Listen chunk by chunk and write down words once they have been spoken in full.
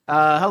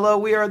Hello,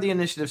 we are the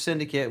Initiative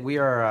Syndicate. We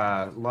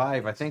are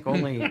live, I think,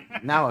 only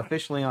now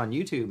officially on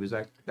YouTube. Is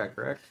that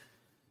correct?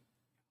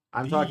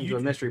 I'm talking to a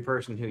mystery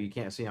person who you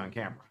can't see on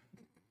camera.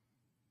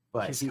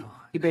 But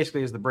he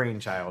basically is the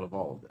brainchild of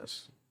all of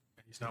this.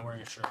 He's not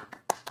wearing a shirt.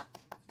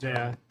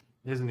 Yeah,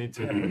 he doesn't need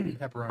to.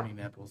 Pepperoni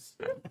nipples.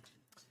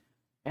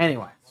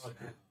 Anyway.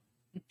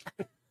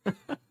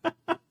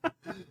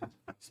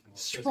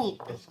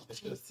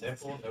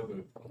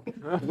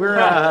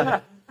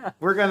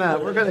 We're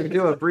gonna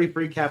do a brief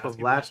recap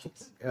of last.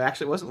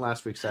 Actually, it wasn't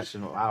last week's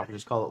session. I'll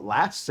just call it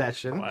last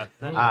session,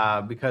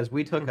 because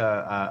we took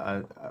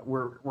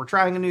we're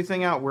trying a new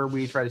thing out where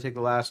we try to take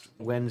the last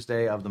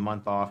Wednesday of the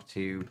month off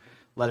to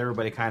let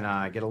everybody kind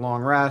of get a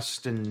long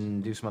rest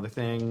and do some other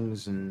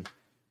things and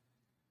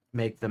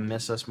make them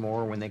miss us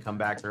more when they come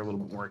back. They're a little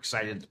bit more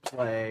excited to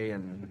play,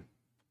 and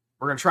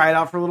we're gonna try it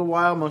out for a little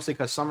while, mostly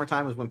because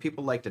summertime is when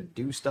people like to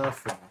do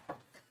stuff.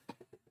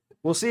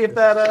 We'll see if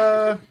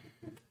that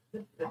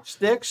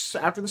sticks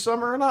after the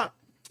summer or not.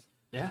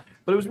 Yeah,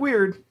 but it was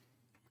weird.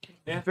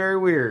 Yeah, very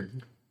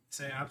weird.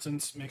 Say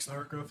absence makes the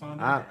heart grow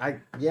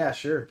fonder. Yeah,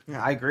 sure.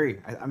 Yeah, I agree.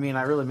 I mean,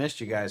 I really missed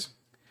you guys.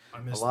 I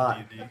missed a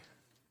lot. the D&D.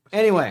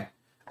 Anyway,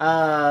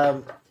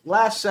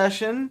 last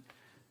session,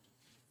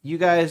 you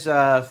guys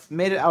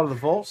made it out of the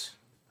vault.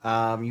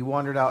 You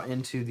wandered out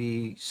into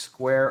the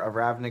square of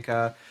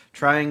Ravnica,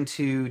 trying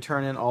to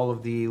turn in all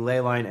of the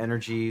ley line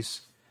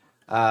energies,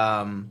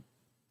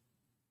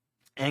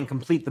 and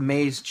complete the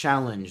maze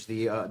challenge,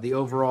 the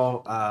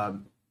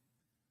overall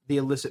the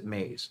illicit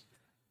maze.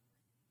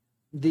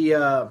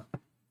 The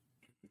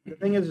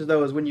thing is,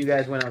 though, is when you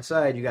guys went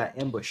outside, you got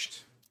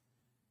ambushed.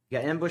 You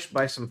got ambushed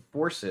by some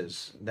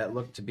forces that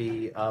looked to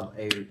be of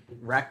a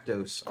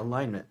Rakdos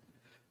alignment.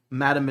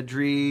 Madame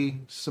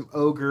Madri, some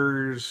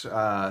ogres,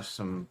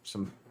 some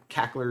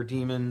cackler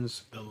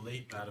demons. The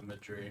late Madame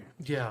Madri.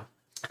 Yeah,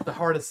 the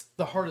hardest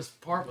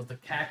part was the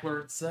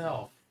cackler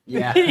itself.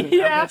 Yeah,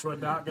 yeah.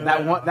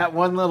 That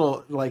one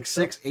little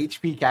 6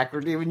 HP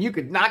cackler demon, you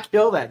could not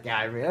kill that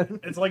guy, man.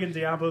 It's like in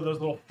Diablo, those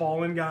little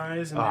fallen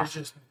guys, and they're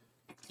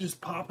just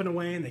popping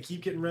away, and they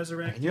keep getting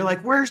resurrected. And you're like,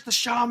 "Where's the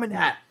shaman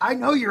at? I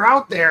know you're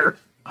out there."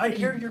 I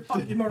hear your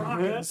fucking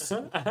maracas.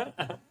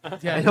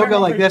 Yeah, and he'll go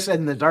like this,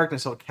 and in the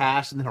darkness he'll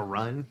cast, and then he'll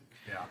run.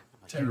 Yeah,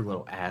 you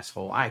little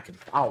asshole!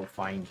 I'll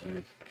find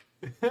you.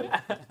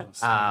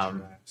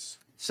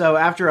 So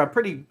after a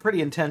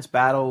pretty intense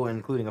battle,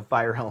 including a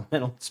fire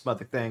elemental and some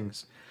other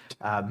things,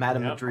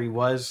 Madame Madri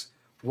was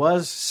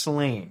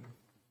slain.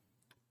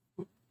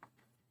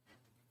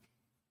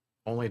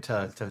 Only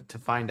to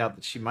find out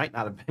that she might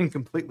not have been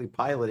completely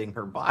piloting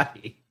her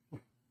body.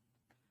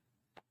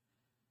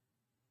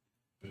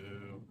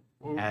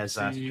 As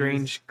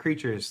strange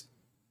creatures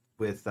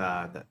with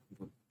the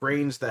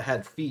brains that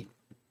had feet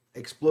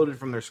exploded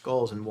from their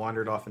skulls and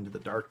wandered off into the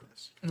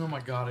darkness. Oh my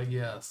god,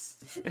 yes.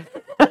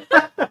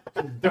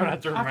 Don't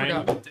have to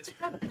remind me.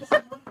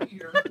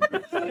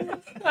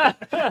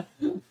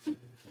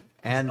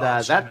 And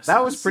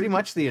that was pretty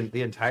much the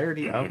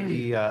entirety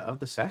of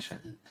the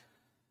session.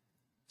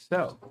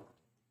 So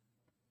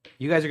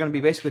you guys are going to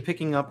be basically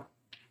picking up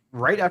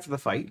right after the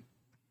fight.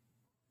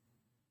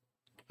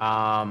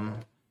 Go.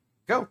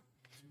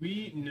 Do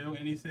we know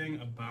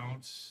anything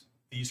about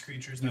these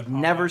creatures? You've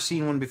never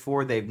seen one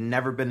before. They've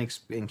never been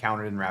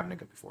encountered in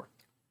Ravnica before.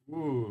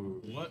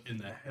 Ooh, what in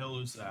the hell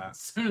is that? As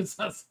soon as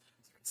that's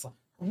like,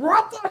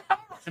 what the hell?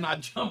 And I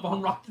jump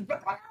on Rocky.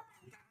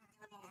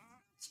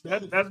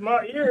 That's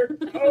my ear.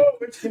 Oh,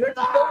 it's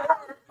connected.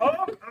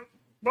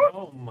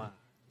 Oh my.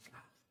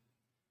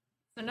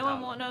 So no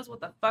one knows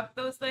what the fuck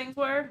those things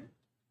were?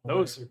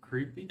 Those are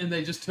creepy. And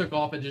they just took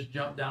off and just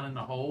jumped down in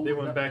the hole. They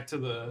went back to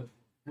the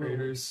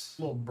craters.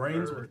 Little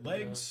brains with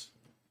legs.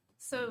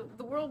 So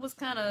the world was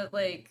kind of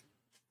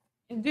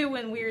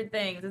doing weird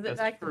things. Is it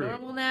back to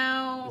normal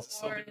now?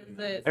 Or is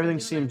it... Everything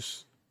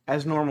seems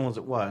as normal as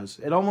it was.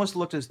 It almost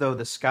looked as though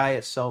the sky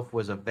itself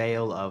was a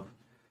veil of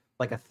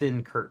a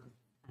thin curtain.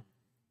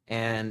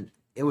 And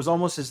it was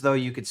almost as though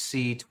you could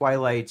see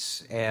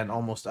twilights and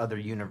almost other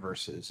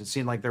universes. It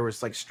seemed like there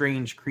was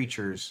strange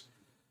creatures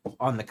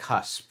on the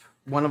cusp.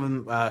 One of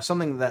them,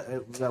 something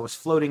that was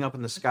floating up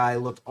in the sky,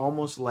 looked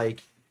almost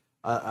like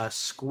a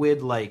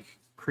squid-like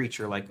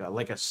creature, like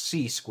a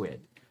sea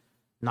squid,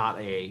 not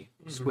a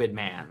squid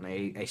man,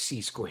 a sea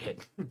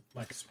squid.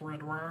 Like a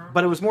squid worm.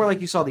 But it was more like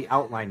you saw the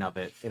outline of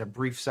it in a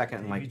brief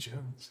second,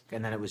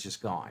 and then it was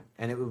just gone.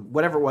 And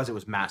whatever it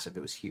was massive.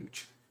 It was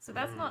huge. So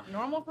that's not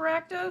normal for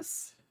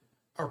Rakdos?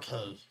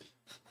 Okay.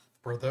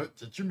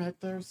 Did you make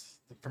those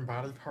from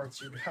body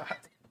parts you got?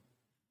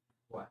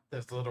 What?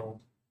 Those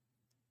little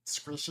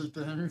squishy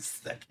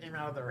things that came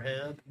out of their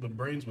head? The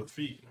brains with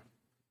feet.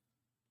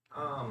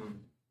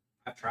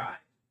 I've tried.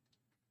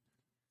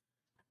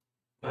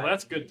 Well,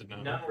 that's good to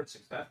know. None were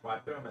successful. I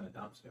threw them in the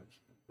dumpster.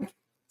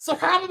 So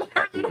how did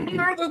you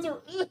know those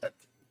are it?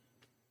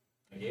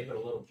 I gave it a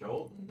little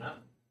jolt and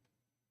nothing.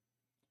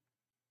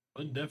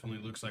 It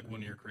definitely looks like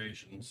one of your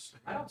creations.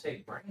 I don't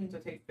take brains. I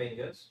take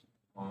fingers,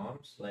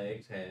 arms,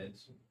 legs,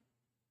 heads.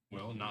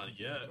 Well, not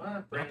yet.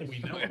 Well, Not that we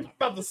know.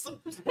 About the same.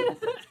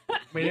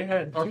 We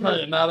had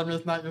Okay, anatomy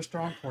is not your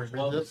strong point. We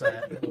Well, the get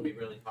that. second would be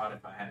really hard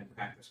if I hadn't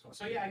practiced school.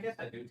 So yeah, I guess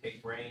I do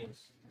take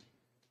brains.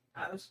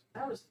 That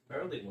was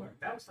early work.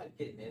 That was like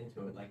getting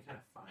into it, like kind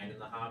of finding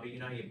the hobby. You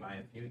know, you buy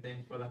a few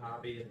things for the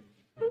hobby,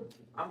 and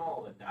I'm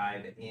all to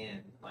dive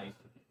in. Like,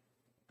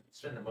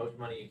 spend the most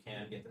money you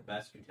can, get the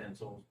best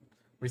utensils.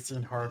 We've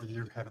seen Harvey.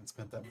 You haven't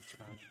spent that much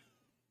time.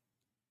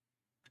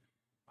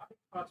 Body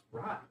parts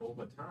rot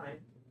over time.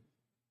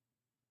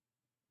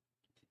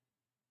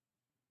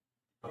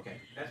 Okay,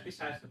 that's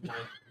besides the point.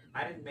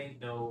 I didn't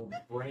make no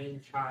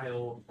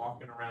brainchild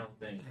walking around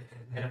thing,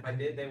 and if I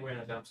did, they were in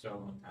a dumpster a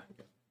long time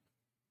ago.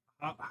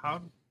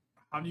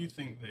 How do you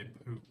think they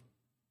poop?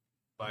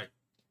 Like,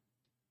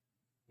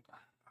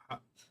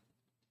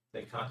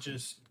 They I con-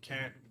 just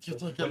can't. Do you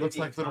think Would it it looks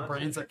be like little content?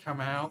 brains that come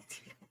out?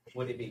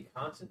 Would it be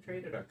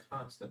concentrated or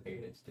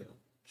constipated still?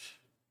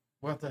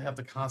 We'll have to have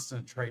the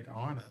concentrate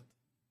on it.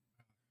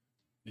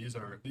 These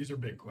are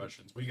big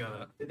questions. We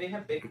gotta. Did they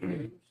have big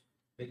feet?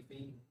 Big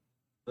feet?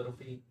 Little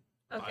feet?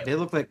 Okay. They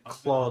look like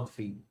clawed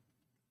feet.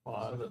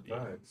 So the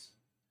birds.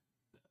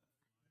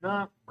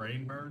 not.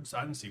 Brain birds?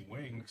 I didn't see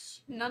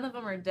wings. None of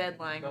them are dead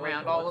lying So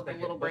around. the All ones of the that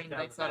little get brain pushed out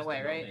bites got fast away,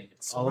 and don't right? make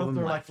it. All All of of them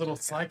they're left. like little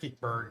psychic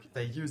bird.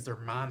 They use their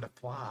mind to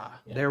fly.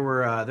 Yeah. There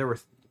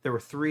were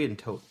 3 in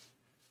total.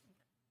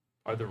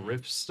 Are the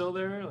rips still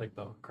there? Like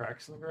the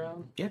cracks in the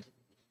ground?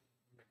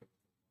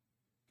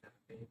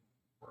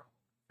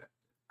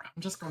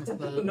 I'm just going to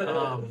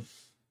say,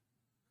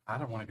 I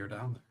don't want to go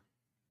down there.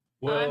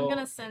 I'm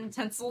gonna send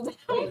Tencel down.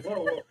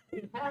 Whoa.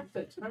 You have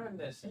to turn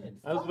this in.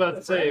 I was Fuck about the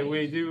to say brains.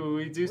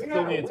 we do still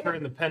gotta need to win.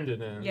 turn the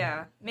pendant in.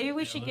 Yeah, maybe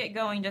we Yeah, should let- get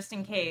going just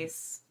in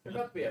case. There's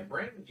about to be a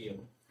brain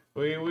deal.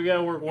 We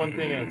gotta work one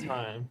thing at a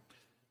time.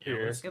 Yeah,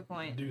 Here. let's Good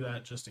point. do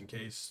that just in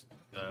case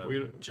the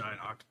We- giant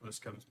octopus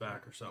comes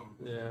back or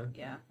something. Yeah.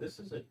 Yeah. This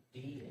is a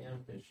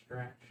DM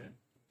distraction.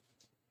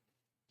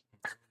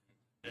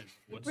 And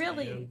what's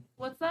Really? the,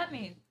 What's that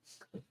mean?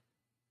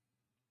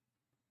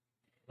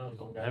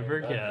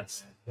 Never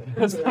guess.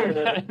 That's our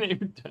guy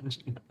named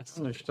Dungeon I Master. don't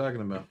know what you're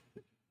talking about.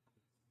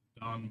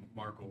 Don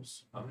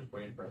Markles. I'm just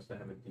waiting for us to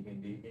have a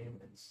D&D game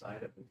inside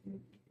of a D&D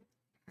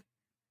game.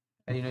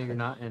 And you know you're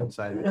not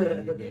inside of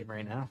the D&D game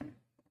right now.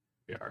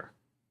 We are.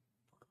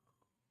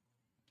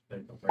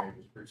 Like the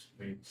Raiders versus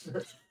me.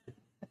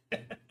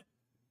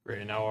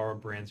 Great. Now our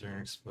brains are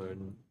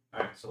exploding.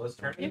 Alright, so let's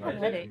turn You're it in.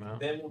 pathetic.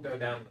 Then we'll go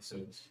down the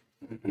sewers.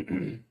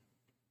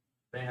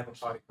 They have a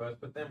party first,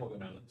 but then we'll go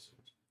down to the sewers.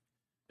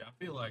 Yeah, I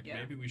feel like Yeah.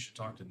 maybe we should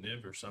talk to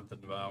Niv or something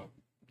about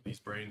these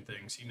brain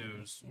things. He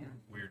knows Yeah.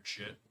 weird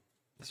shit.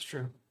 That's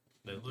true.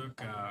 They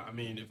look, I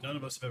mean, if none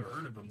of us have ever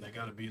heard of them, they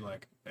got to be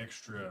like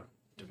extra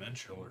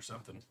dimensional or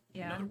something.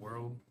 Yeah, Another I'm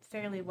world.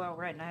 fairly well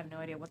read, and I have no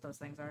idea what those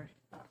things are.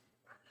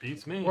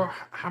 Beats me. Well,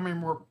 how many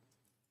more?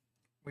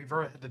 We've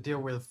already had to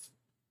deal with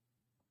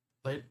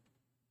late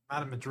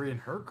Madame Madrid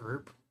and her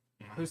group.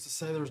 Who's to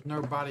say there's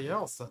nobody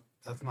else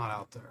that's not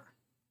out there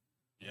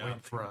Yeah. waiting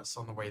for us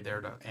on the way there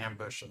to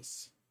ambush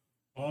us?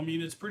 Well, I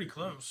mean, it's pretty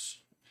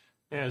close.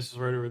 Yeah, it's just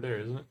right over there,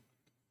 isn't it?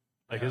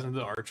 Like, Yeah. isn't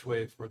the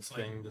archway for the It's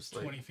like thing just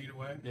 20 like? feet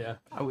away. Yeah.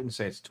 I wouldn't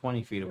say it's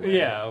 20 feet away.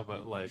 Yeah,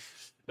 but like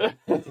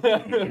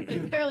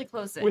Fairly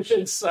close.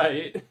 within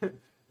sight.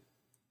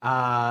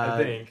 I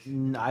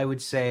think. I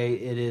would say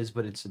it is,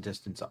 but it's a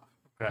distance off.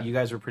 Okay. You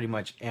guys were pretty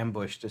much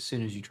ambushed as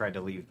soon as you tried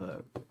to leave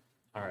the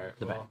All right.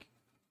 the well, bank.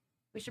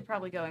 We should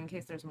probably go in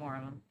case there's more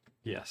of them.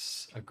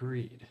 Yes,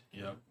 agreed.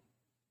 Yep.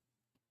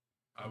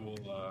 I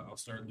will. I'll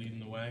start leading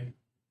the way,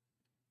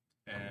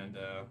 and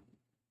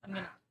I'm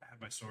gonna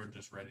have my sword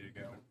just ready to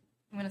go.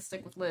 I'm gonna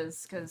stick with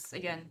Liz because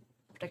again,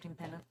 protecting the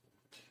pendant.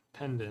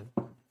 Pendant.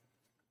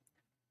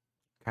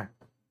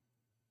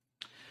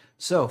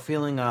 So,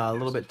 feeling a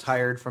little bit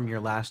tired from your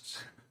last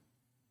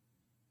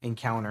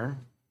encounter,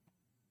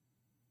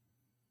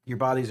 your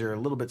bodies are a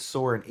little bit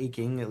sore and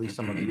aching. At least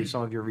some of you.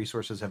 Some of your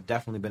resources have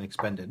definitely been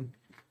expended.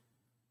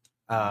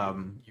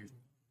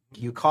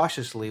 You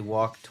cautiously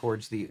walk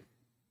towards the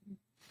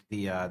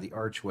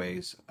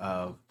archways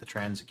of the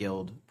Trans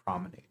Guild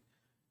Promenade,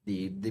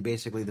 the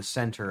basically the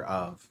center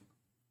of,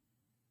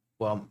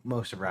 well,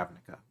 most of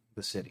Ravnica,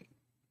 the city.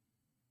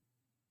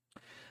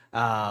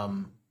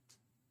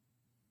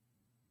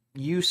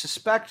 You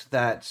suspect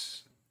that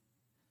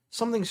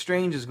something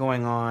strange is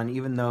going on,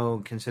 even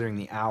though, considering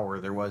the hour,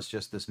 there was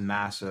just this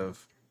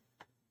massive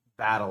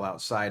battle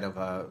outside of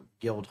a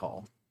guild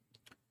hall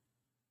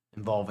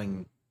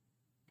involving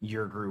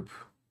your group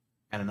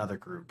and another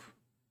group.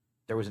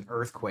 There was an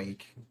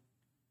earthquake.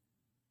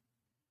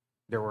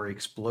 There were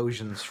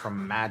explosions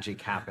from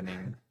magic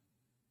happening.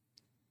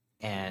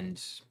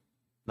 And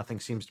nothing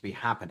seems to be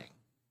happening.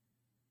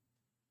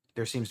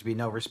 There seems to be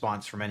no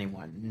response from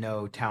anyone.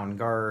 No town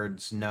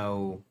guards,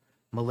 no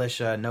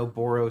militia, no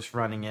Boros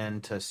running in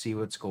to see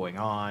what's going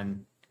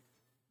on.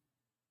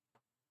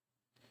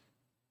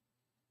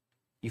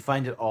 You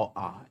find it all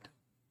odd.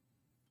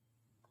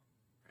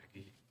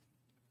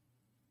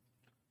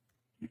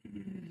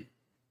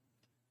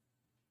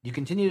 You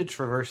continue to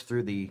traverse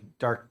through the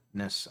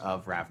darkness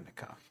of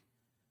Ravnica.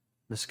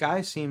 The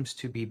sky seems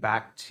to be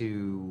back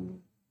to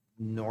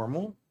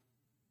normal.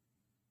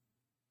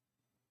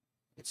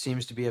 It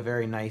seems to be a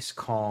very nice,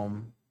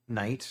 calm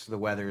night. The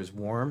weather is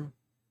warm,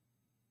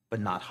 but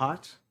not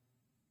hot.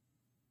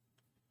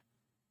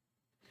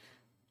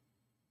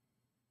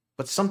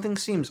 But something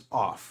seems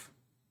off.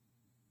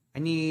 I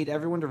need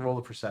everyone to roll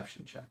a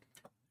perception check.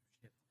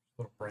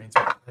 Little brains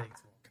on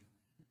legs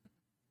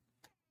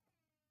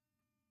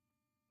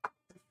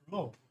walking.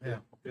 Oh, Yeah.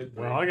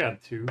 Well, I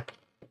got 2.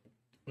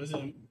 was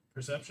it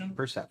perception?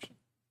 Perception.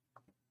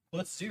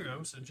 Plus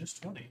 0, so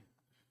just 20.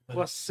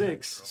 Plus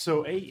 6,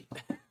 so 8.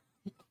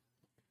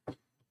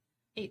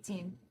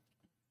 18.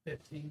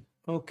 15.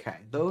 Okay,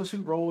 those who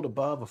rolled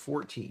above a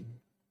 14.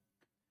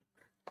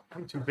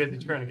 I'm too busy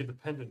trying to get the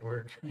pendant to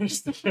work.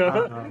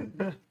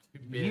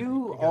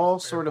 You all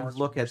sort of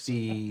look at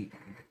the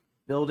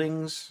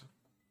buildings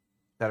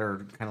that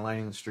are kind of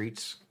lining the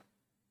streets,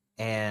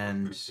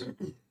 and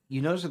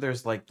you notice that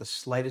there's like the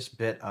slightest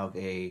bit of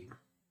a...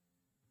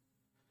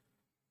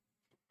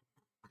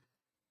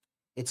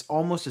 It's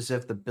almost as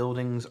if the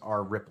buildings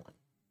are rippling.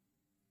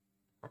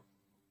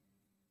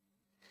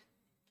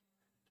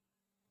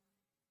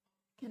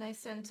 Can I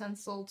send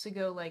Tencil to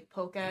go like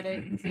poke at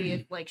it and see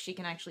if like she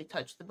can actually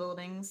touch the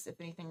buildings,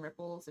 if anything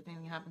ripples, if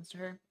anything happens to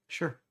her?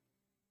 Sure.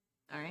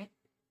 All right.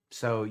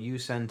 So you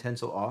send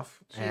Tencil off,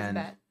 She's and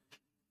bet.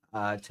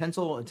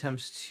 Tencil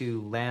attempts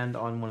to land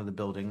on one of the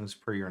buildings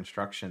per your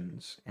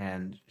instructions,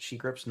 and she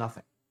grips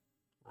nothing.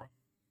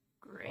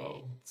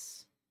 Great.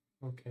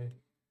 Okay.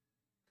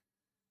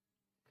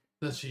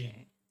 Does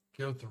she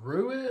go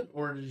through it,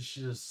 or does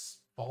she just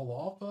fall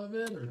off of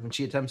it? Or When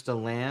she attempts to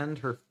land,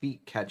 her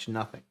feet catch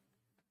nothing.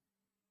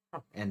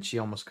 And she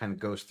almost kind of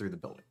goes through the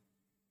building.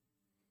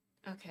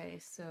 Okay,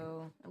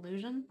 so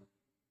illusion.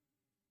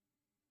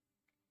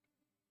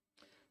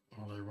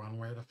 only one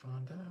way to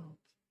find out.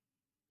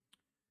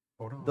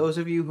 Hold on. Those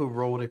of you who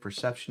rolled a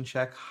perception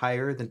check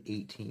higher than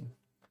 18.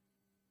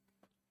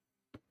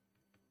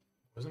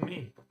 Wasn't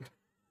me.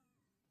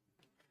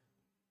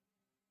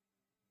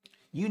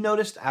 You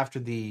noticed after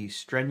the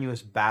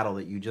strenuous battle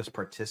that you just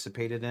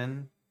participated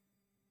in,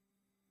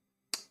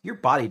 your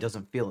body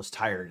doesn't feel as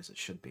tired as it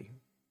should be.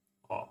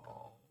 Oh.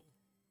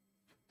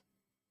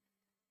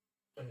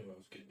 I knew I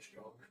was getting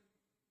stronger.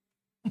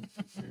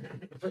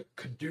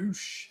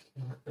 Kadoosh.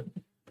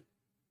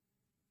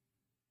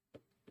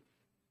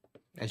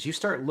 As you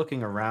start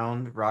looking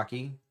around,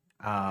 Rocky,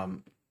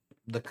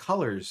 the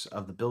colors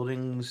of the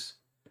buildings,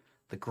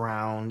 the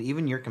ground,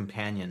 even your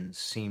companions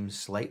seem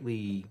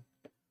slightly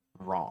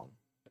wrong.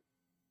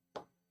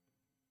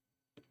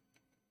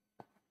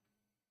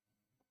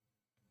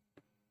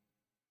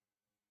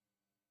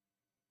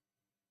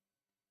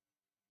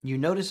 You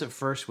notice it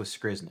first with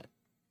Skriznet.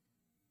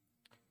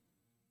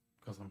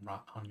 Because I'm right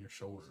on your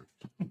shoulder.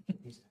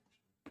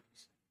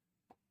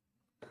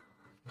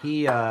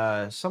 He,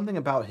 something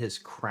about his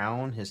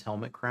crown, his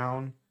helmet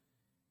crown,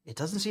 it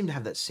doesn't seem to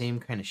have that same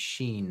kind of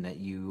sheen that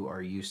you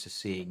are used to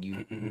seeing.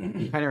 You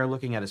kind of are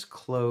looking at his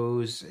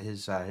clothes,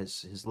 his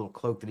little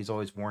cloak that he's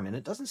always worn, and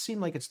it doesn't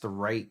seem like it's the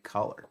right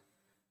color.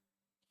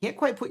 Can't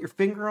quite put your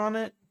finger on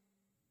it,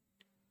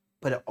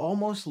 but it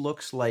almost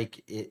looks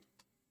like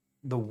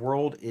the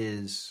world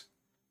is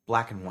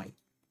black and white.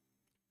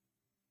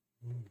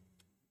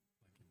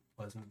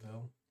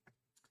 Pleasantville.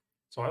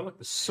 So I look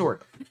the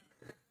Sort of.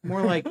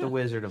 More like the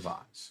Wizard of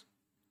Oz.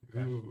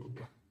 Ooh.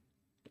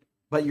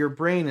 But your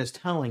brain is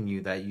telling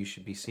you that you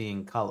should be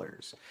seeing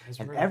colors. That's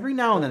And right. every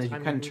now and then, as you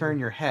Tiny kind of turn movie.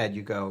 your head,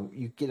 you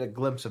get a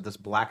glimpse of this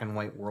black and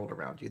white world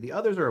around you. The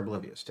others are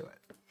oblivious to it.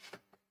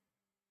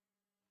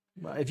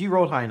 Well, if you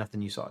rolled high enough,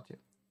 then you saw it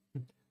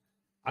too.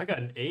 I got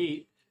an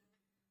 8.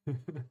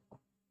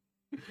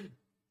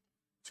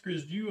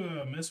 Screws, did you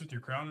mess with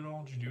your crown at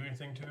all? Did you do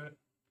anything to it?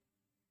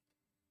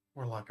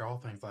 Or like all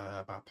things I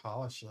have, I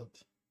polish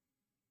it.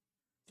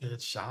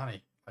 It's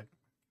shiny. Like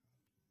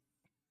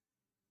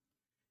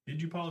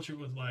Did you polish it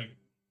with like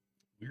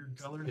weird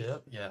colors?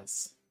 spit,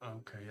 yes.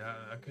 Okay, yeah,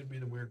 that could be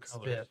the weird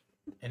colors. Spit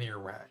and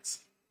earwax.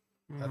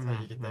 That's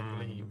how you get that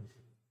gleam.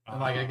 Uh,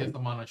 And like I get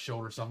them on my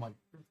shoulder, so I'm like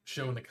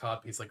showing the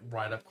codpiece like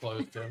right up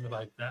close to him.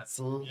 Like That's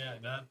See? yeah,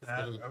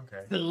 that See?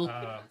 okay.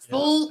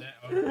 See?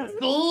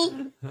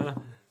 Yeah,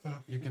 okay.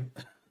 you can.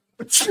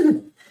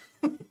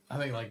 I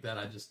think like that.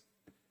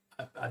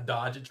 I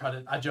dodge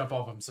and I jump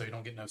off him so you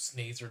don't get no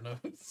sneeze or no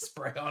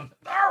spray on.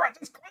 Oh, I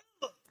just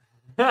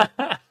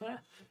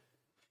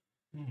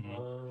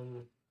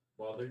Mhm.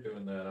 While they're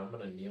doing that, I'm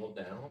gonna kneel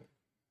down,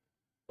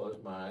 close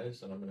my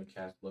eyes, and I'm gonna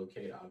cast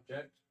Locate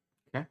Object.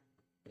 Okay.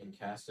 And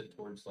cast it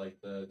towards like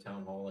the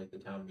town hall, like the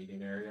town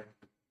meeting area,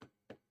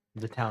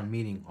 The town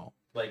meeting hall.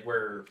 like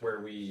where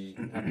we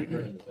have to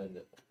turn the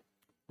pendant.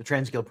 The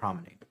Transguild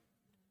Promenade.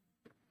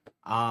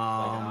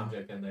 Like an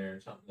object in there,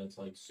 something that's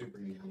like super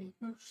unique.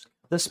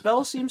 The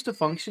spell seems to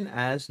function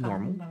as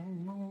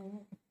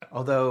normal.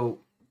 Although,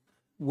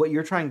 what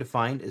you're trying to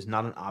find is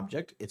not an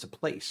object, it's a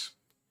place.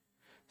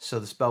 So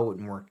the spell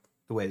wouldn't work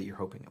the way that you're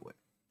hoping it would.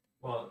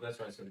 Well, that's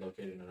why I said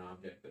locating an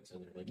object that's in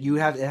there.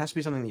 Like It has to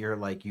be something that you're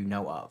like, you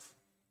know of.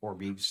 or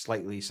be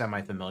slightly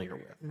semi-familiar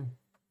with.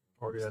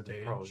 Or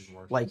Stage. probably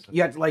more Like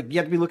specific. you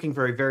have to be looking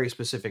for a very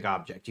specific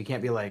object. You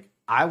can't be like,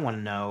 I want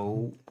to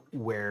know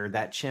where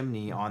that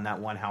chimney on that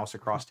one house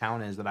across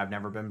town is that I've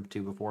never been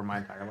to before in my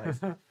entire life.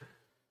 Trying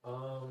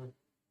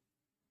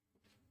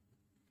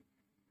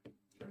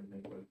to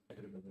think what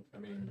could have been. I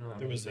mean,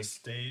 There was a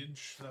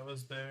stage that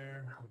was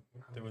there.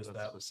 There was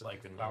that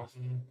like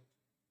fountain.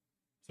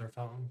 Is there a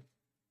fountain?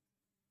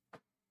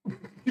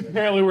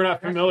 Apparently, we're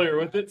not familiar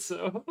with it,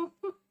 so.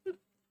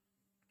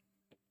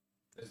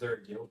 is there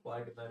a guild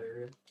flag in that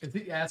area? Is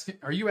he asking?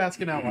 Are you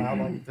asking out loud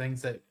like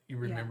things that you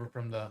remember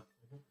from the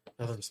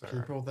other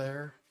people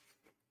there?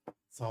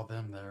 Saw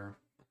them there.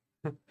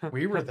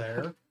 We were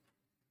there.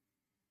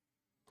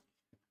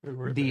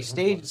 The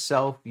stage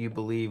itself, you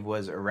believe,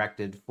 was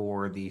erected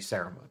for the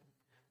ceremony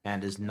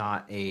and is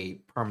not a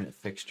permanent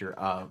fixture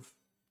of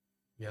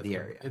Yeah, the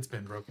area. It's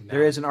been broken down.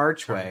 There is an Trying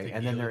archway, to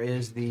and then guild. there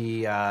is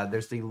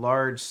there's the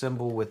large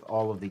symbol with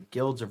all of the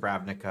guilds of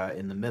Ravnica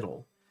in the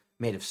middle,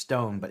 made of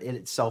stone, but it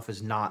itself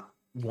is not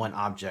one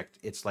object.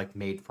 It's like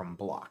made from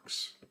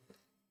blocks.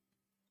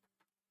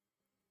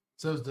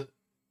 So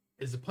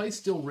is the place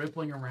still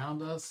rippling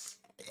around us?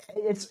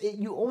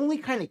 You only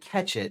kind of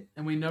catch it.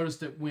 And we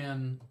noticed it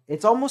when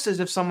It's almost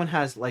as if someone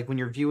has, like, when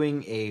you're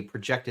viewing a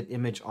projected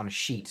image on a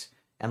sheet,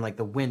 and like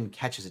the wind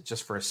catches it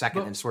just for a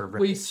second But and sort of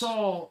ripples. we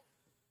saw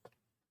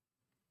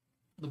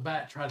the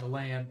bat try to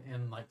land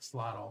and like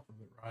slide off of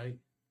it, right?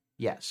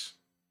 Yes,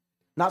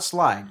 not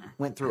slide,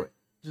 went through it.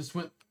 Just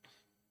went.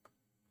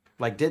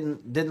 Like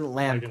didn't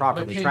land Like,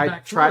 properly. but came Tried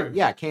back tried through.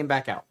 yeah, came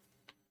back out.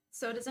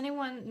 So does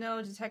anyone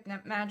know detect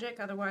magic?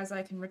 Otherwise,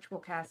 I can ritual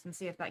cast and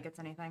see if that gets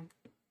anything.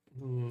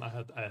 I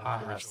had I to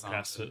have original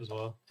cast something. it as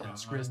well. And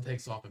Skriz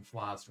takes off and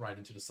flies right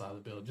into the side of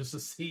the building just to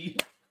see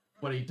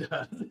what he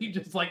does. He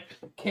just like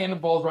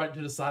cannonballs right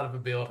into the side of a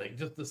building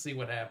just to see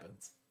what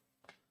happens.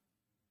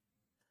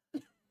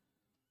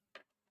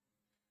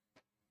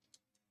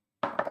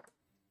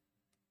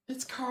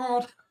 It's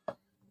called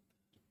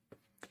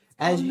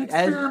As an you,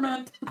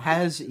 experiment.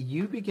 as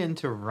you begin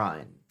to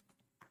run,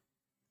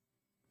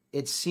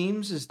 it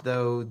seems as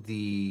though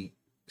the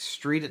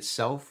street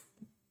itself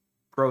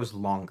grows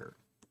longer.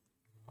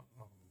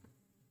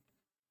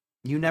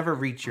 You never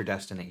reach your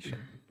destination.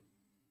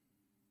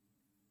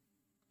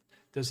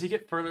 Does he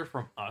get further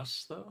from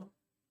us though?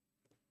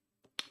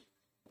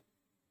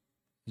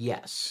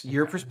 Yes,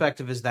 your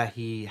perspective is that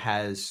he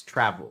has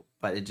traveled,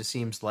 but it just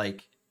seems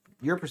like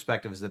your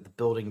perspective is that the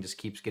building just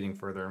keeps getting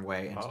further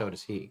away, and so Oh.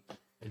 does he.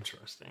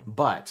 Interesting.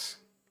 But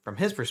from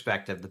his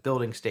perspective, the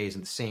building stays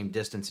in the same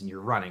distance, and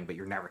you're running, but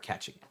you're never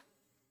catching it.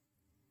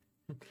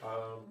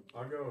 I'll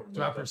go.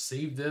 Do I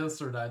perceive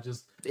this or did I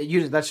just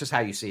That's just how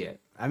you see it.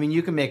 I mean,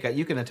 you can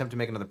attempt to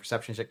make another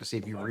perception check to see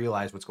if you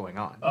realize what's going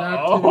on.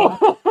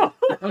 Oh,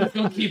 I'm just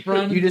gonna keep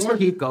running? You just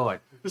keep going.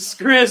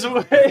 Skriz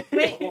away.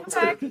 Wait, come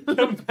back.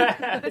 Come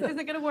back. This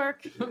isn't gonna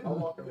work. I'll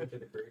walk over to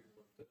the grave.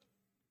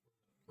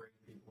 Bring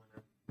people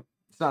in.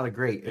 It's not a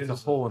grate. It's It a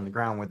is hole in the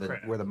ground where the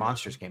Crap.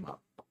 monsters came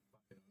up.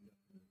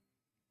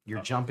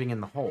 You're jumping in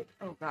the hole.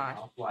 Oh gosh.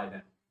 I'll fly down.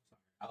 Sorry,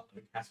 I'll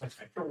cast my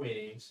spectral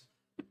wings.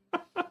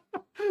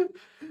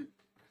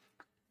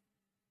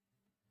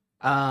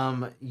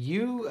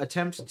 You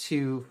attempt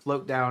to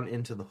float down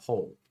into the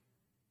hole,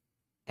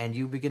 and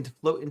you begin to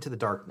float into the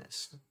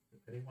darkness,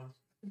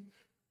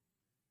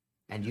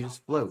 and you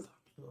just float,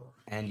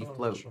 and you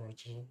float,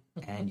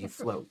 and you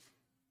float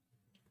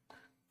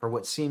for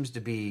what seems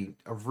to be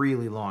a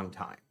really long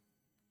time.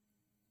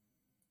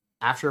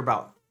 After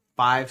about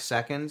 5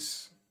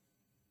 seconds,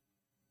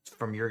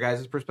 from your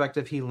guys'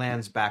 perspective, he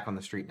lands back on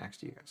the street next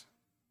to you guys.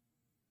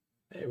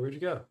 Hey, where'd you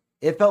go?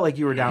 It felt like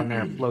you were down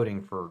there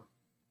floating for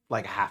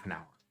like half an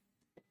hour.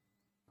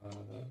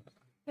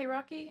 Hey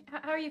Rocky,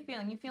 how are you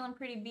feeling? You feeling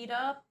pretty beat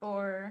up,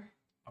 or?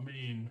 I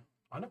mean,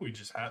 I know we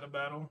just had a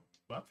battle,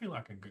 but I feel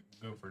like I could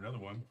go for another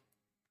one.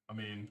 I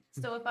mean,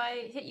 So if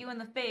I hit you in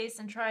the face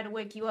and try to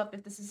wake you up,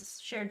 if this is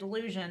a shared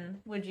delusion,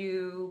 would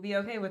you be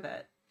okay with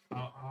it?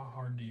 how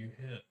hard do you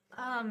hit?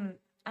 I'm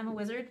a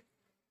wizard.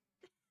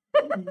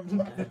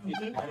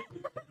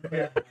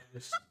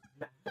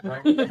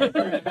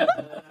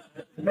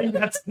 Maybe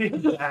that's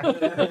back.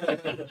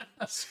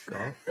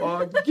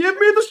 Give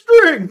me the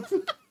string!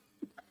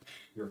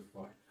 You're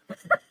fine.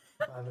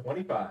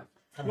 25.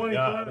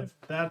 25.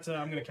 That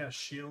I'm gonna cast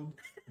shield.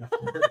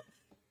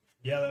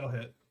 Yeah, that'll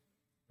hit.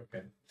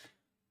 Okay.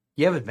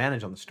 You have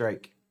advantage on the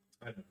strike.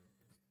 I know.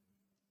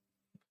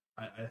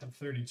 I have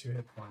 32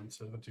 hit points,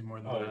 so I'll do more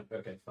than Oh, that.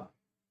 okay, fine.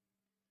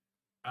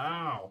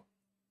 Ow!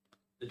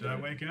 Did I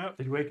wake up?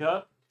 Did you wake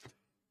up?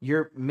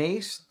 Your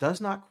mace does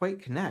not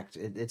quite connect.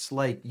 It's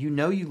like, you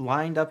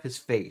lined up his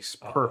face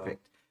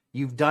perfect.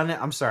 You've done it.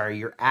 I'm sorry,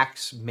 your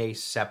axe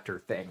mace scepter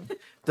thing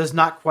does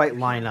not quite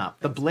line up.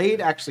 The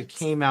blade actually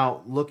came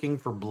out looking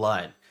for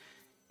blood,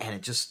 and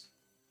it just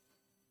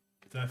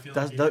Did I feel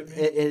does. like you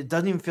hit me? It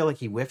doesn't even feel like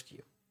he whiffed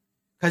you,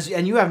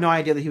 and you have no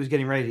idea that he was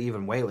getting ready to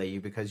even waylay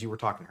you because you were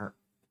talking to her.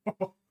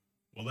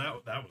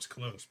 Well, that was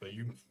close, but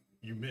you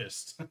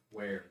missed.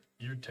 Where?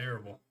 You're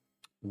terrible.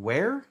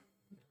 Where?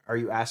 Are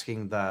you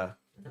asking the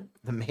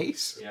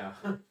mace? Yeah.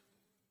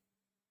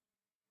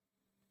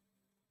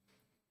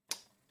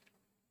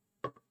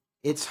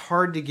 It's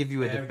hard to give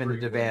you a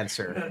definitive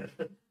answer.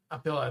 I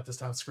feel like this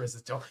time Chris is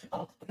still.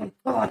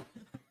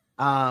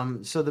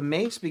 So the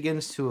mace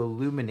begins to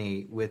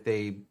illuminate with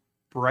a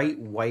bright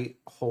white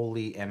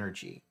holy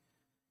energy.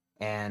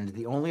 And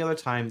the only other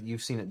time that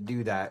you've seen it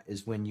do that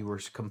is when you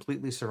were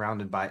completely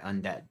surrounded by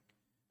undead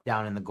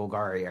down in the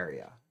Golgari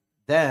area.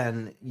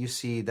 Then you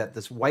see that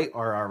this white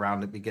aura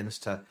around it begins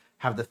to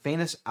have the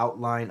faintest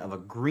outline of a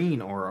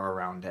green aura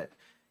around it.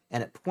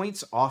 And it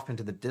points off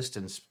into the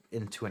distance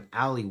into an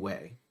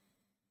alleyway.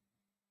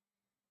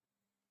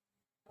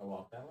 I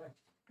walk that way.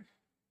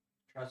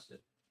 Trust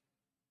it.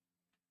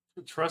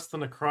 Trust the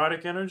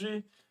necrotic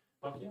energy.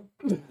 Fuck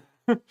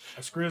yeah.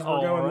 Screws, we're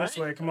going this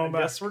way. Come on I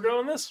back. guess we're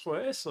going this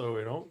way so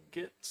we don't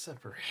get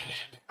separated.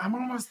 I'm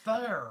almost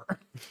there.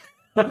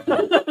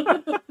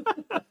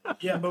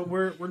 Yeah, but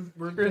we're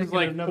It's taking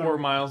like another 4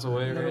 miles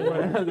away. another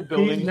Right? way. The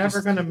building He's never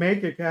just- going to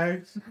make it,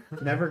 guys.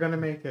 Never going to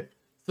make it.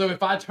 So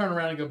if I turn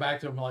around and go back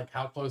to him, like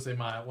how close am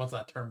I once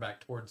I turn back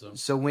towards him?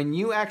 So when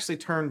you actually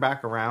turn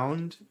back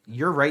around,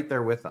 you're right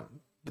there with them.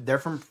 But they're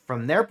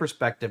from their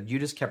perspective, you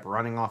just kept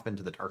running off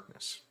into the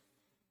darkness.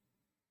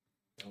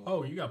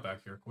 Oh, you got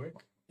back here quick.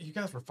 You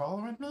guys were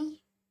following me?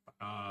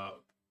 I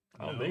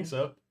don't think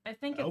so. I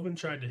think it, Elvin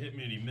tried to hit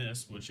me and he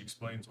missed, which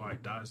explains why he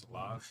dies a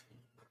lot.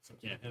 So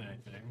can't hit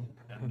anything.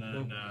 And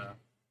then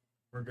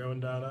we're going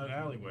down that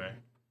alleyway.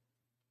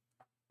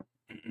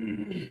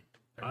 Okay.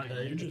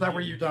 You Is just- that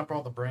where you dump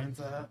all the brains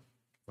at?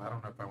 I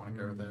don't know if I want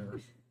to go there.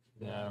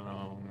 Yeah, I don't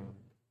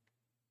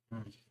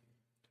know.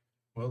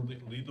 Well,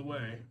 lead the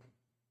way.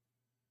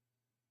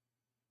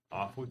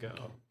 Off we go.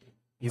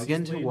 You I'll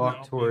begin just to lead walk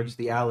now. towards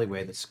the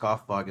alleyway that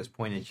Scoffbog has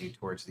pointed you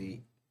towards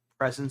the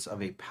presence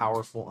of a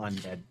powerful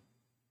undead.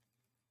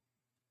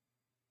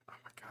 Oh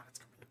my god, it's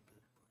gonna be a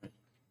big brain.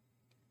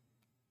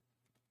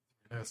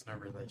 I know it's no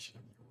relation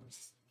of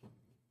yours.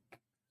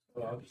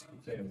 Well, I'll just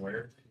keep saying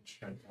where. Just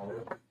trying to follow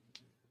it.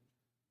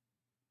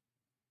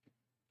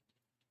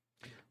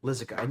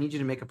 Lizica, I need you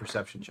to make a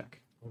perception check.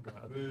 Oh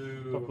god.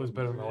 Boo. Hopefully it's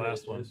better than the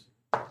last one.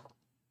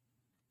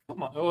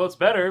 Come on. Well, it's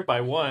better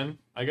by 1.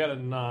 I got a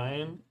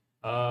 9.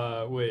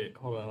 Wait,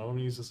 hold on. I want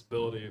to use this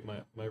ability,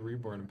 my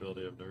reborn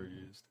ability I've never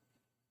used.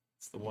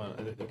 It's the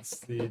one. It's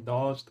the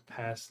knowledge of the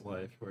past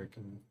life where I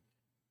can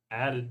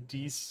add a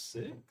d6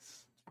 to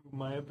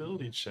my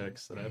ability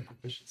checks that I have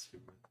proficiency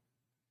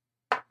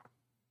with.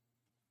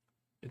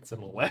 It's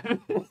an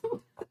 11.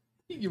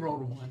 You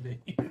rolled a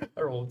 1D.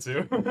 I rolled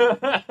 2.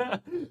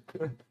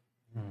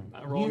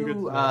 Not rolling good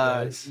tonight,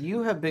 guys.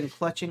 You have been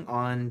clutching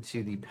on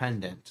to the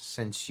pendant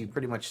since you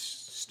pretty much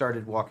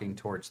started walking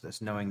towards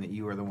this, knowing that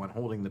you were the one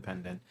holding the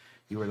pendant.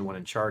 You were the one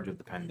in charge of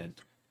the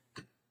pendant.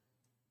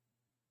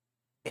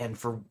 And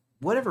for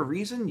whatever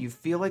reason, you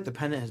feel like the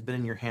pendant has been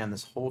in your hand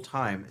this whole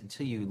time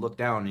until you look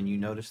down and you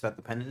notice that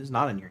the pendant is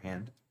not in your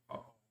hand.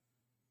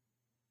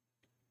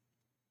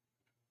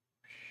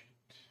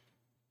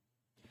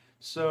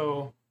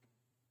 So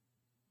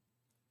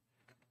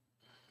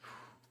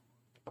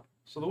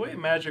the way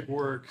magic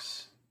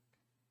works,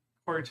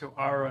 according to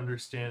our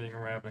understanding in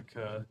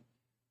Ravnica,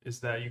 is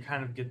that you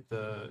kind of get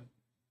they're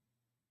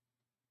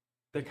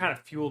kind of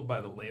fueled by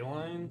the ley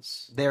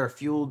lines. They are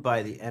fueled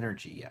by the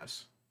energy,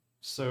 yes.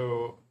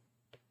 So,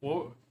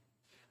 from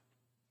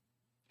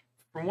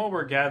what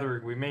we're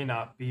gathering, we may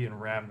not be in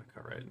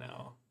Ravnica right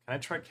now. Can I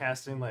try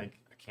casting like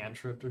a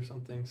cantrip or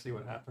something? See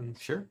what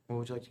happens. Sure. What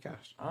would you like to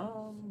cast?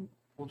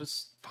 We'll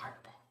just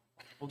fireball.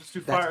 We'll just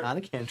do That's fire. not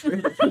a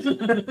cantrip.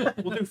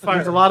 We'll do fire.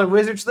 There's a lot of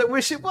wizards that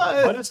wish it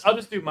was. I'll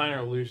just do minor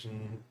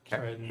illusion. Okay.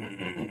 Try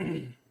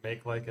and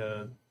make like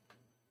I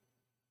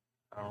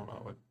don't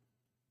know,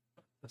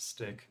 a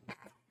stick.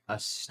 A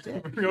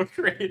stick. Real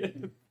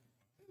creative.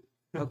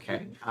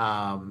 Okay.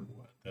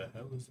 What the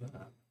hell is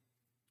that?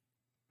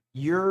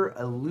 Your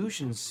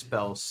illusion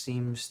spell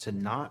seems to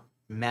not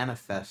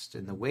manifest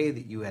in the way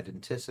that you had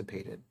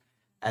anticipated,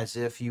 as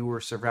if you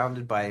were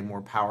surrounded by a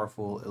more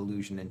powerful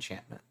illusion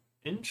enchantment.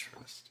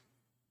 Interest.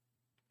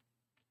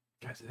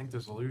 Guys, I think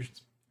there's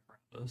illusions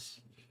around us.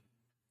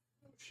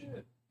 Oh,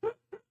 shit.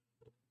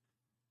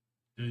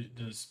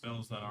 Does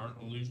spells that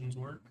aren't illusions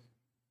work?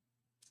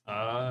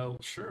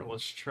 Sure.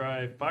 Let's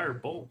try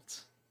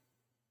firebolt.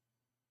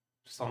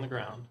 Just on the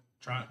ground.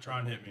 Try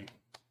and hit me.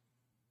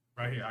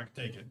 Right here, I can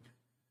take it.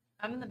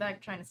 I'm in the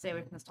back trying to stay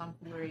away from this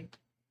tomfoolery.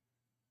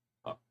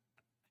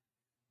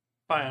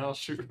 Fine, I'll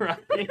shoot right.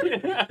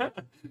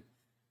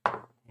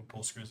 We'll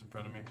pull Screws in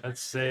front of me.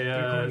 Let's say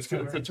Good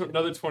card, it's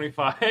another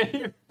 25.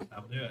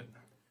 I'll do it.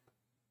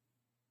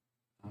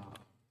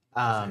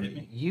 Hit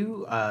me.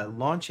 You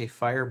launch a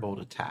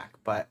firebolt attack,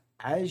 but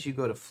as you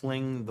go to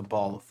fling the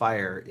ball of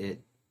fire,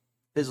 it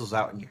fizzles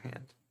out in your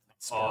hand.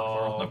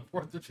 Sparkler on the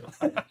 4th of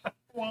July.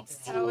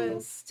 How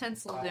is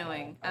Tinsel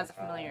doing as a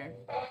familiar?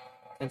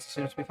 It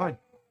seems to be fine.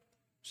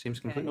 Seems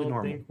I completely don't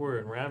normal. think we're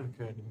in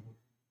Ravnica anymore.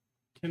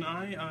 Can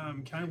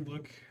I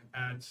look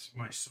at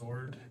my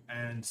sword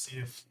and see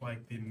if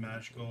like the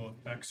magical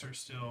effects are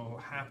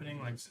still happening?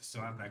 Like, does it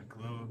still have that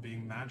glow of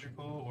being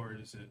magical, or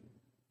is it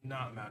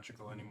not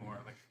magical anymore?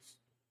 Like, it's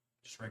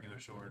just regular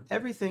sword.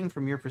 Everything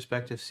from your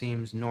perspective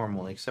seems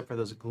normal, except for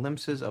those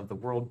glimpses of the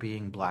world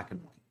being black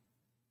and white.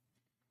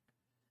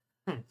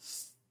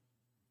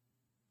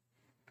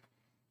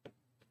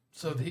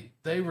 So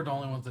they were the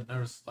only ones that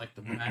noticed like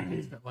the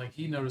magic. Like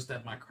he noticed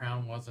that my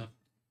crown wasn't,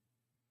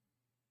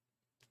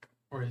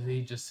 or did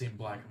he just seen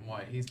black and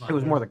white? He's not. It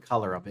was more the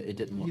color of it. It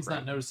didn't look He's right.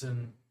 not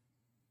noticing.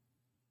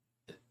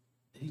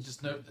 He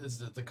just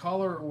is it the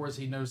color, or is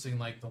he noticing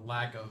like the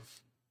lack of?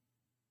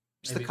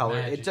 Just the maybe color.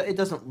 magic? It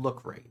doesn't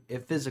look right.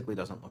 It physically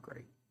doesn't look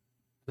right.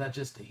 Is that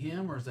just to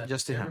him, or is that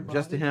Just to him. everybody?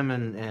 Just to him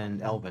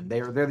and Elvin.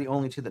 They're the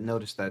only two that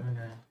noticed that.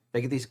 Okay.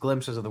 They get these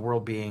glimpses of the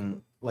world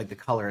being like the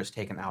color is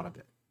taken out of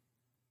it.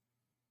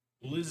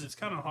 Liz, it's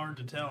kind of hard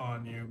to tell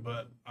on you,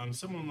 but on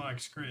someone like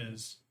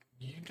Skriz,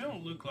 you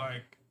don't look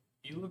like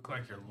you look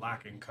like you're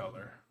lacking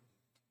color.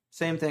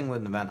 Same thing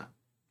with Nevena.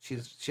 She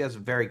has a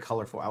very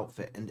colorful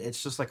outfit, and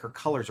it's just like her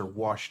colors are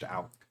washed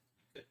out.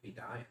 Could be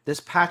dying. This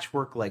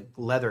patchwork like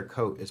leather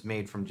coat is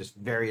made from just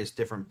various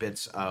different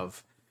bits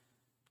of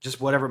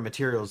just whatever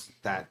materials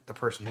that the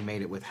person who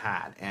made it with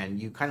had, and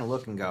you kind of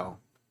look and go,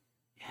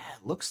 yeah,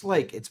 it looks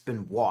like it's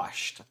been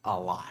washed a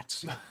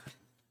lot.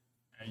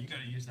 You got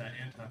to use that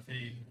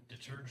anti-fade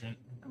detergent.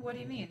 What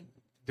do you mean?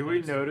 Do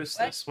we notice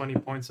What? this when he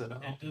points it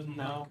out? It doesn't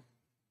No.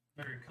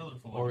 look very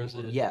colorful. Or is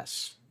anymore. it-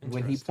 Yes, when he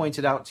Interesting. points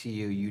it out to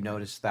you, you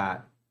notice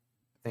that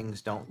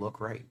things don't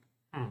look right.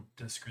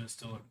 Does Skriz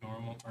still look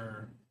normal,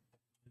 or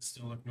does it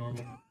still look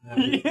normal?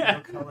 Yeah. No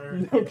color.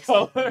 No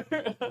color.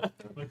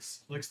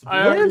 Looks the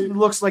I best. already- Liz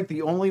looks like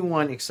the only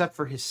one, except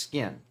for his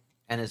skin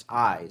and his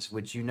eyes,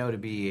 which you know to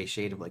be a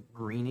shade of like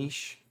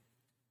greenish.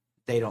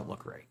 They don't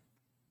look right.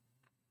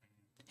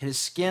 His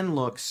skin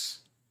looks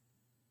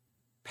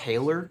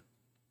paler.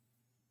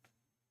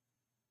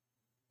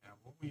 Yeah,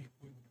 well, we've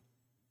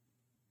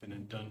been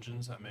in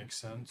dungeons. That makes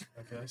sense,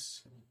 I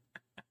guess.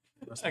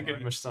 That's I get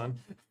fine. my son.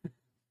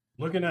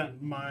 Looking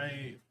at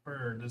my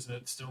fur, does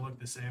it still look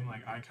the same?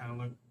 Like I kind of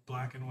look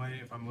black and white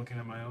if I'm looking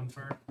at my own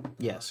fur.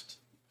 Yes.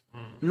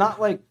 Mm. Not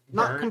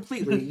Burnt.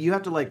 completely. You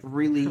have to like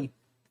really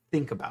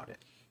think about it.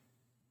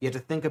 You have to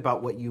think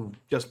about what you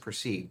just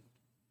perceived.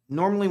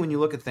 Normally when you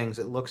look at things,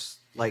 it looks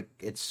like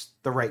it's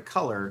the right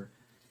color.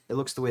 It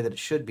looks the way that it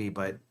should be,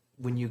 but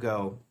when you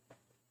go,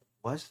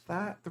 was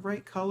that the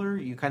right color?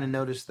 You kind of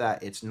notice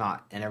that it's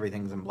not, and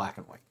everything's in black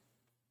and white.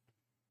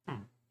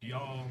 Do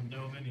y'all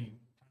know of any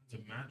kinds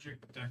of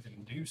magic that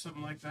can do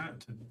something like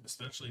that,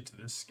 especially to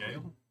this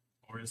scale?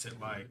 Or is it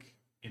like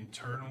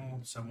internal?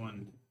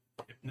 Someone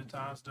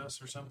hypnotized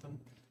us or something?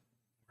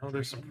 Oh,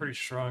 there's some pretty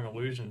strong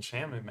illusion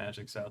shaman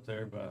magics out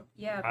there, but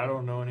Yeah, I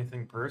don't know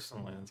anything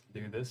personally that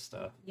can do this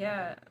stuff.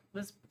 yeah.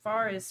 As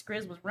far as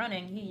Skriz was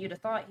running, you'd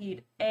have thought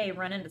he'd A,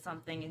 run into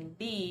something, and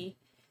B,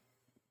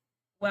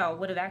 well,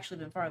 would have actually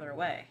been farther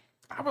away.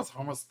 I was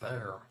almost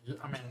there.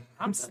 I mean,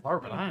 I'm slow,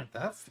 but I ain't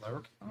that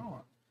slow.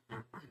 Oh,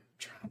 I'm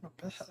trying my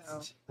best.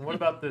 So- And what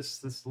about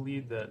this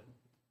lead that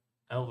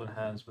Elvin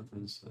has with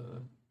his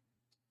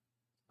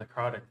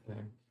necrotic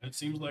thing? It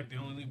seems like the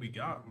only lead we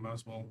got. We might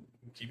as well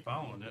keep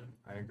following it.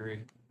 I agree.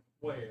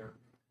 Where?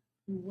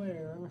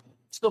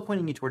 Still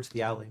pointing you towards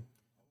the alley.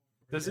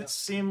 Does it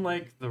seem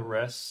like the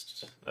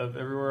rest of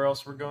everywhere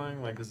else we're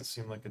going? Like, does it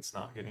seem like it's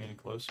not getting any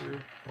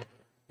closer? Or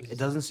is It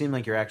doesn't seem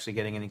like you're actually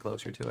getting any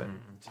closer to it.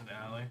 Mm. To the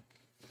alley.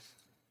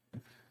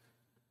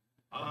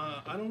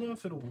 I don't know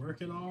if it'll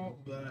work at all,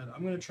 but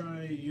I'm gonna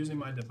try using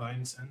my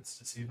divine sense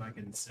to see if I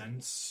can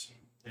sense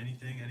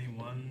anything,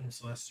 anyone,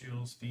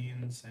 celestials,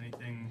 fiends,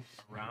 anything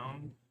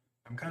around.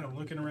 I'm kind of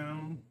looking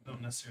around,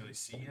 don't necessarily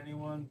see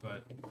anyone,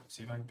 but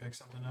see if I can pick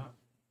something up.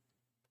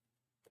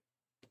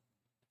 Is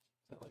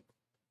that like,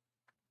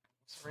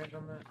 what's the range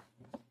on that?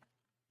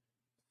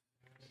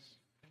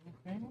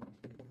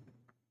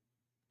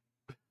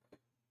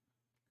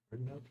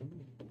 Good enough for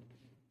me.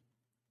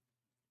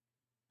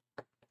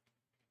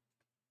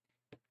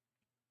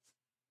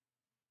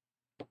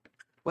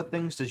 What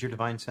things does your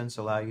divine sense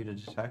allow you to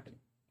detect?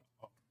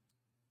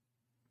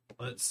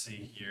 Let's see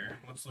here.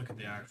 Let's look at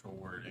the actual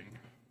wording.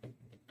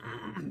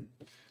 Let's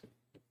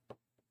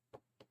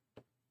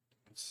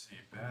see.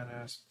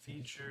 Badass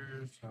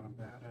features. Not a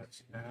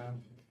badass nav.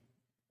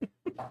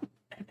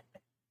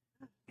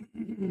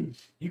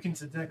 You can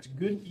detect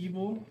good,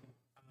 evil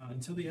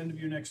until the end of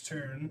your next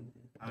turn.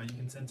 You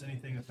can sense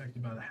anything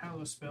affected by the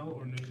Hallow spell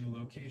or know the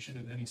location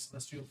of any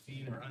celestial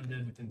fiend or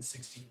undead within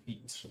 60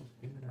 feet.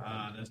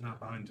 That's not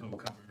behind total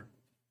cover.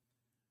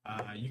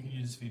 You can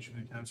use this feature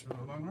 3 times for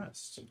a long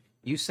rest.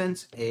 You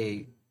sense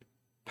a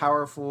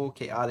powerful,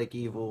 chaotic,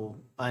 evil,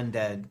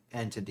 undead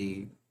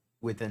entity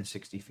within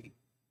 60 feet.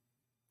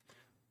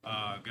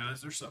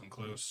 Guys, there's something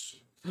close.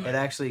 It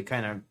actually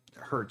kind of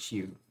hurts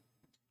you.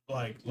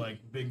 Like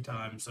big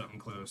time something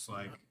close.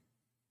 Like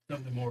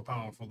something more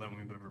powerful than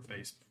we've ever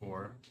faced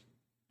before.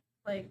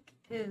 Like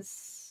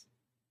his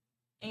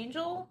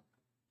angel?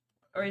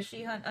 Or is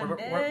she hunt What-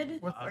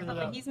 undead? what- or the,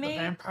 something he's the made?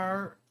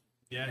 vampire.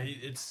 Yeah,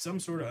 it's some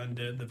sort of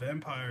undead. The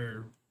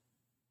vampire,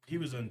 he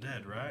was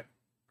undead, right?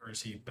 Or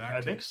is he back? I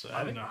to- think so.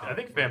 don't know how I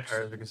think it works.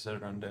 vampires are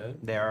considered undead.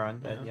 They are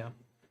undead, yeah.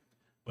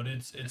 But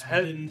it's within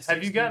Have you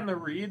 60 gotten the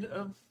read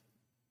of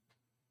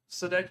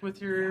Sedect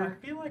with I your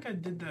feel like I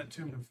did that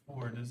to him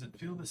before. Does it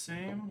feel the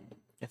same?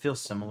 It feels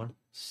similar,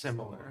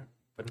 similar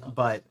but not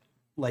but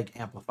like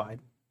amplified.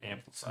 So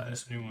amplified?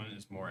 this new one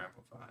is more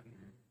amplified.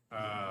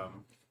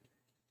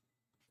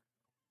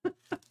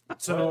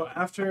 So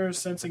after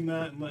sensing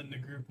that and letting the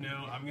group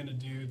know, I'm gonna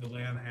do the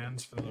lay on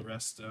hands for the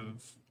rest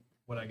of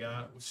what I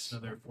got, which is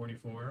another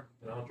 44.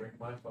 And I'll drink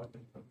my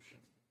fucking potion.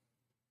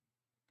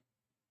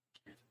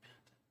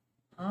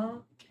 Huh?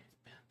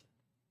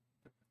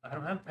 I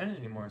don't have a pen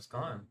anymore. It's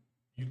gone.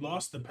 You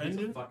lost the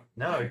pendant.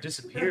 No, it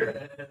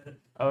disappeared.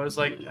 I was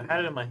like, I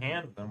had it in my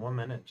hand, but in 1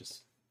 minute, it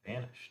just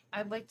vanished.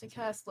 I'd like to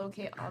cast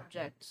locate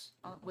objects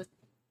with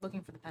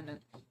looking for the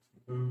pendant.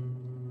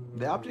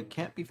 The object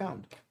can't be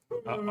found.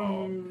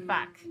 Uh-oh.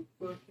 Back.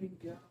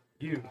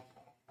 You.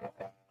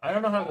 I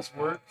don't know how this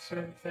works or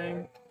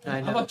anything, I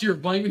I know. thought you were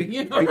blaming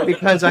me.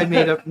 Because I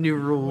made up new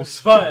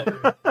rules.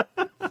 but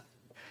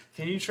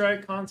can you try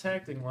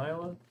contacting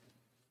Lila?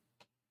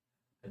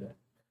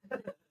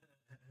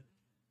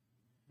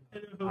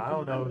 I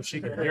don't know if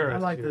she can hear I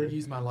us. like to here.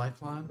 use my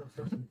lifeline.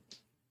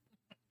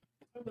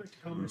 I'd like to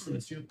call her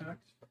Celestial Pact.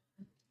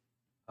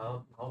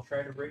 I'll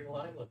try to bring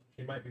Lila.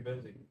 She might be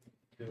busy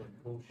doing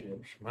cool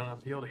shit. She might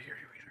not be able to hear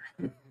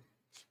you either.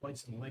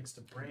 Splice and links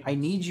to brain. I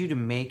need you to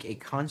make a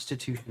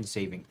Constitution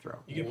saving throw.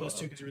 You get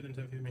 +2 because you're within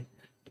 10 feet of me.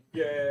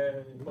 Yeah,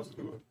 must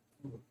do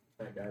it.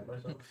 I guide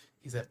myself.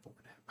 He's at 4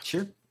 now.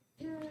 Sure.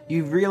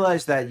 You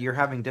realize that you're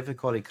having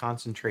difficulty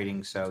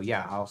concentrating, so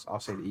yeah, I'll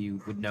say that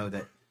you would know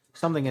that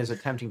something is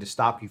attempting to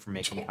stop you from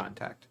making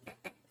contact.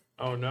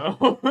 Oh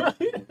no.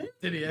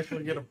 Did he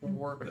actually get a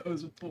 4? That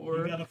was a You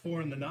 4. got a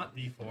 4 in the not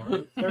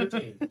D4.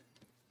 13.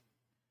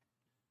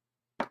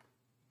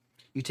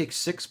 You take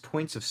 6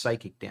 points of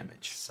psychic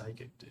damage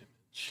Psychic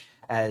damage.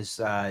 as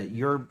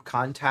your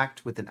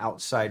contact with an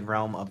outside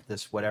realm of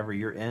this whatever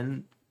you're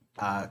in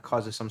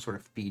causes some sort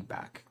of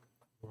feedback.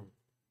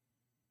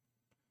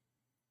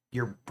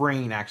 Your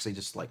brain actually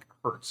just like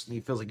hurts.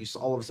 It feels like you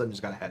all of a sudden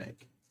just got a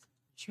headache.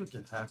 You would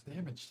get half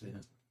damage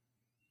then.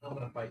 I'm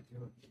gonna fight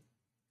you.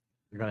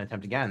 You're going to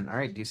attempt again. All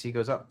right, DC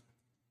goes up.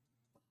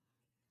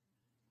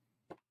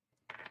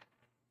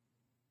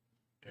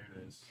 There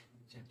it is.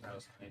 That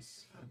was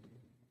nice.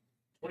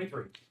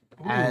 23.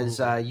 As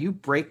you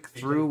break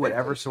through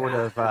whatever sort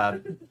of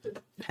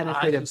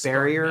penetrative just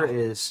barrier started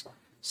is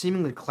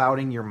seemingly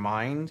clouding your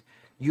mind,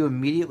 you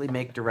immediately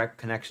make direct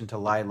connection to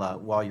Lila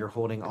while you're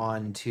holding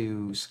on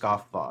to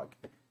Scoffbog.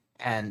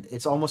 And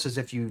it's almost as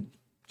if you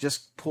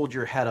just pulled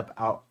your head up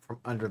out from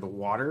under the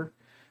water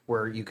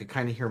where you could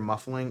kind of hear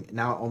muffling.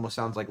 Now it almost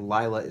sounds like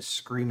Lila is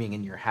screaming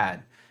in your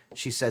head.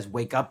 She says,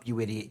 "Wake up, you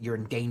idiot. You're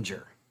in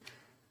danger."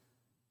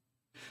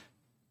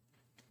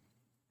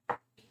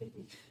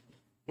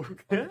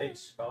 Take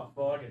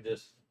Scoffbog and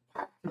just.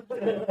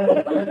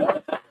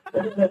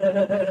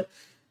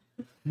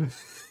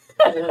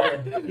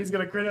 He's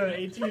gonna crit out an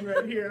 18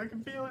 right here. I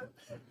can feel it.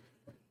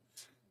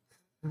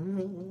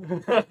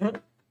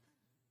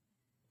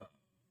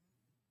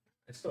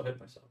 I still hit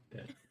myself.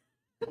 Yeah.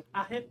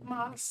 I hit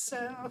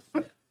myself.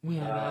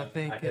 When I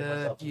think hit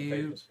myself of in the face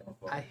you, with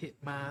Scoffbog. I hit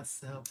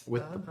myself.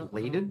 With the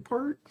bladed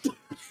part,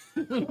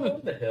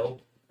 What the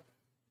hell?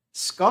 The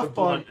Scoffbog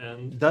blunt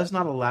end. does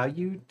not allow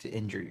you to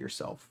injure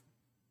yourself.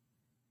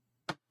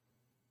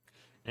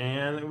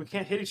 And we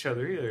can't hit each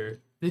other either.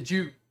 Did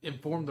you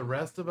inform the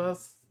rest of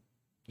us?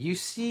 You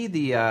see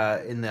the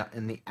in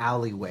the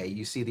alleyway.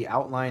 You see the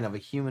outline of a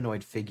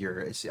humanoid figure.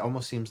 It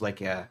almost seems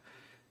like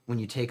when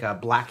you take a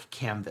black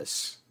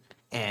canvas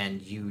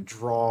and you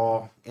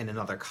draw in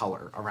another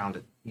color around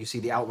it. You see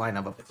the outline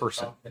of a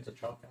person. It's a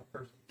chalk out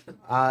person.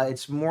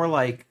 It's more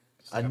like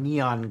a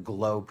neon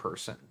glow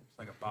person. It's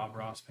like a Bob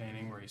Ross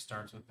painting where he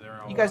starts with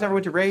their. You guys ever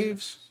went to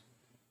raves?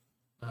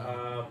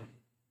 Um,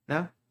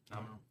 No, No.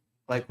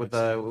 like with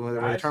when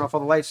they turn off all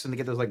the lights and they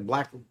get those like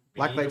black need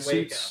light to wake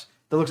suits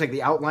that looks like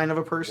the outline of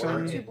a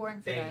person. Too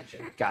boring for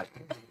that. Got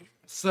it.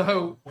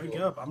 So Wake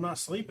up! I'm not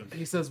sleeping.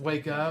 he says,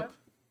 "Wake up."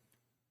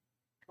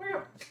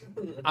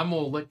 I'm gonna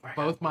lick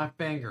both my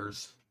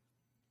fingers,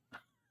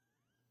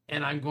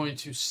 and I'm going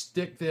to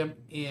stick them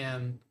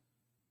in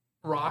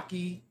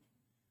Rocky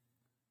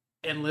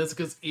and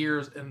Lizica's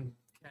ears and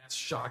cast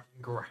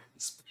shocking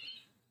grasp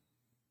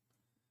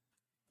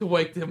to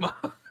wake them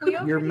up. We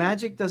Your already,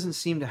 magic doesn't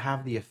seem to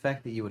have the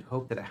effect that you would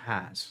hope that it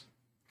has.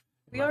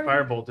 we My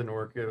already, firebolt didn't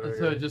work And either.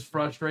 so it just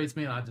frustrates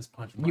me, and I just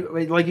punch him. You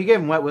like you gave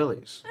him wet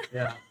willies.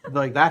 Yeah.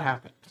 Like that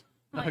happened.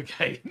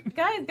 Okay.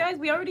 guys,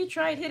 we already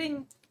tried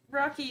hitting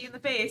Rocky in the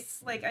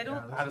face. Like I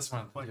don't. I just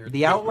want to hear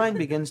The outline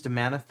begins to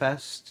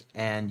manifest,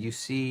 and you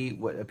see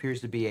what appears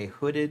to be a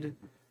hooded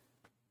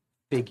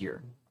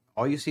figure.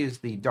 All you see is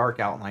the dark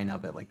outline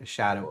of it, like the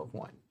shadow of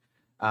one.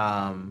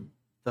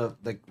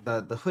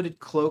 The hooded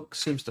cloak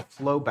seems to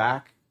flow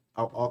back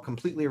all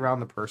completely around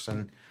the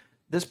person.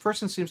 This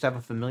person seems to have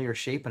a familiar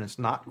shape, and it's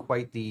not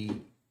quite the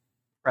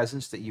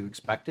presence that you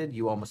expected.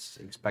 You almost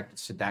expected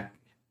Sadak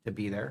to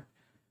be there.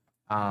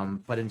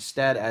 But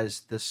instead,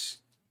 as this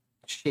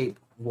shape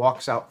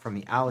walks out from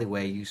the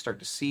alleyway, you start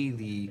to see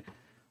the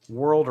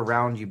world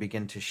around you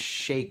begin to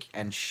shake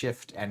and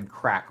shift and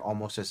crack,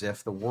 almost as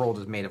if the world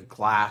is made of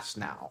glass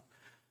now.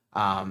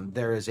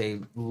 There is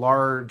a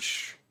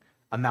large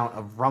amount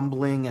of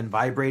rumbling and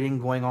vibrating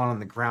going on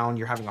the ground.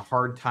 You're having a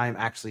hard time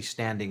actually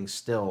standing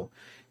still.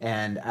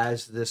 And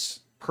as this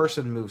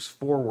person moves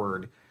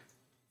forward,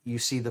 you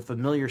see the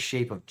familiar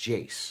shape of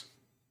Jace.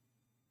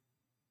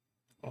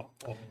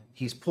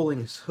 He's pulling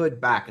his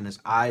hood back and his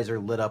eyes are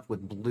lit up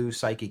with blue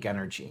psychic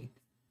energy.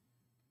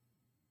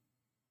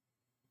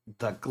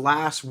 The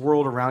glass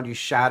world around you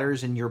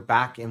shatters and you're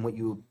back in what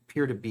you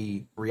appear to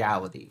be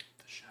reality.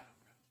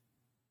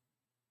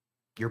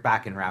 You're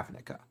back in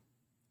Ravnica.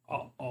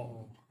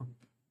 Oh. That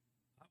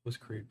was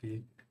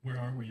creepy. Where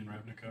are we in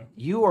Ravnica?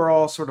 You are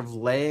all sort of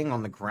laying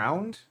on the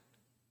ground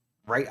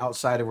right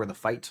outside of where the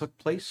fight took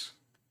place.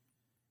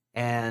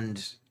 And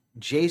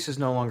Jace is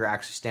no longer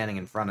actually standing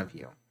in front of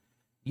you.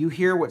 You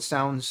hear what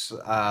sounds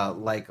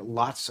like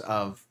lots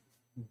of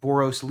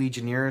Boros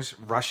legionnaires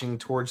rushing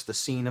towards the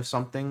scene of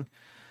something.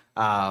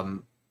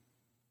 And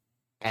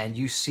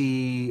you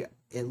see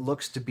it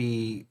looks to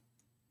be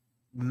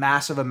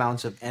massive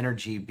amounts of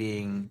energy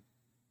being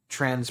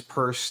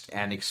transpersed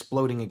and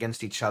exploding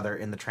against each other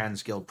in the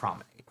Transguild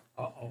Promenade.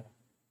 Uh-oh.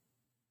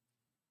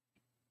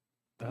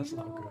 That's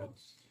not good.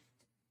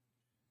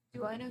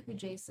 Do I know who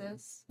Jace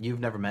is? You've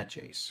never met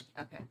Jace.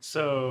 Okay.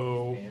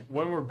 So,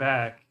 when we're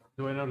back,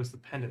 do I notice the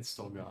pendant's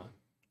still gone?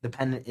 The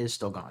pendant is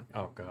still gone.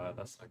 Oh god,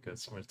 that's not good.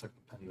 Somebody took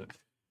the pendant.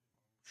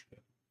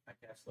 I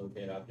cast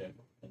locate object.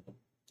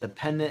 The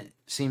pendant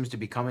seems to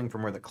be coming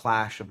from where the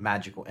clash of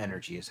magical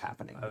energy is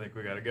happening. I think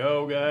we gotta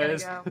go, Gotta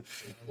guys. go.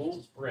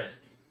 Full sprint.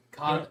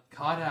 Cod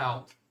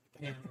out.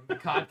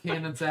 Cod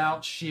cannons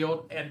out,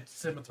 shield, and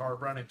scimitar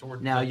running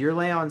toward Now, your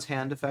Leon's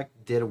hand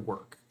effect did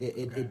work.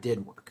 It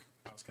did work.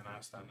 I was going to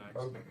ask that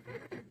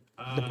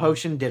next. The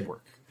potion did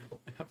work.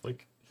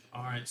 Like,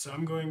 All right, so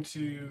I'm going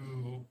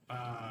to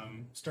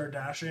start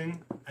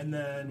dashing, and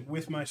then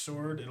with my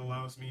sword, it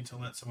allows me to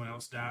let someone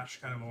else dash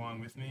kind of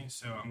along with me.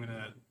 So I'm going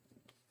to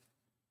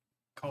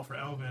call for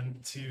Elvin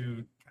to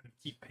kind of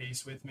keep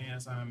pace with me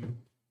as I'm...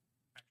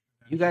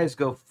 You guys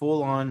go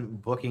full on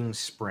booking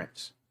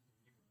sprints.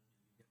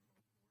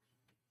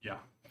 Yeah.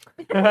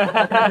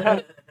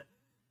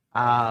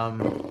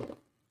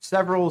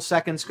 Several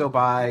seconds go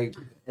by,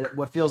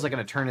 what feels like an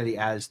eternity,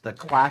 as the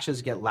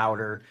clashes get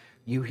louder.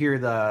 You hear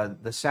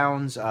the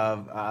sounds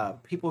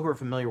of people who are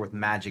familiar with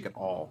magic at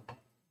all,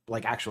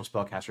 like actual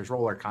spellcasters.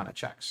 Roll Arcana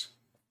checks.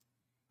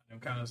 I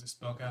don't count as a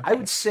spellcaster. I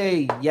would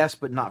say yes,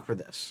 but not for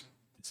this.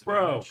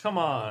 bro, come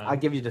on. I'll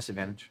give you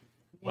disadvantage.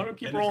 Why don't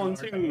keep And it's rolling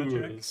an Arcana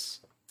check. twos?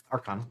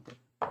 Arcana.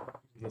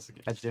 That's a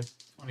good. How'd you do?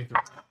 23.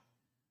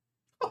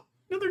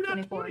 Another nat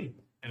 24. 20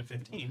 and a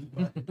 15.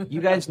 But You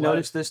guys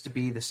notice this to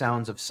be the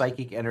sounds of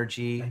psychic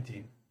energy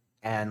 19.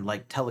 and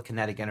like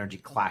telekinetic energy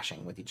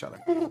clashing with each other.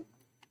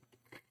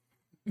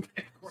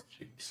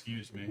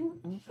 Excuse me.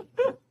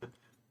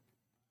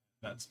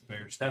 That's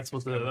very. That's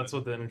what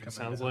the energy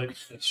sounds like.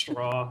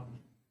 Straw.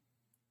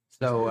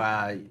 So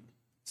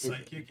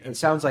Psychic. it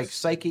sounds like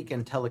psychic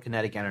and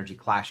telekinetic energy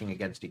clashing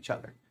against each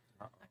other.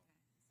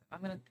 I'm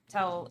gonna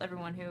tell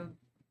everyone who.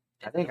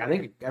 I think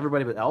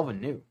everybody but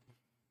Elvin knew.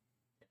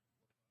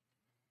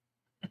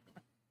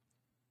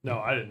 No,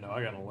 I didn't know.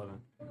 I got an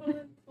 11.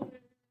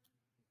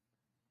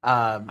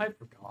 I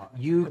forgot.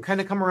 You kind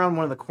of come around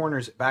one of the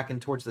corners back in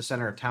towards the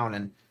center of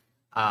town,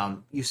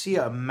 and you see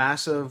a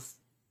massive,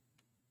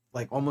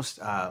 like almost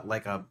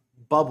like a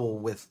bubble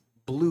with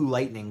blue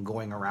lightning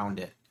going around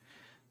it.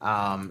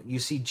 You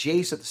see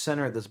Jace at the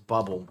center of this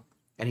bubble,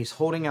 and he's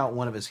holding out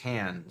one of his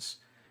hands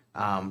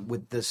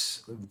with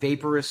this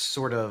vaporous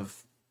sort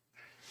of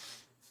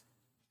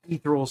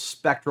ethereal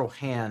spectral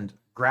hand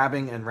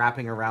grabbing and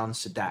wrapping around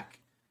Sadak.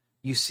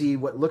 You see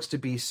what looks to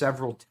be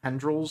several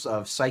tendrils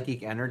of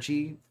psychic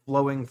energy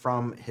flowing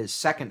from his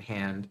second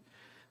hand,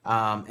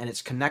 and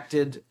it's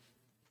connected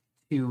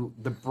to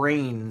the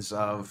brains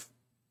of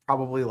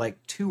probably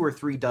like 2 or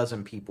 3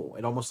 dozen people.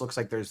 It almost looks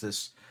like there's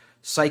this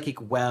psychic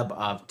web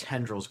of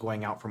tendrils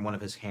going out from one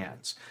of his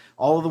hands.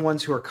 All of the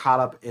ones who are caught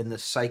up in the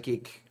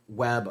psychic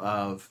web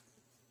of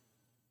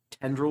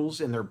tendrils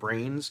in their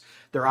brains,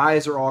 their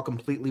eyes are all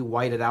completely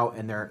whited out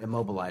and they're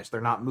immobilized. They're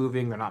not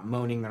moving, they're not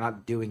moaning, they're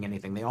not doing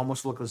anything. They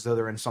almost look as though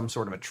they're in some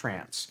sort of a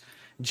trance.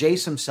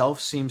 Jace himself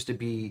seems to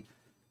be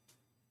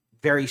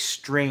very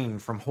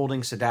strained from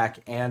holding Sadak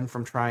and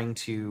from trying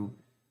to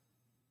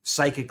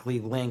psychically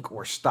link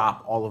or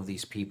stop all of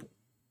these people.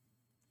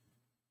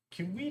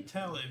 Can we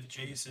tell if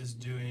Jace is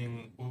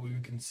doing what we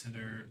would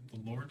consider the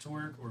Lord's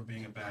work or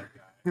being a bad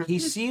guy? He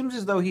seems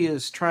as though he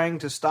is trying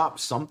to stop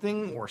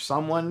something or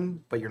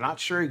someone, but you're not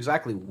sure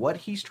exactly what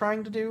he's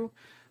trying to do.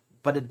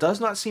 But it does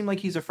not seem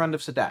like he's a friend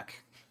of Sadak.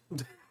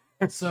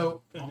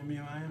 So, Enemy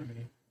of my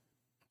enemy.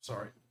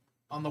 sorry.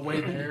 On the way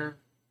there,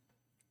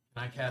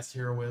 can I cast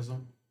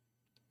Heroism?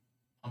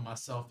 on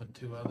myself and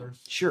 2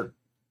 others. Sure.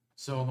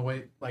 So on the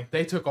way, like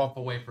they took off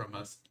away from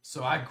us.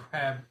 So I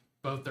grabbed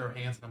both their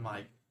hands and I'm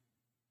like,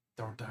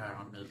 "Don't die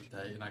on me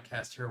today." And I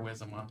cast Hero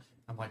Wisdom on.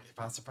 I'm like, if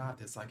I survive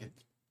this, I get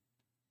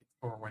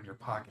 4 in your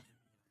pocket,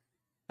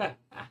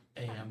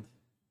 and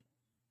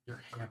your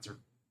hands are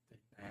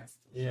nasty.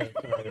 Yeah,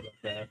 sorry about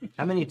that.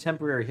 How many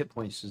temporary hit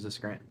points does this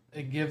grant?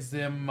 It gives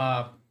them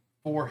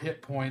 4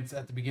 hit points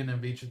at the beginning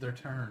of each of their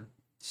turn.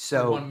 For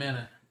So 1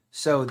 minute.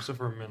 so So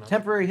for a minute.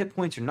 temporary hit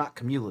points are not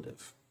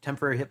cumulative.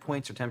 Temporary hit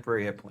points are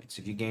temporary hit points.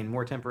 If you gain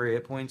more temporary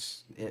hit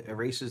points, it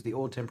erases the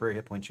old temporary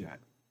hit points you had.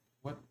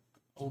 What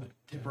old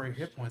temporary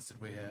hit points did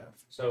we have?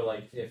 So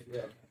like if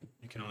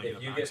You can only if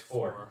get you get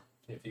 4,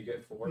 if you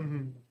get 4,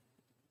 Mm-hmm.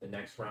 the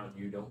next round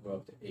you don't go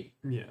up to 8.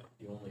 Yeah.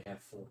 You only have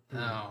 4.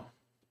 No.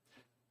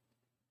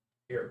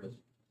 Here it was.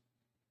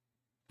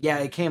 Yeah,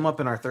 it came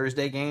up in our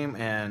Thursday game,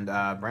 and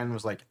Brandon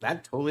was like,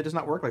 "That totally does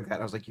not work like that."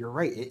 And I was like, "You're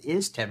right. It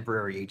is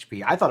temporary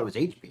HP. I thought it was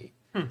HP.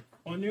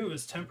 Well, I knew it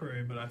was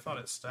temporary, but I thought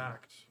it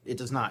stacked. It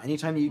does not.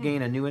 Anytime you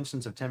gain a new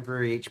instance of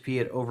temporary HP,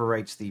 it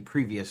overwrites the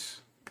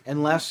previous,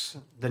 unless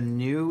the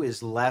new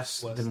is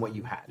less than what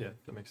you had. Yeah,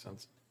 that makes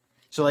sense.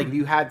 So, like, if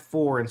you had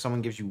 4 and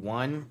someone gives you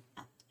 1,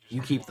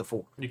 you keep the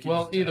 4. You keep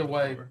Well, it either at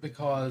way, 4.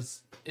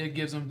 because it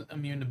gives them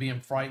immune to being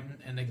frightened,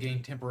 and they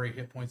gain temporary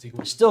hit points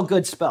equal. Still a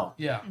good spell.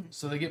 Yeah,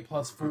 so they get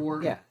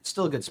 +4. Yeah, it's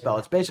still a good spell.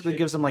 It basically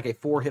gives them like a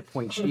 4 hit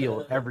point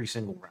shield every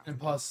single round. And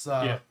plus,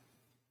 Yeah.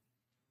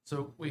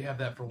 so we have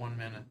that for 1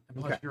 minute. And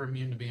plus, Okay. you're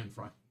immune to being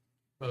frightened.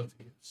 Both of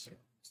you. So.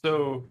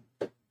 So,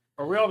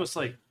 are we all just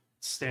like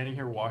standing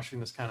here watching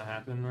this kind of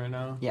happen right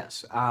now?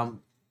 Yes.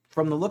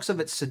 From the looks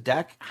of it,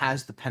 Sadek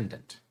has the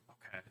pendant.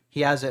 Okay.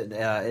 He has it.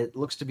 It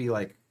looks to be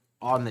like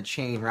on the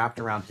chain wrapped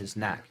around his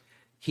neck.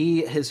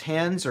 His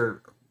hands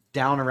are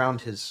down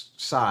around his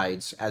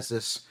sides as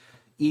this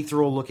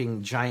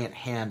ethereal-looking giant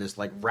hand is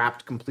like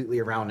wrapped completely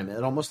around him.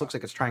 It almost looks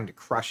like it's trying to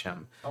crush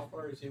him. How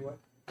far is he away?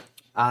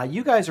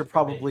 You guys are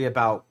probably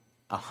about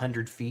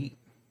 100 feet.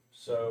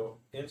 So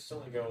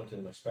instantly go into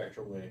my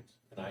spectral wings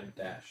and I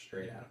dash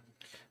straight at him.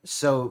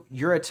 So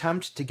your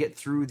attempt to get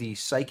through the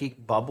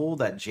psychic bubble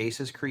that Jace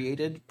has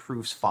created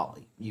proves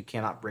folly. You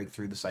cannot break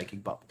through the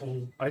psychic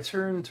bubble. I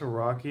turn to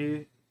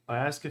Rocky. I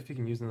ask if he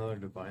can use another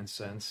divine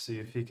sense, see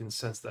if he can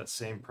sense that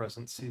same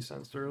presence he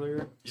sensed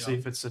earlier. Yeah. See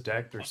if it's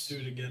Sadek or. I'll do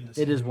it again. To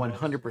see It is who it was.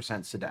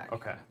 100% Sadek.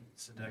 Okay.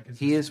 Sadek is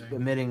He is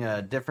listening. emitting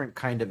a different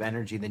kind of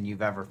energy than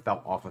you've ever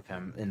felt off of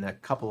him in the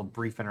couple of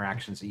brief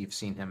interactions that you've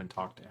seen him and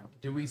talked to him.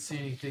 Do we see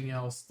anything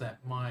else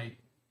that might,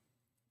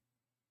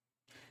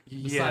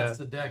 Yeah. besides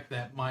the deck,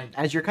 that might?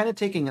 As you're kind of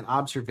taking an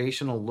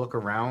observational look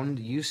around,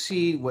 you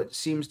see what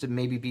seems to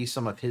maybe be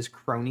some of his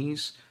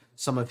cronies,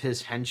 some of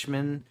his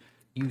henchmen.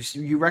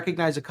 You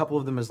recognize a couple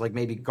of them as like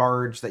maybe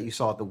guards that you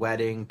saw at the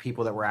wedding,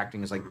 people that were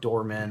acting as like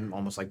doormen,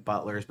 almost like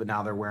butlers, but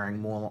now they're wearing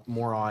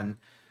more on.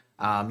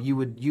 You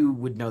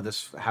would know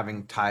this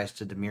having ties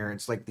to Demir.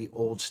 It's like the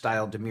old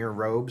style Demir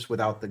robes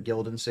without the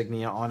guild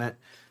insignia on it.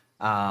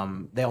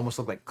 They almost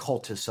look like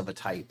cultists of a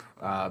type.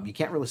 You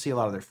can't really see a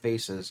lot of their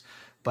faces,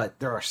 but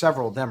there are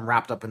several of them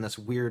wrapped up in this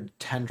weird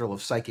tendril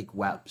of psychic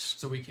webs.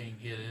 So we can't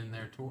get in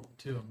there to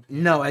them.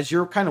 No, as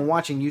you're kind of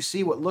watching, you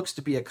see what looks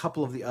to be a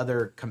couple of the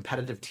other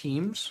competitive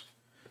teams,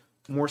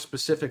 more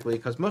specifically,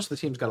 because most of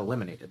the teams got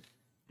eliminated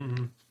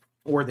Mm-hmm.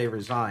 or they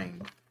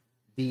resigned.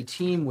 The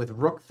team with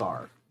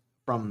Rookthar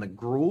from the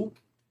Gruul,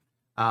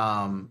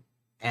 and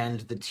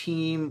the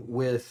team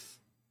with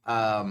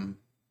Tajik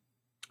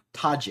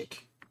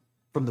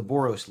from the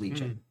Boros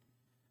Legion.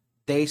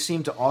 They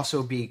seem to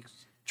also be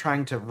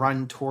trying to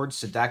run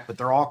towards Sadek, but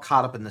they're all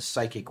caught up in the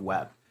psychic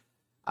web.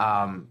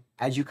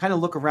 As you kind of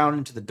look around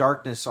into the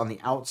darkness on the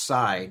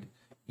outside,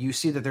 you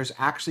see that there's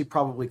actually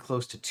probably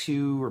close to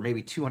 2 or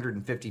maybe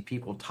 250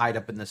 people tied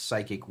up in this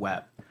psychic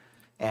web.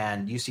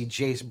 And you see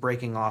Jace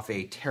breaking off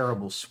a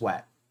terrible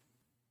sweat.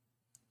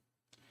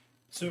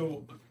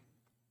 So,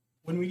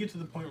 when we get to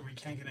the point where we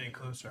can't get any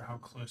closer, how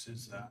close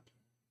is that?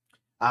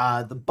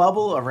 The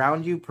bubble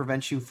around you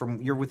prevents you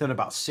from... You're within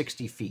about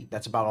 60 feet.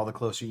 That's about all the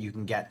closer you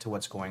can get to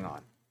what's going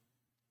on.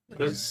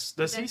 Does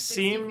he Within 60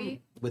 seem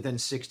feet? Within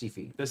 60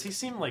 feet. does he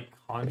seem like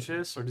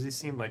conscious or does he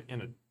seem like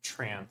in a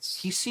trance?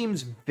 He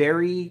seems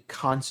very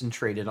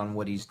concentrated on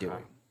what he's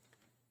doing.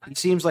 He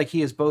seems like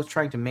he is both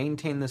trying to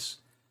maintain this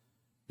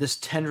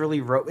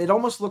tendrily rope. It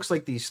almost looks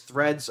like these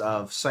threads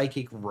of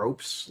psychic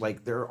ropes.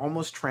 Like they're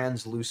almost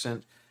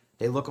translucent.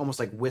 They look almost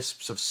like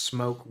wisps of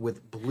smoke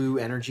with blue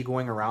energy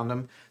going around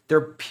them.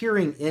 They're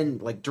peering in,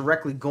 like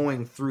directly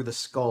going through the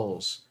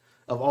skulls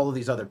of all of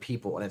these other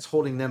people, and it's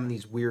holding them in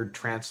these weird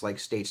trance-like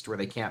states to where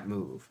they can't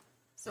move.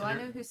 So I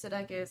know who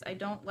Sadek is. I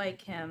don't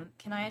like him.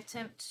 Can I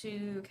attempt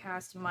to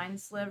cast Mind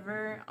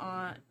Sliver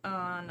on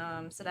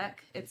Sadek?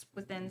 It's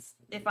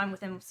if I'm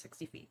within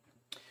 60 feet.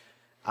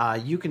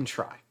 You can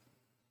try.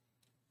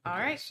 All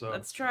right, so-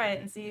 let's try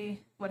it and see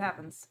what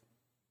happens.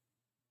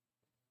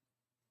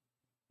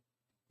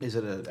 Is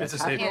it a? It's a attack?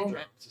 saving throw.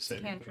 Cantrip. It's a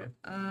saving throw.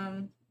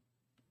 Cantrip.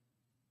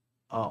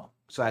 Oh,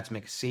 so I have to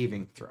make a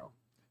saving throw.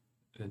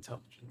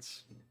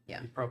 intelligence.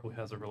 Yeah. He probably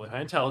has a really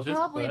high intelligence.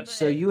 Probably, but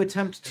So you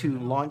attempt to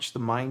launch the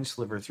mind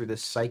sliver through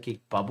this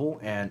psychic bubble,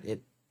 and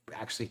it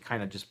actually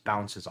kind of just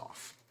bounces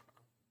off.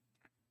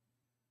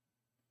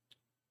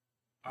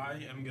 I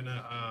am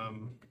gonna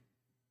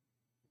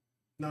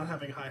not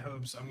having high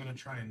hopes. I'm gonna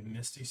try and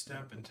misty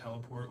step and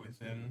teleport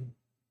within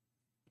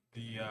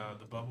the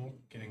bubble,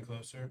 getting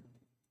closer.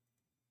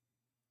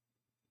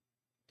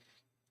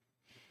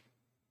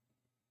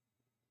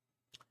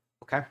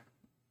 Okay.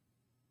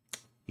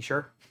 You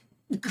sure?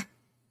 Well,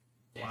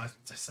 I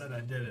said I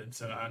did it,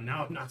 so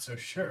now I'm not so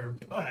sure,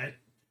 but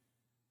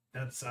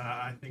that's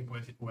I think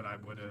what I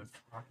would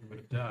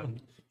have done.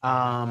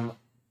 I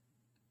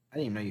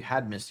didn't even know you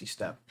had Misty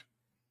Step.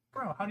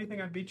 Bro, how do you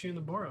think I beat you in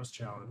the Boros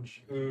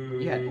challenge?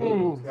 Yeah.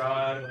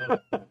 God.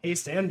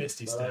 Haste and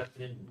Misty Step.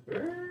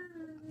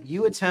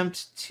 You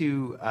attempt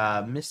to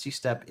Misty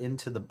Step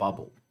into the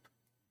bubble.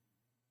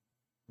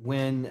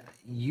 When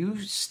you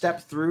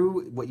step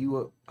through what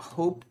you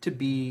hope to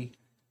be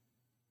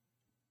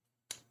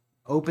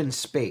open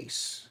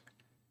space,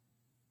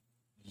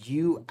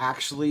 you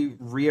actually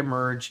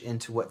reemerge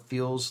into what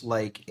feels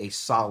like a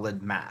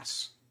solid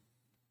mass.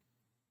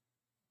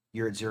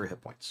 You're at 0 hit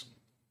points.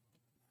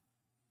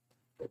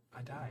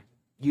 I died.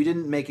 You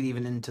didn't make it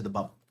even into the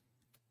bubble.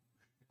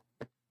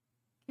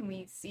 Can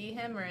we see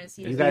him, or is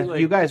he?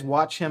 You guys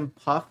watch him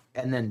puff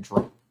and then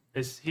drop.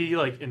 Is he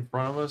like in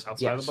front of us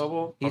outside Yes. the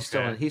bubble? He's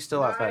Okay.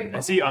 still outside. The bubble.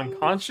 Is he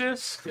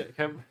unconscious?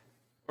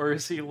 Or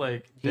is he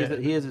like dead?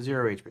 He is at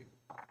 0 HP.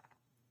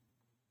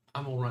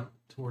 I'm gonna run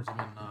towards him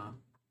and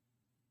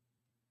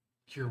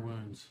cure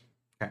wounds.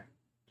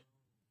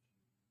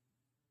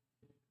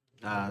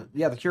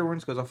 Yeah, the cure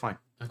wounds goes off fine.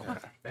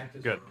 Okay.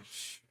 Good.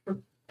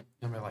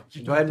 I'm like,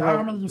 Go ahead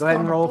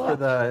and roll for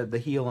the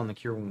heal on the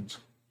cure wounds.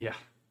 Yeah.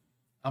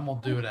 I'm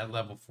gonna do it at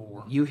level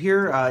 4. You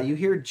hear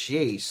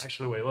Jace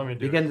Actually, wait. Let me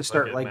do begin it. to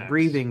start Get like max.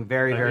 breathing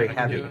very, very I can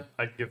heavy.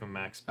 give him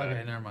max back.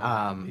 Okay, never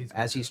mind.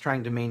 As he's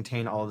trying to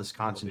maintain all this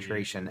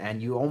concentration,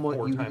 and you almost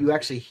 4 times you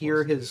actually as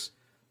hear close to his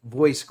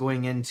voice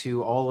going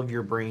into all of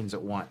your brains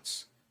at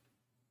once.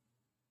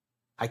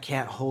 I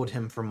can't hold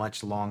him for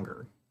much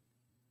longer.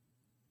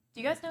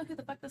 Do you guys know who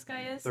the fuck this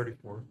guy is?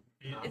 34.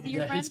 Is he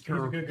your friend? He's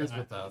good guy.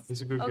 with us.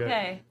 He's a good guy.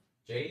 Okay.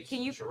 Jace,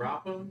 Can you-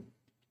 drop him?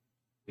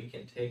 We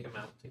can take him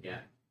out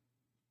together.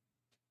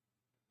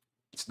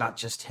 It's not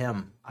just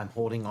him. I'm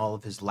holding all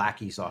of his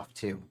lackeys off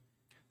too.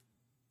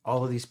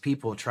 All of these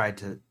people tried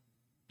to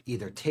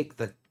either take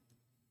the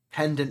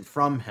pendant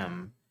from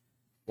him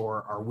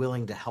or are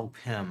willing to help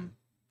him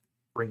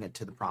bring it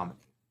to the promenade.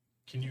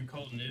 Can you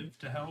call Niv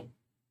to help?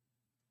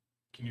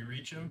 Can you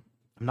reach him?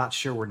 I'm not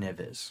sure where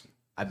Niv is.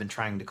 I've been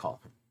trying to call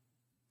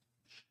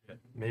him.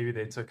 Maybe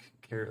they took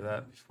care of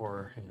that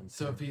beforehand.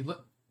 So if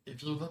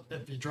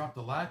you drop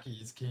the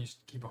lackeys, can you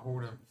keep a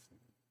hold of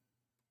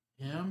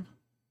him?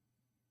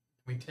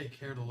 We take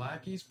care of the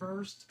lackeys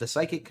first. The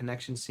psychic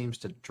connection seems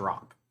to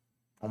drop,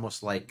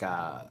 almost like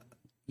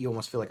you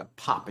almost feel like a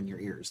pop in your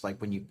ears, like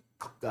when you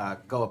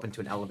go up into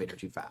an elevator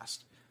too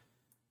fast.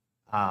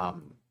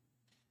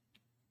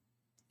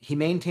 He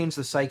maintains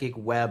the psychic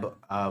web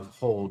of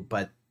hold,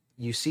 but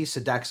you see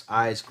Sadek's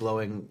eyes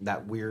glowing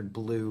that weird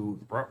blue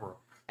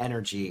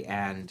energy,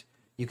 and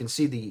you can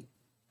see the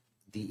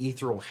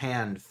ethereal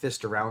hand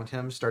fist around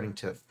him starting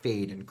to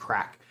fade and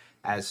crack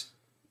as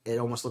it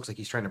almost looks like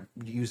he's trying to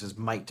use his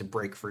might to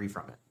break free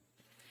from it.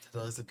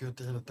 Today's a good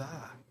day to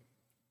die.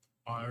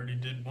 I already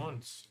did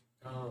once.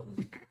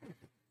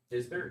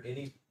 Is there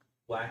any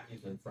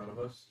lackeys in front of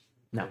us?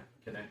 No.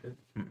 Connected?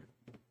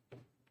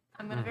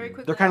 I'm gonna very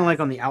quickly. They're kind of like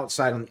on the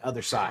outside, on the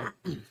other side.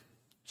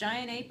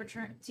 giant ape or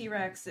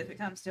T-Rex if it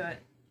comes to it.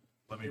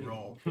 Let me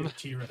roll.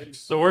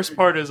 T-Rex. The worst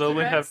part is I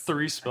only have T-Rex?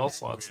 3 spell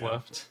slots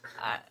left.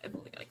 I've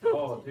only got a couple.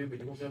 Oh, dude, but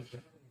you won't be able to.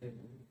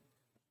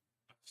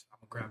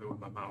 I'll grab it with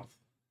my mouth.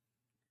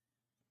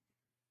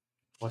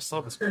 Well, I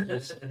still have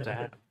this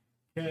stat.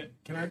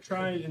 Can I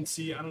try and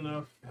see? I don't know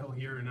if he'll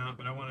hear or not,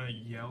 but I want to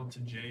yell to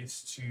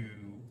Jace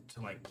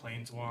to like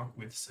planeswalk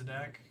with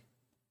Sadek.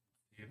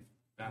 If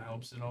that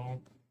helps at all.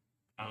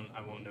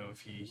 I won't know if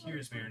he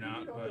hears me or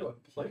not, but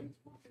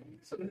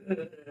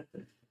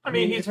I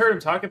mean, he's heard him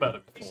talk about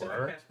it He said I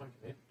before. cast my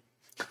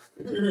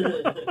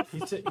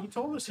command. he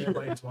told us he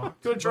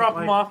planeswalked. Go but, drop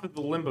like, him off at the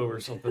limbo or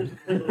something.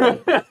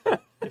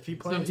 If he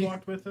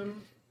planeswalked with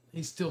him,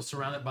 He's still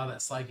surrounded by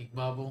that psychic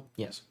bubble.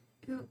 Yes.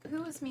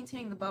 Who is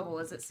maintaining the bubble?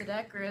 Is it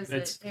Sadek or is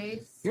It's- it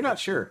Jace? You're not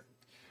sure.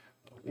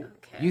 Okay.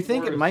 You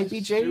think it We're might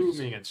be Jace,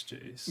 Assuming it's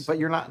Jace. but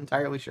you're not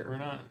entirely we're sure.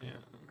 not, yeah.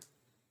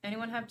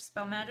 Anyone have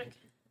spell magic?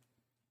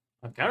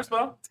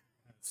 Counterspell?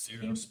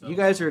 zero spells. You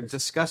guys are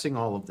discussing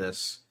all of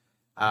this.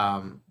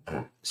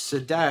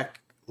 Sadek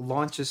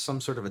launches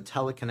some sort of a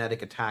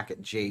telekinetic attack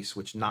at Jace,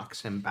 which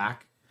knocks him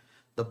back.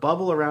 The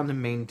bubble around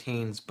him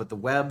maintains, but the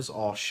webs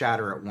all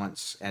shatter at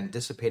once and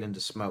dissipate into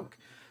smoke.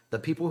 The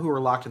people who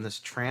are locked in this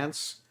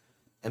trance,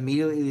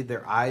 immediately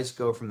their eyes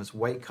go from this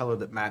white color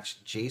that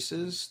matched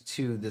Jace's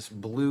to this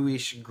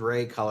bluish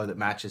gray color that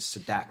matches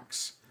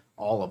Sadek's.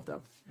 All of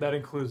them. That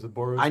includes the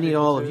Boros. I need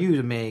people all of too? you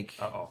to make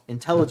Uh-oh.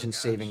 intelligence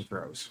saving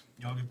throws.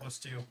 Y'all get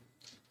 +2.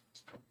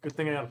 Good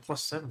thing I got a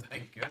 +7.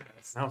 Thank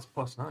goodness. Now it's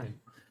 +9.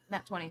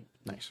 Nat 20.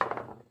 Nice.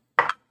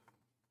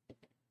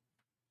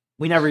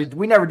 We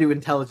never do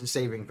intelligence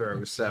saving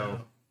throws,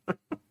 so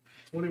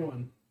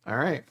 21. all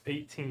right.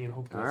 18.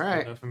 Hopefully All that's right.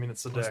 good enough. I mean,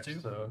 it's the Plus deck,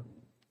 2? so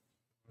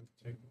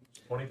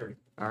 23.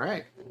 All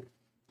right.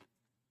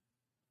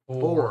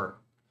 4.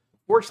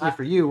 Fortunately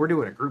for you, we're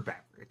doing a group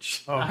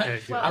average. Okay,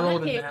 good. Well, I in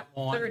rolled that a case, nat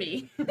 1.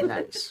 30.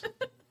 Nice.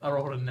 I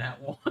rolled a nat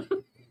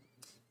 1.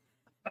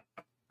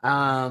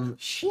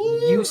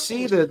 You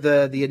see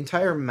the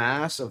entire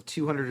mass of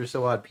 200 or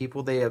so odd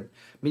people. They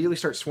immediately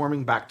start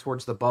swarming back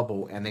towards the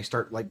bubble, and they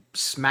start like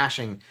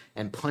smashing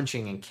and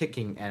punching and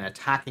kicking and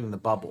attacking the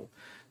bubble.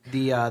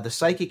 The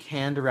psychic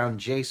hand around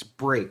Jace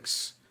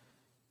breaks,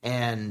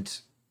 and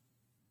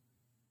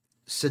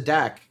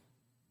Sadak,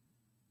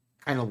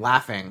 kind of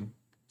laughing,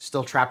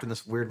 still trapped in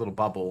this weird little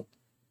bubble,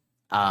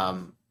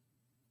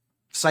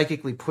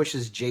 psychically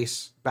pushes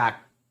Jace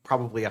back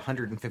probably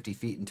 150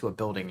 feet into a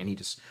building, and he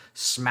just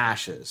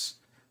smashes.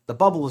 The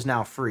bubble is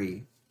now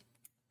free,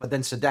 but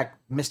then Sadak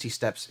misty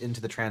steps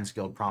into the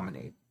Transguild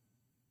Promenade.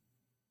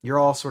 You're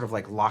all sort of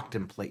like locked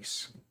in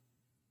place.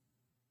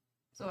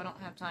 So I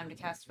don't have time to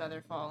cast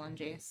Featherfall on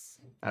Jace.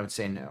 I would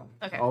say no.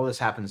 Okay. All this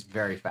happens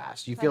very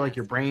fast. You feel like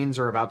your brains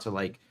are about to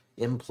like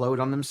implode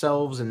on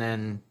themselves, and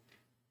then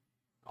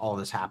all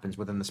this happens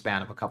within the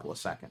span of a couple of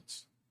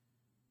seconds.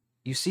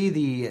 You see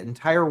the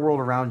entire world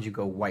around you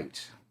go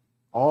white.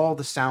 All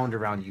the sound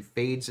around you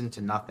fades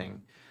into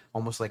nothing,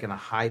 almost like in a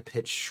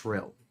high-pitched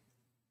shrill.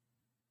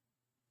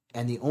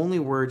 And the only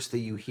words that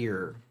you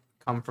hear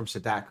come from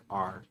Sadak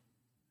are,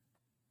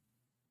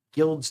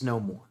 "Guilds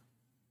no more."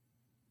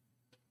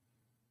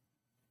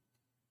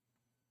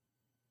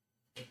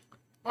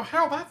 Oh,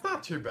 hell, that's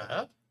not too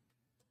bad.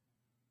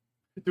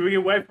 Do we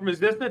get wiped from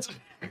existence?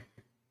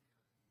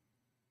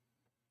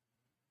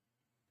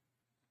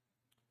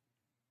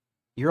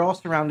 You're all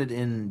surrounded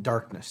in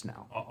darkness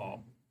now.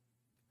 Uh-oh.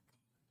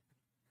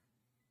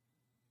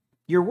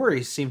 Your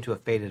worries seem to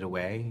have faded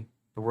away.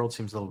 The world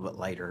seems a little bit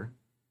lighter.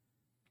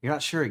 You're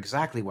not sure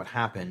exactly what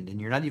happened,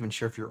 and you're not even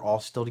sure if you're all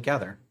still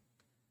together.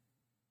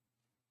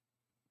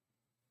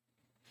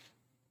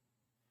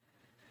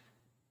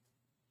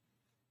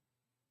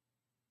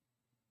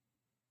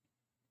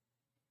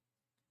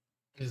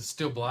 Is it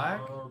still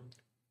black?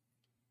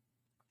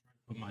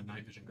 Put my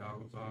night vision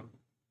goggles on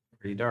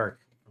Pretty dark.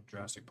 from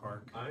Jurassic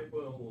Park. I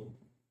will,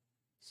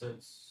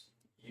 since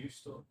you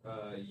still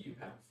you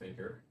have a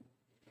finger.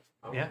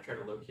 I'm Yeah. gonna try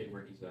to locate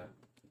where he's at.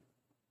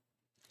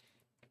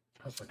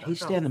 I was like,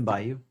 He's standing by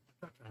you.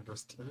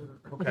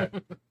 Okay.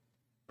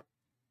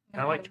 Can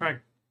I like try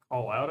and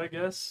call out, I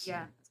guess?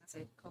 Yeah, I was gonna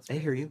say. Call They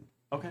hear you.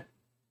 Okay.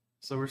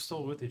 So we're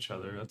still with each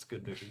other. That's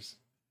good news.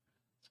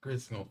 It's great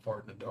to go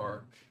fart in the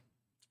dark.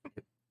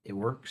 It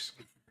works.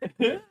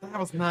 That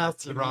was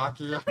nasty,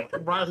 Rocky.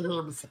 I'm right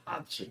here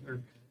beside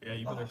you. Yeah,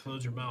 you better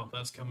close your mouth.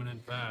 That's coming in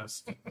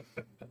fast.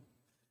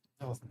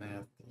 That was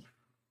nasty.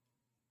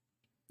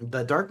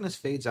 The darkness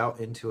fades out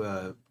into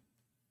a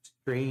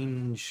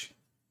strange,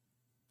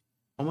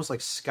 almost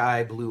like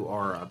sky blue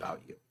aura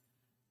about you.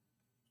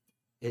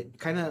 It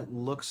kind of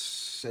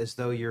looks as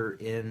though you're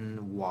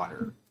in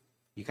water.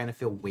 You kind of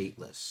feel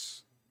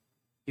weightless.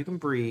 You can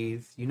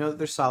breathe. You know that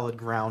there's solid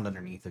ground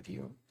underneath of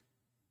you.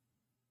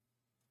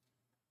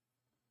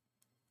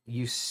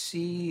 You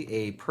see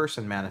a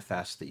person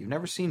manifest that you've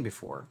never seen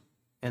before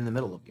in the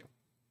middle of you.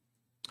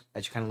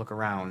 As you kind of look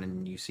around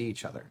and you see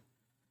each other.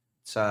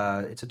 It's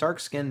a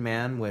dark-skinned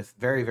man with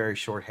very, very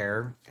short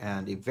hair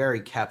and a very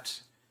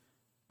kept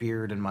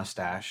beard and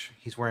mustache.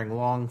 He's wearing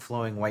long,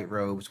 flowing white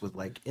robes with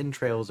like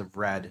entrails of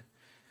red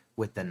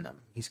within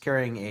them. He's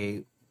carrying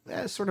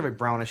a sort of a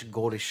brownish,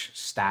 goldish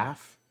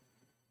staff.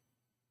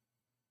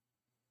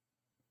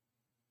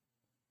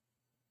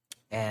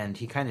 And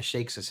he kind of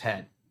shakes his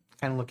head,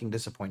 kind of looking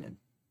disappointed.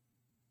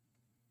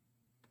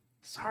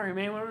 Sorry,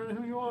 man. I don't know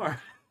who you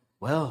are.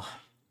 Well,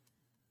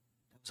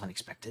 that was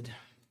unexpected.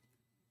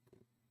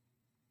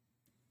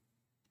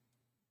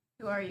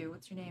 Who are you?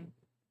 What's your name?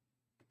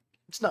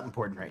 It's not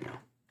important right now.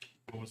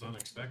 What was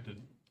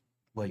unexpected?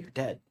 Well, you're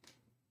dead.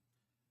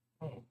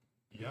 Oh,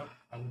 yep.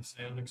 I would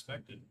say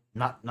unexpected.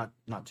 Not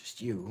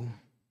just you.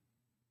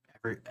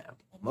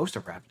 Most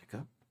of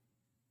Ravnica.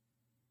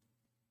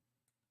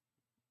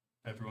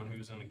 Everyone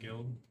who's in a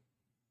guild.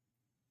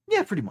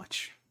 Yeah, pretty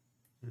much.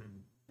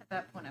 At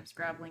that point, I'm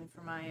scrabbling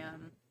for my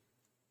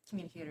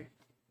communicator,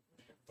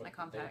 my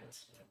compact,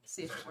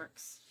 see if it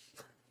works.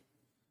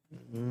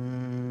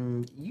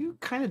 You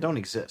kind of don't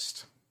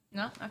exist.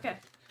 No? Okay.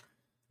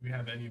 Do we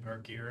have any of our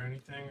gear or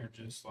anything, or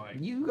just like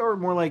You are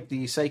more like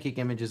the psychic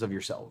images of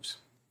yourselves.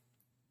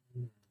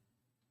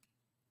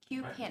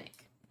 Cue Right.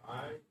 panic.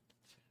 I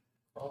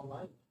call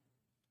light.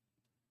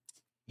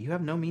 You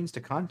have no means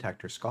to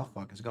contact her.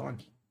 Scofflog is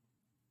gone.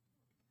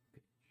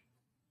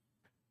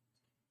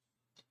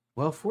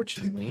 Well,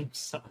 fortunately,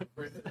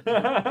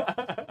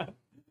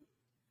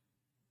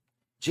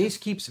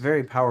 Jace keeps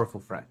very powerful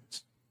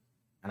friends,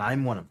 and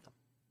I'm one of them.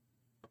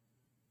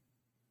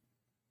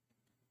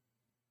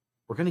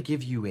 we're going to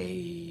give you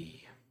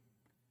a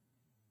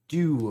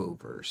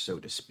do-over, so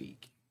to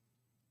speak.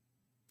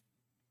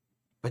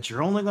 But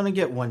you're only going to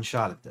get one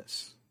shot at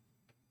this.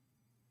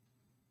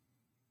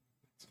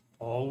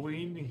 All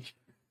we need.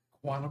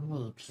 Quantum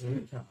leaps.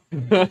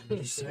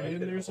 Just saying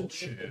there's a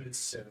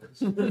chance.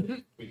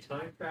 We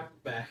time travel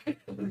back.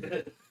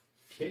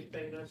 Kick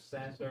Thanos'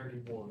 ass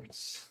already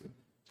once.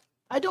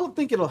 I don't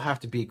think it'll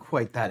have to be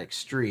quite that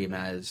extreme,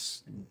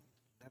 as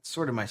that's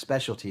sort of my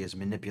specialty, is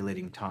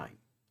manipulating time.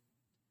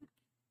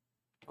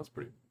 That's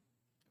pretty.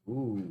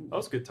 Ooh. That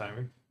was good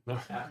timing. No.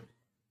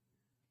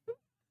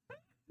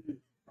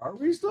 Are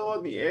we still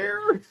on the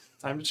air?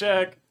 Time to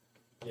check.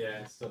 Yeah,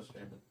 it's still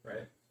streaming,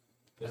 right?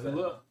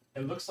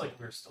 It looks like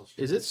we're still.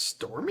 Is it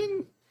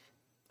storming?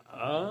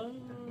 No,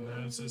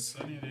 it says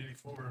sunny at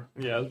 84.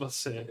 Yeah, I was about to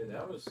say. Dude,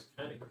 that was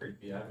kind of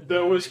creepy.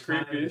 That was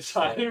creepy.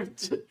 Time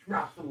to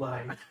Drop the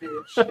line,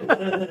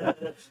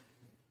 bitch.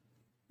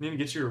 need to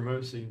get your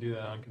remote so you can do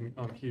that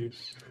on cue.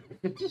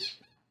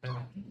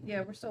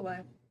 Yeah, we're still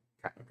live.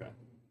 Okay.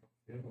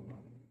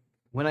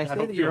 When I I say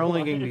hope that you're you're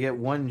only lying. going to get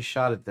one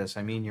shot at this,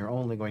 I mean you're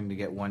only going to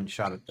get one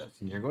shot at this.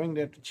 And you're going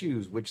to have to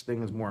choose which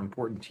thing is more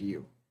important to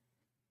you.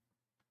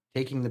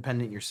 Taking the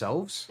pendant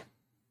yourselves,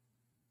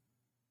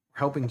 or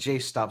helping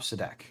Jace stop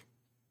Sadek.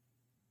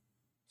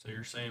 So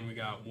you're saying we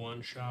got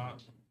one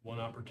shot, one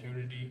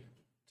opportunity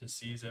to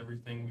seize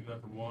everything we've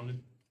ever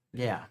wanted?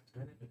 Yeah.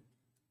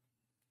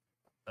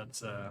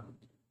 That's,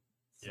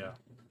 yeah.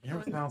 You know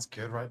what sounds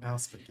good right now?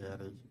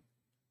 Spaghetti.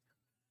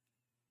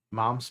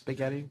 Mom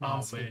spaghetti?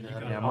 Oh, man, you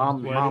got Yeah, it.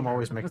 mom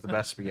always makes the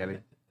best spaghetti.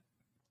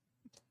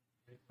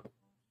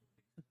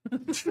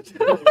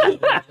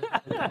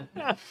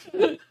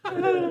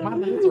 My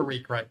legs are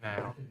weak right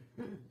now.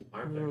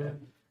 Arms are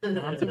dead.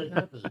 Arms are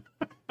heavy.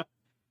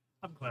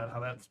 I'm glad how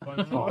that's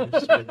fun. Oh,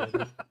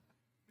 spaghetti.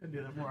 I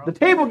do that more The often.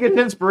 table gets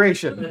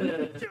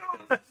inspiration.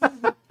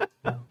 I'm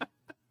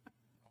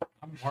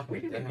marking We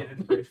it didn't down. get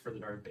inspiration for the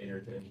Darth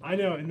Vader thing. I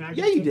know, and that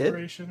Yeah, gets you did.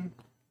 inspiration.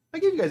 I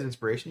gave you guys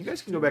inspiration. You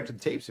guys can go back to the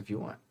tapes if you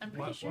want. I'm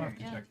We'll, pretty Oh, we'll sure. have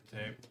to Yeah. check the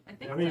tape. I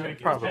think I mean, so. it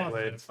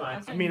Probably. It's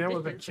fine. I mean, that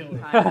was a killer.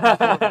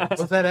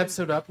 Was that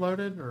episode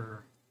uploaded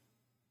or?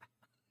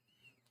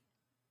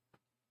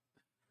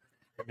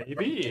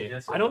 Maybe.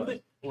 Yes, I don't it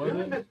think. We Was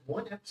only it? had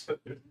one episode.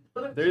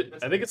 There,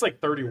 I think it's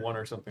like 31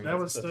 or something. That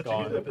was that's such a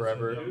gone good episode.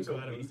 forever. I'm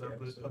glad it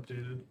was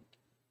updated.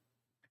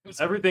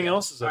 Everything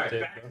else is All right,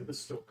 updated. back to the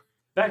store.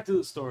 Back to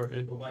the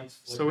story. The lights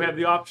So we have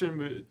the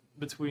option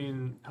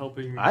between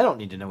helping. I don't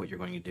need to know what you're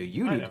going to do.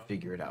 You I need know. to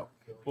figure it out.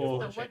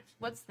 Well, So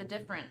what's the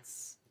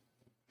difference?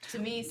 To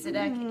me,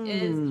 Sadek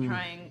is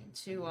trying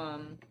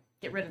to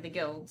get rid of the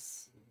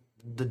guilds.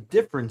 The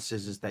difference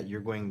is that you're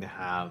going to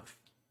have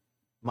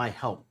my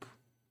help,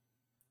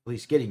 at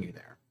least getting you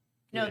there.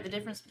 No, the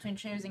difference between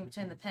choosing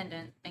between the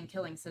pendant and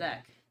killing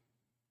Sadek.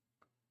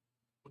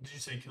 What did you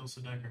say? Kill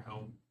Sadek or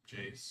help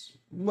Jace?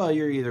 Well,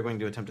 you're either going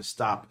to attempt to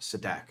stop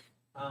Sadek,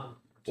 Um,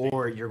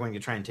 or you're going to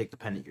try and take the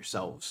pendant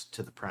yourselves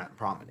to the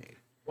promenade.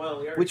 well,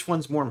 we already, Which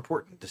one's more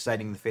important,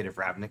 deciding the fate of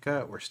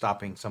Ravnica or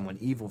stopping someone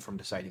evil from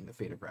deciding the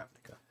fate of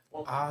Ravnica?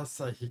 I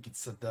say he could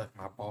seduct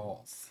my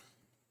balls.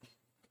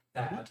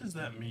 What that, does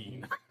that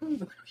mean?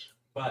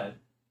 but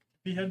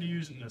He had to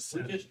use it in a we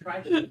sentence. just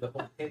tried to do the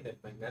whole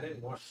pendant thing. That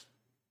didn't work.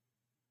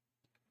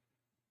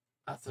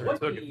 I say What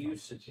do took it you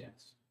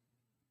suggest?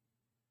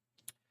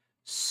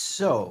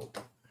 So,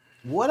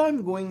 what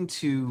I'm going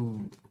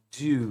to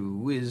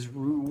do is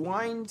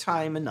rewind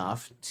time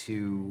enough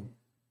to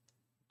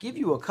give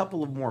you a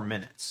couple of more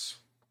minutes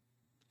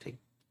to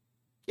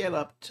get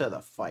up to the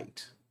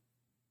fight.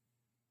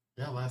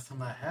 yeah, last time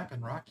that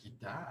happened, Rocky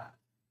died.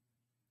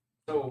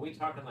 So are we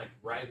talking like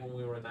right when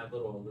we were in that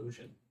little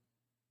illusion?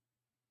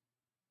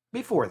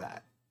 Before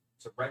that,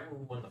 So right when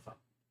we won the fight.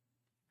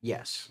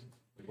 yes.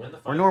 We win the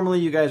fight. Or normally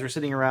you guys were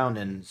sitting around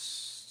and,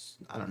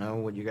 I don't know,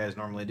 what you guys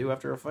normally do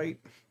after a fight?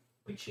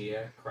 We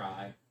cheer,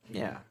 cry,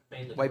 Yeah.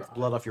 mainly Wipe the cry.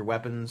 blood off your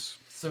weapons.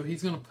 So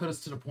he's gonna put us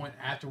to the point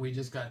after we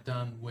just got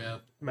done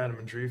with. Madame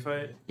and Tree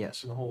fight.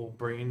 Yes. The whole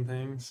brain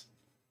things.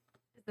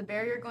 Is the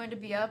barrier going to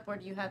be up, or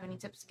do you have any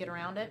tips to get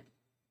around it?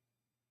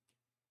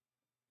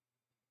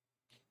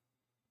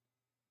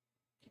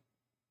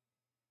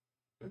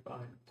 Goodbye.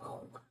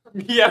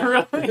 Yeah,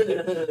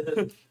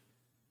 really.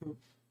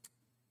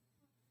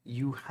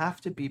 You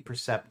have to be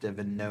perceptive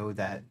and know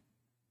that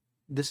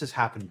this has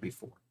happened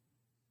before.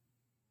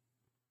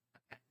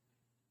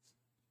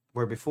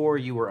 Where before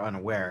you were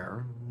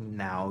unaware,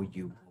 now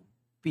you will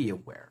be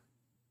aware.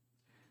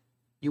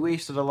 You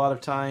wasted a lot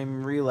of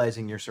time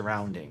realizing your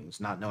surroundings,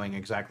 not knowing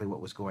exactly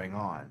what was going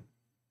on.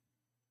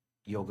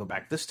 You'll go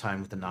back this time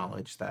with the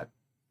knowledge that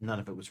none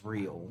of it was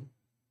real,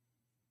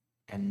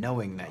 and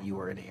knowing that you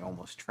were in a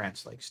almost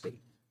trance-like state.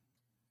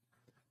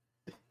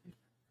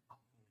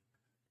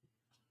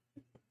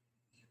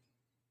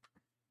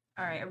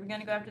 All right, are we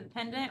gonna go after the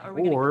pendant, or are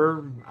we gonna?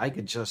 Or I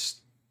could just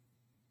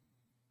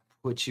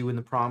put you in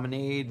the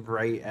promenade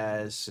right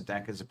as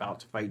Sadek is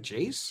about to fight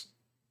Jace.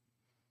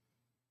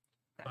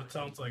 That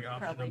sounds like option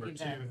Probably number do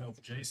 2. that.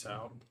 Help Jace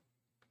out.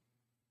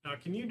 Now,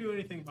 can you do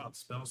anything about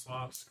spell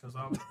slots? Because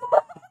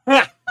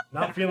I'm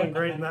Not feeling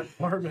great in that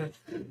apartment.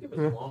 Give us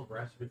a long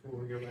rest before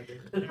we go back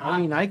in. I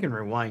mean, I can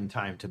rewind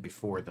time to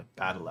before the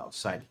battle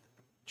outside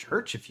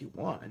church if you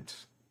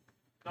want.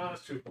 No,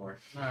 it's too far.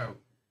 No,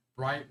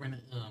 right when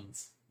it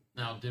ends.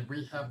 Now, did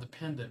we have the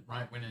pendant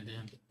right when it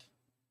ended?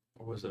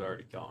 Or was it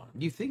already gone?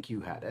 You think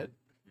you had it?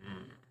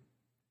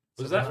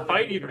 Was that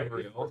fight even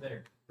real?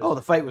 There. Oh,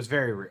 the fight was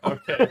very real.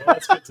 Okay, well,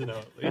 that's good to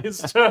know at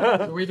least.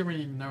 So we didn't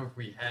even know if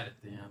we had it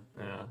then.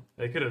 Yeah,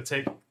 they could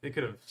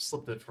have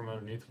slipped it from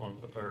underneath one,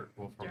 or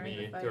well, from During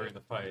me the fight. during the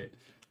fight.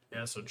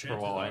 Yeah, so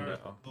chances all I are,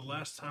 know. the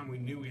last time we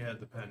knew we had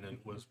the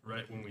pendant was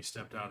right when we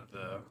stepped out of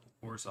the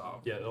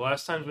Orzhov. Yeah, the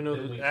last time we know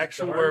Did the we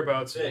actual start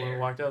whereabouts was when we there?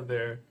 walked out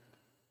there,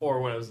 or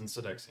when it was in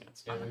Sadek's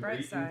hands. On the And bright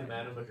redo side. the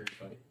Madame Madrid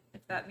fight.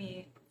 If that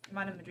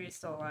Madame Madrid's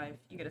still alive,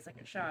 you get a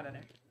second shot at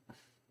her.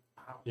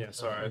 Yeah,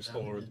 sorry, I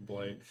stole her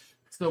blade.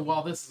 So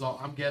while this is all,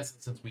 I'm guessing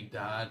since we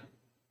died,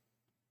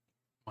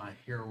 my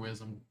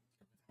heroism.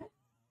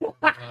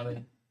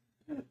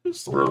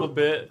 Just a little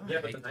bit. Yeah,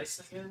 but the nice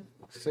thing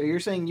is, So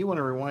you're saying you want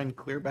to rewind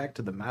clear back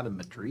to the Madame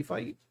Madrid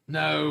fight?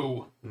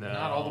 No, No,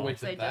 not all the way to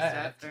Say just that.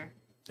 after.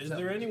 Is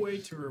there any way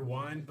to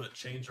rewind but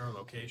change our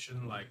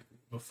location, like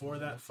before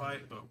that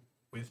fight, but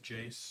with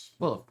Jace?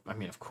 Well, I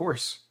mean, of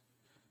course.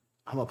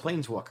 I'm a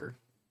planeswalker.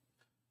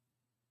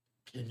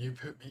 Can you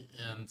put me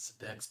in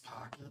Sadek's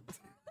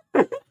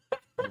pocket?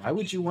 Why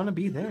would you want to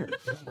be there?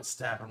 I'm gonna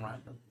stab him right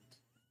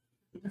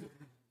now.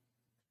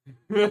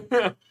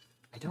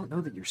 I don't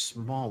know that you're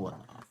small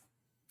enough.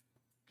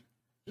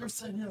 You're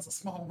saying he has a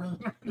small room.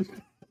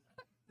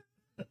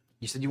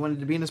 You said you wanted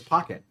to be in his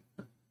pocket.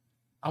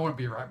 I want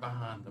to be right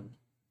behind him.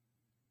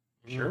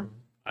 Sure.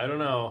 I don't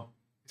know.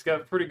 He's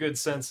got pretty good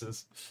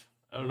senses.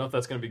 I don't know if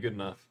that's going to be good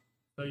enough.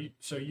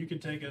 So you can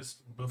take us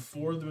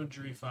before the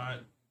Madrid fight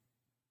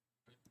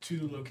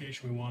to the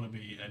location we want to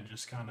be and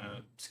just kind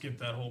of skip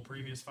that whole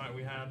previous fight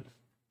we had.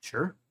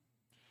 Sure.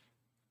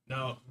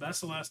 Now, that's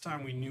the last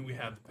time we knew we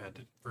had the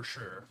pendant, for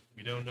sure.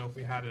 We don't know if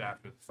we had it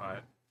after the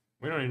fight.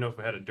 We don't even know if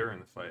we had it during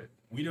the fight.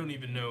 We don't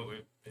even know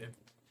if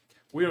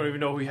We don't even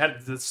know if we had it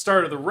at the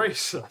start of the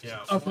race. yeah,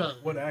 Okay.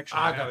 what actually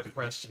I got a happened.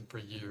 question for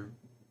you,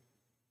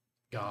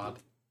 God.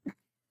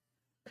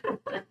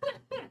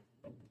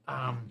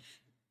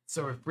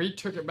 So if we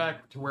took it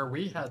back to where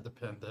we had the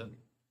pendant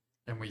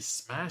and we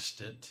smashed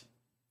it,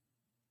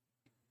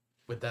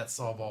 would that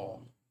solve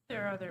all?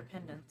 There are other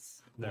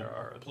pendants. There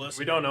are. Plus-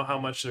 we don't know how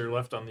much there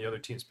left on the other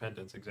team's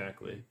pendants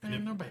exactly.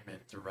 Man, nobody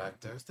meant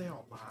direct those. They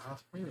all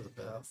laughed. We were the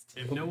best.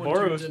 If no one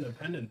Boros- turns in a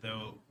pendant,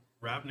 though,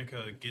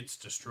 Ravnica gets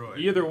destroyed.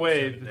 Either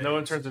way, 7 if no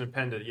one days. turns into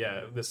pendant.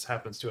 Yeah, this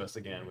happens to us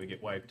again. We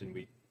get wiped and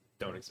we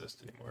don't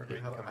exist anymore. We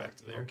come back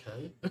to there.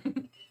 Okay.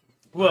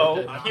 Well,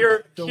 Okay.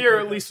 here Don't at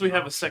think least that's we an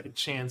have a option. second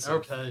chance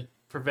of Okay.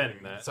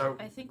 preventing that. So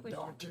I think we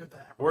don't do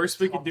that.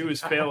 Worst we could do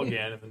is fail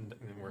again, and then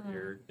we're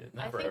here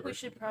I forever. think we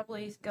should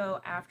probably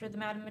go after the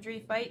Madame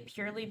Madrid fight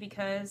purely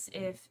because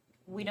if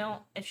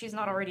she's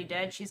not already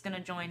dead, she's gonna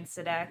join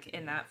Sadek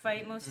in that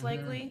fight most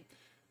likely,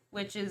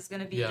 which is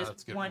gonna be Yeah, that's a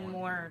just good one point.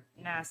 more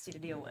nasty to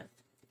deal with.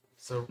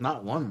 So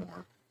Not one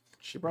more.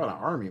 She brought an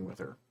army with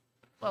her.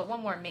 Well,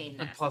 one more main And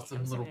nasty. plus some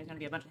I'm assuming little there's gonna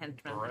be a bunch of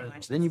henchmen. bread. anyway.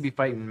 So then you'd be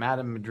fighting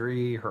Madame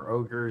Madrid, her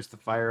ogres, the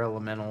fire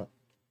elemental,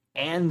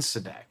 and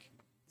Sadek.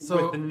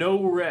 so with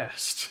no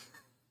rest.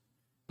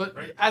 but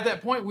at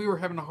that point we were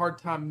having a hard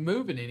time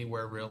moving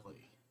anywhere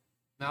really.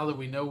 Now that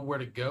we know where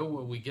to go,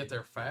 will we get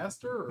there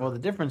faster? Or? Well, the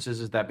difference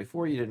is that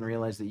before you didn't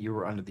realize that you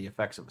were under the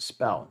effects of a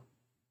spell.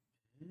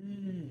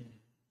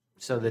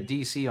 So the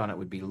DC on it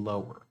would be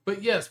lower.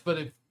 But yes,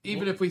 but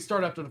if we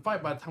start after the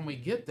fight, by the time we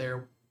get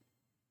there,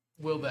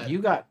 will that? You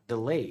got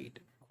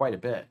delayed quite a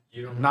bit.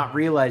 You don't Not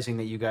realizing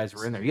that you guys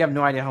were in there. You have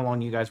no idea how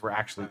long you guys were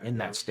actually in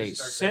Yeah, that state.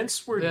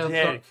 Since we're Yeah,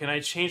 dead, can I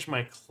change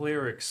my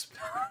cleric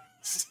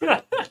spells?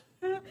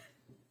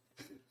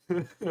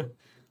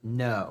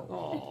 No.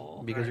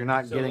 Oh, Because you're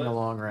not So getting a let's-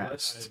 long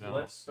rest. I know.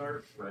 Let's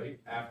start right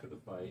after the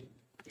fight.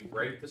 We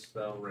break the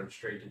spell, run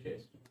straight to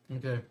Jason.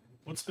 Okay.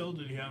 What spell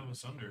did he have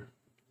us under?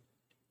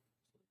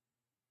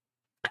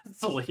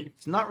 sleep.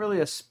 It's not really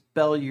a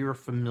spell you're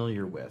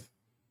familiar with.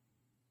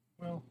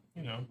 Well,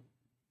 you know,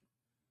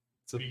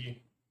 It's a-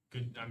 be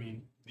good. I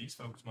mean, these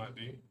folks might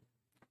be.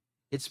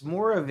 It's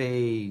more of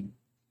a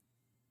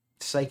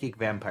psychic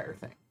vampire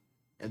thing.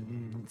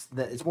 And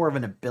it's more of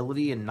an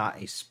ability and not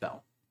a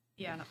spell.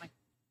 Yeah, not my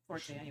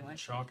forte anyway.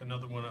 Chalk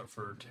another one up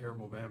for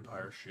terrible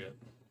vampire shit.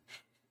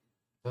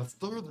 Let's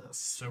do this.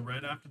 So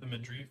right after the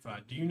Madrid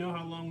fight, do you know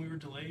how long we were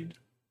delayed?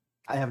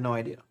 I have no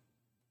idea.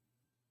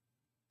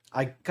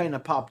 I kind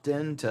of popped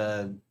in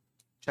to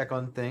check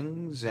on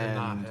things And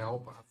not and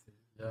help. I think.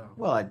 Yeah.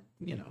 well,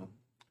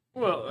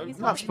 Well, He's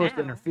I'm not supposed to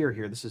now. interfere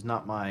here. This is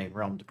not my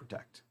realm to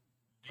protect.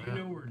 Do you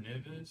know where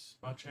Niv is,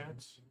 by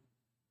chance?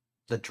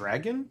 The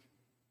dragon?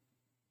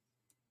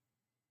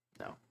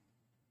 No.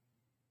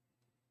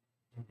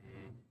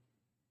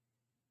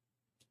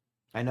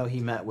 I know he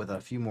met with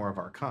a few more of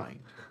our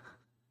kind.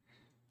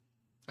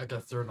 I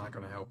guess they're not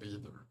going to help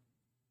either.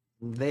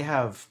 They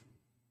have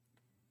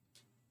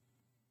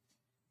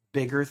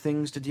bigger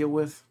things to deal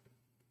with.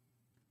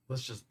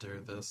 Let's just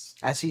do this.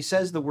 As he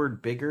says the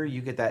word bigger,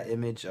 you get that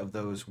image of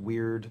those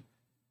weird,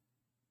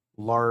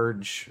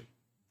 large,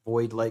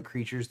 void-like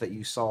creatures that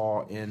you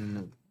saw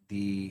in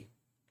the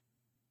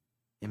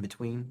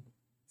in-between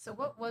So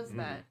what was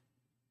that?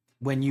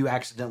 when you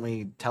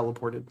accidentally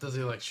teleported. Does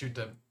he like shoot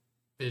that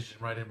vision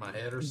right in my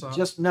head or something?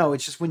 Just no,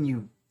 it's just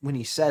when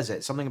he says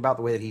it, something about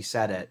the way that he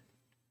said it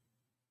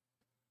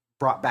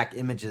brought back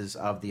images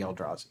of the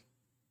Eldrazi.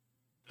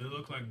 Do they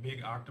look like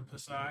big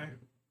octopus eye?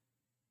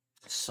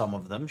 Some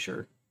of them,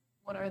 sure,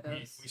 What are We,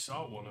 those? we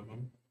saw one of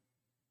them.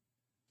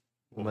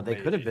 but they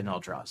could have been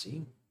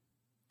Eldrazi.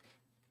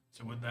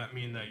 So would that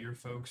mean that your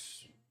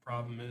folks'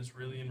 problem is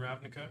really in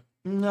Ravnica?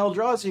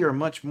 Eldrazi are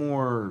much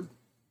more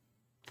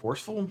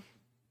forceful.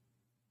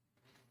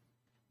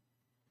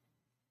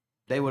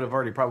 They would have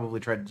already probably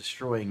tried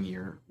destroying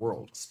your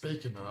world.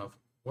 Speaking of,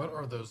 what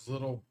are those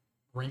little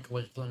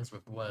wrinkly things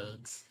with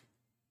legs?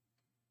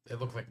 They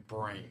look like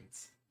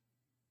brains.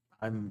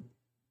 I'm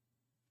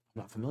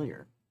not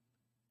familiar.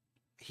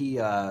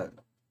 He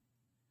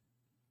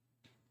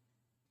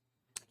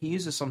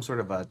uses some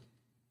sort of a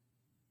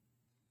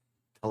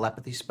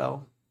telepathy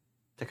spell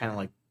to kind of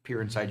like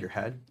peer inside your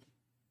head,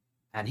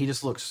 and he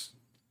just looks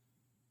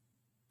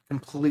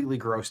completely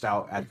grossed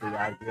out at the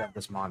idea of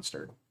this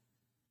monster.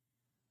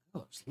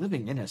 Oh, it's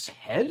living in his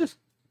head?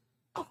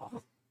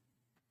 Oh.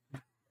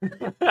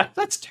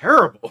 That's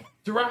terrible.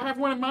 Do I have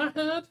one in my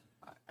head?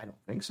 I don't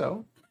think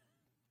so.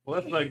 Well,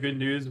 that's not good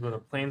news, but a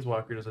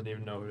planeswalker doesn't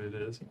even know what it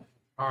is.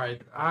 All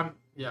right,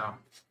 yeah.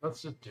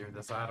 Let's just do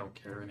this. I don't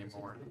care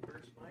anymore.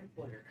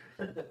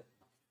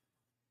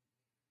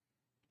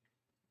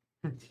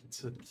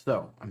 It's a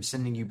So I'm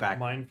sending you back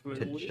mind to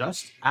food.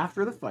 just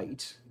after the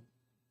fight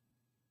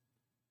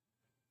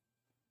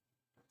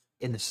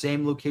in the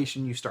same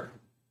location you started.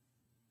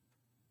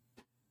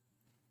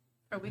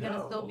 Are we gonna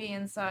still No. be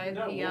inside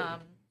No, the we'll-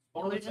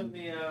 Spawn us in illusion?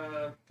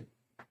 the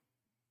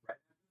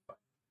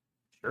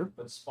Sure.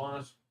 but spawn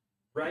us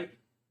right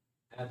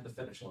at the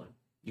finish line.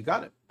 You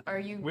got it. Are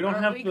you? We don't are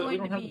have we the going we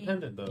don't to have be? the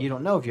pendant though. You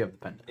don't know if you have the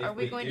pendant. If Are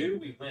we we going do,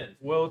 we win.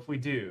 Well, if we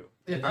do,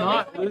 If Are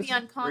not, we going to be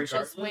lose unconscious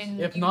regardless? when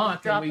If you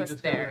not, then drop we us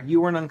just there? You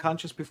weren't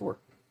unconscious before.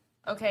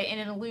 Okay, in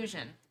an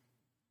illusion.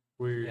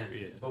 we're Yeah.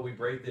 yeah. But we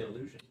break the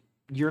illusion.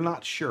 You're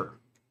not sure.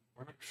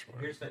 We're not sure.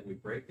 Here's the thing: we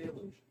break the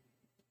illusion.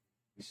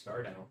 We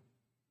start out.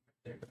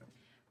 There.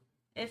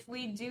 If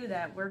we do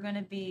that, we're going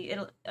to be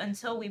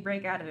until we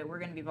break out of it. We're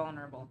going to be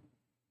vulnerable.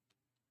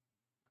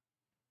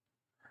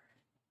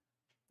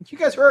 You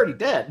guys are already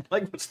dead.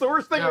 Like, what's the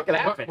worst thing yeah, that could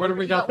happen? what do we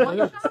We got got to one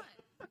lose? shot.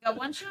 We got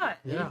one shot.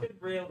 Yeah. We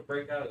should be able to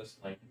break out of this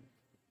in like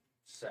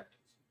seconds.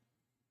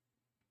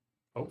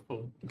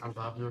 Hopefully. I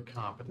love your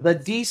confidence. The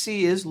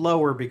DC is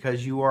lower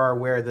because you are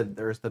aware that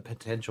there's the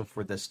potential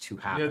for this to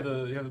happen.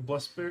 You have the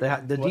bless spirit.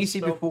 The bless DC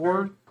spell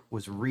before spirit?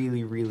 was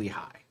really, really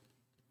high.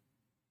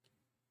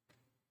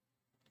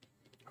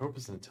 Hope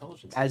is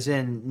intelligence. As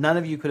in, none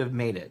of you could have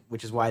made it,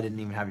 which is why I didn't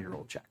even have your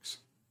roll checks.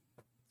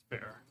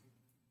 fair.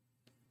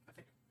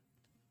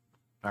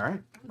 All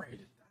right. I'm ready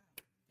to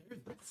do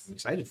I'm this.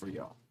 excited for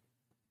y'all.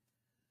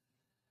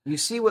 You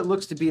see what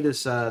looks to be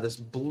this this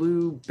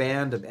blue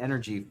band of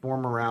energy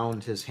form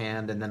around his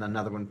hand, and then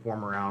another one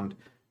form around.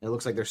 It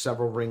looks like there's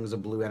several rings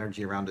of blue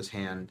energy around his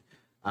hand,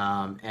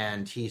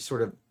 and he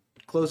sort of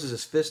closes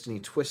his fist and he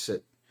twists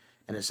it,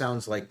 and it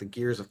sounds like the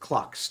gears of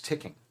clocks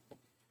ticking.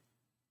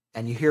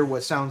 And you hear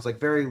what sounds like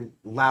very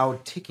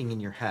loud ticking in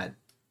your head.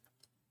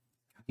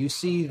 You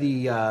see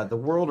the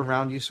world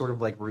around you sort of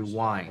like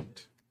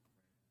rewind.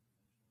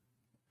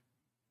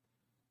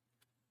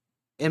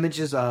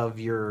 Images of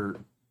the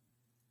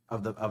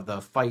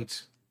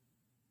fight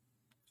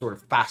sort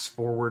of fast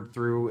forward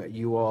through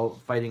you all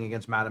fighting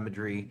against Madame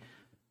Madri.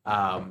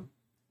 And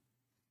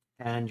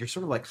you're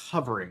sort of like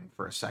hovering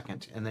for a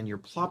second, and then you're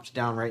plopped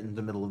down right in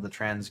the middle of the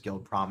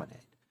Transguild Promenade.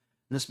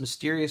 And this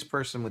mysterious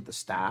person with the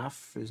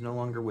staff is no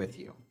longer with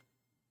you.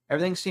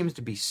 Everything seems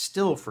to be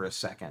still for a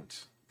second,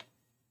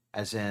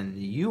 as in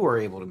you are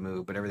able to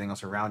move, but everything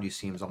else around you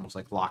seems almost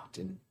like locked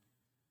in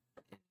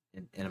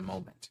a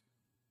moment.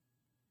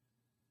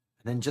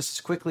 And then just as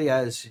quickly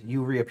as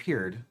you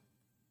reappeared,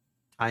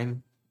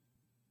 time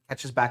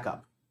catches back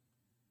up.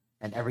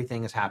 And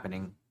everything is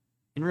happening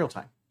in real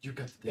time. You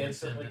got the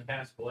Instantly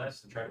cast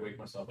bless and try to wake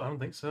myself I up. don't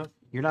think so.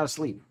 You're not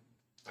asleep.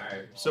 All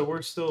right. So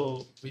we're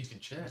still. We can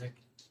check.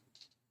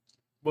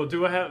 Well,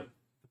 do I have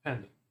the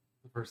pendant?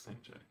 The first thing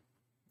to check.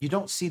 You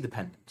don't see the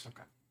pendant.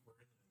 Okay.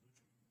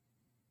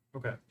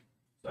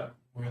 So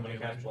we're gonna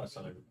cast bless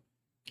on everybody.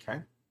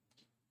 Okay.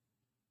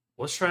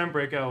 Let's try and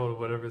break out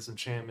whatever this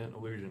enchantment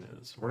illusion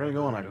is. We're going to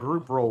go on a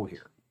group roll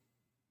here.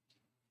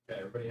 Okay,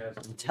 everybody has.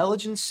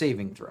 Intelligence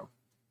saving throw.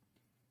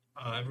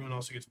 Everyone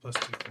also gets +2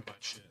 for my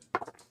shit.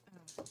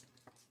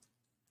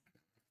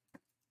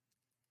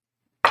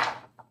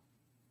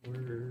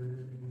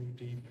 We're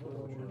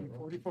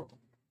D44.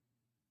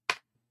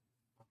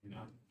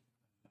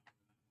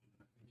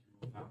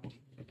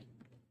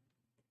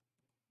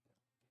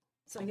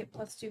 So I get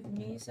 +2 from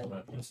you, you said?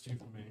 +2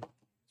 for me.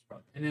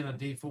 And then a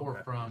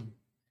D4 from.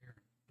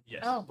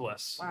 Yes. Oh,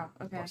 Bless. Wow.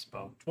 Okay. Bless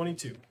spell.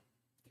 22.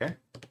 Okay.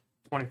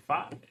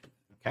 25.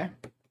 Okay.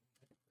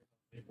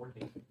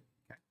 14.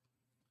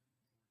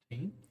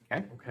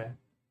 Okay.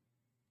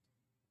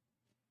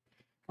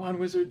 Come on,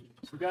 wizard.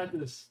 We got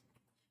this.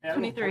 Yeah, I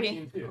rolled 23.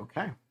 14 too.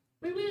 Okay.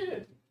 We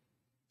did.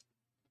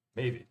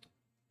 Maybe.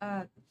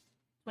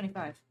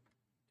 25.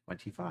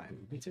 25.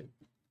 Me too.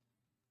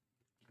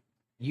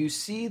 You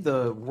see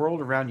the world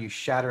around you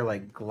shatter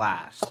like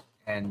glass,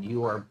 and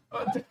you are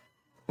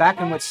back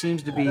in what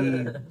seems to be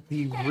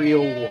the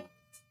real world.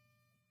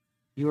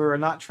 You are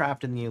not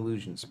trapped in the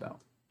illusion spell.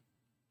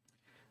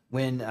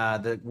 When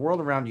the world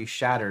around you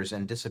shatters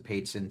and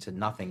dissipates into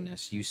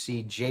nothingness, you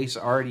see Jace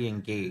already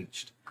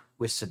engaged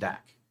with Sadak.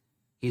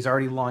 He's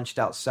already launched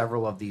out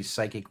several of these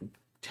psychic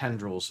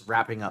tendrils,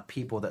 wrapping up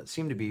people that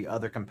seem to be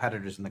other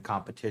competitors in the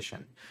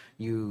competition.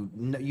 You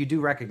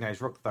do recognize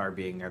Rookthar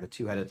being there, the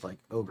two-headed like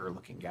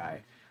ogre-looking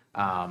guy,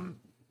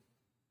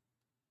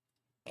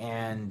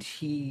 and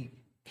he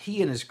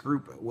and his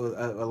group,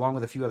 along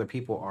with a few other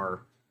people,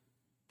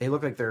 they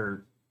look like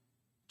they're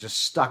just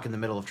stuck in the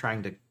middle of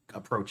trying to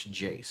approach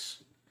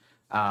Jace.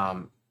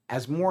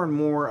 As more and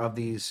more of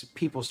these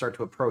people start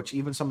to approach,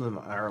 even some of them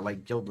are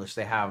like guildless.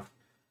 They have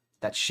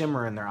that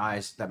shimmer in their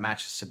eyes that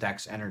matches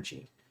Sadek's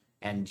energy.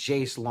 And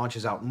Jace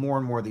launches out more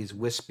and more of these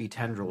wispy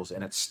tendrils,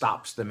 and it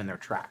stops them in their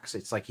tracks.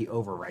 It's like he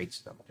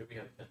overrides them. Do we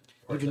have the pendant?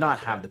 You do not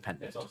have the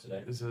pendant. It's on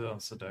today. Is it on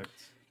Sadek?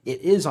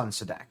 It is on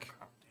Sadek.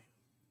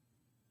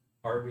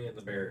 Harvey and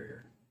the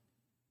barrier.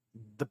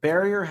 The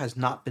barrier has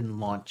not been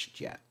launched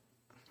yet.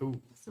 So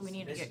we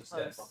need to get Misty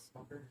Step, close.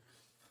 motherfucker.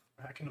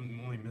 I can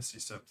only Misty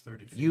Step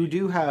 30 feet. You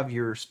do have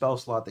your spell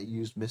slot that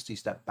used Misty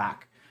Step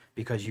back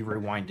because you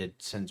rewinded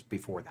since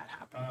before that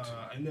happened.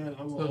 And then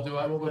I will. So do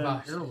I will what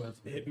about then heroism?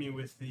 hit me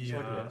with the. You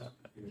have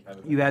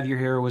it. You have your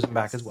heroism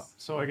back as well.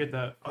 So I get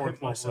that I'll hit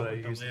fourth level myself that I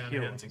with the used lay to on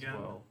heal hands as again.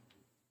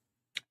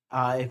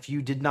 well. If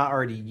you did not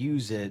already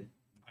use it,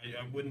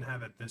 I wouldn't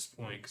have at this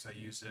point because I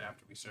used it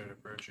after we started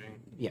approaching.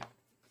 yeah.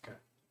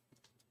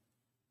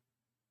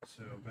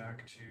 So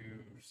back to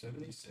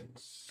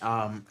 76.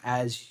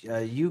 As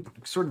you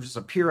sort of just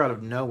appear out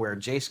of nowhere,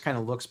 Jace kind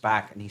of looks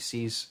back and he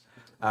sees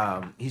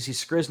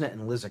Skriznet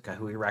and Lizica,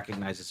 who he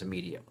recognizes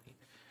immediately.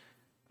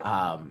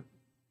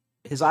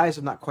 His eyes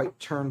have not quite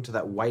turned to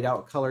that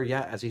whiteout color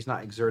yet, as he's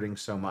not exerting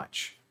so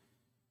much.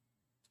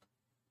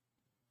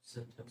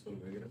 Send Tinsel to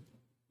go get it.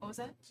 What was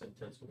that? Send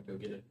Tinsel to go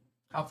get it.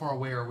 How far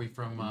away are we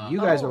from? You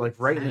guys are Oh, like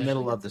right in the actually,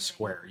 middle of the that's right.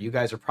 square. You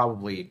guys are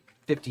probably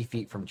 50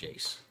 feet from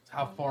Jace.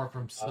 How far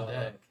from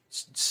Sadek?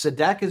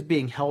 Sadek is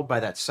being held by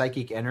that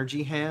psychic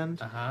energy hand.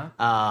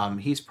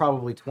 He's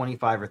probably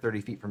 25 or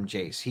 30 feet from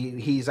Jace.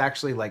 He's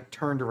actually like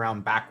turned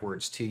around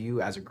backwards to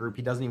you as a group.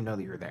 He doesn't even know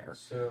that you're there.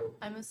 So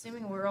I'm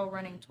assuming we're all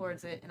running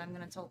towards it, and I'm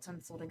gonna tell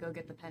Tinsel to go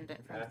get the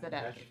pendant from after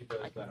Sadek. she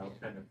does that, I'll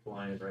kind of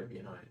blind right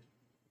behind.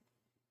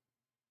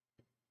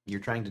 You're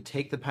trying to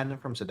take the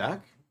pendant from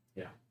Sadek?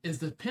 Is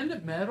the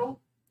pendant metal?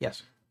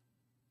 Yes.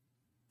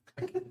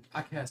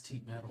 I cast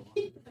heat metal.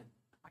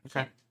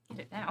 Okay. Get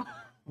it now.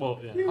 Well,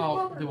 yeah.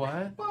 Oh, do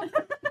I?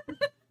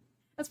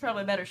 That's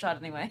probably a better shot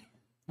anyway.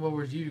 What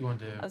were you going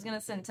to do? I was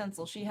gonna send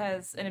Tinsel. She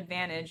has an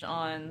advantage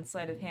on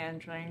sleight of hand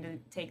trying to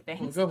take Well,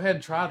 things. go ahead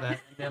and try that,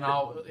 and then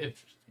I'll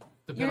if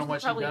depending Yours on what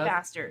is she probably does.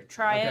 faster.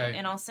 Try it, Okay.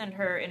 and I'll send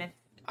her. And if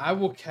I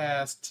will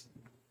cast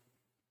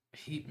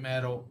heat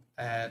metal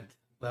at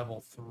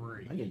level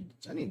 3.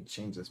 I need to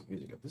change this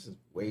music up. This is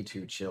way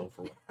too chill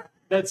for what.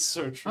 That's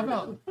so true. How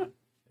about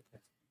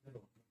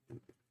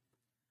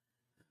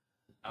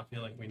I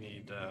feel like we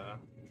need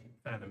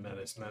Phantom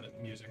Menace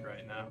music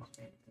right now.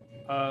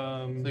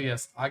 so?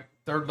 Yes,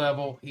 third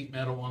level heat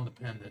metal on the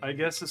pendant. I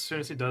guess as soon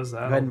as he does Go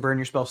that, ahead and burn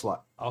your spell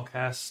slot. I'll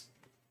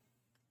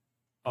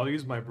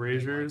use my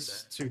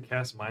braziers to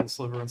cast Mind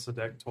Sliver on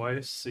Sadek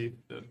twice. See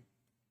if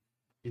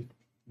he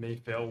may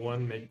fail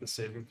one, make the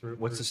saving throw.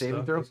 What's the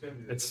through saving stuff. throw?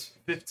 It's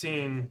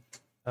 15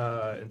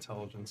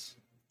 intelligence.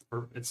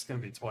 Or it's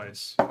gonna be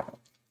twice.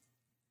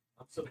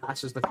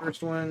 Passes the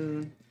first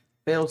one,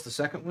 fails the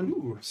second one.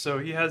 Ooh, so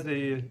he has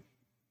his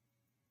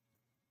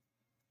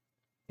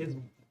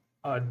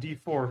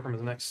D4 from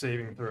his next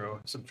saving throw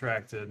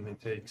subtracted, and he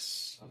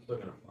takes I'm still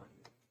gonna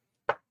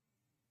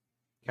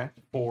blind.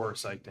 4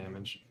 psych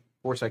damage.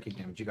 4 psychic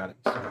damage. You got it.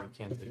 So he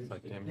can't take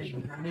psych damage.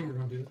 I knew you were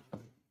going to do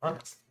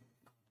that.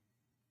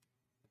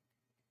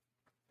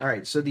 All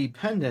right. So the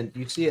pendant,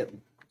 you see it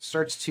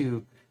starts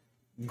to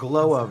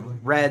glow a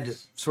red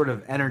sort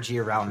of energy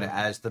around it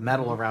as the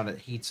metal around it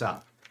heats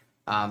up.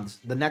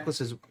 The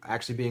necklace is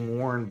actually being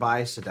worn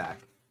by Sadek.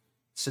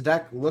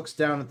 Sadek looks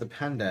down at the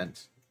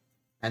pendant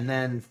and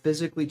then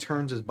physically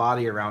turns his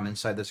body around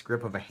inside this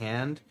grip of a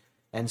hand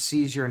and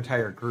sees your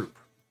entire group.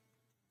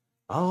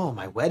 Oh,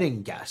 my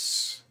wedding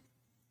guests.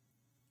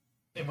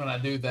 And when I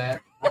do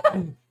that,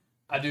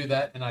 I do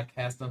that, and I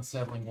cast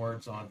unsettling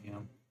words on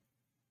him.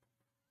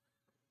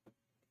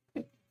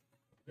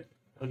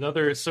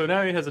 So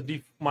now he has a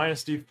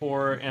minus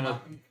D4 and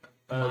a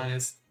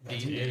Minus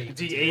D8.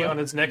 D8 on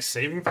his next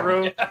saving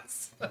throw.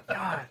 Yes.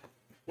 God,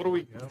 what do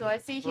we? so, I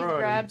see he Right.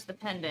 grabbed the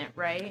pendant,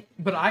 right?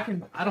 But I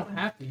don't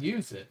have to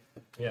use it.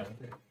 Yeah.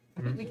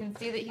 We can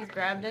see that he's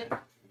grabbed it.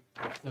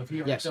 So if he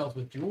already Yes. sells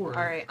with yours,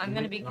 All right, I'm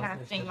then gonna be we can also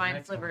casting set the Mind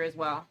next Sliver one. as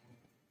well.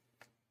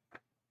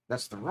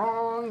 That's the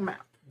wrong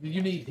map. Do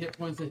you need hit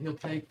points that he'll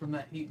take from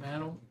that heat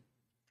mantle?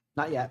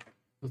 Not yet.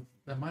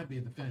 That might be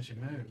the finishing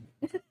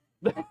move.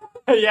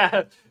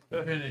 Yeah.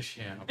 Finish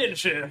him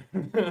Finish it.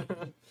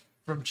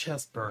 from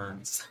chest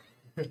burns.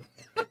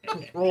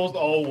 Rolls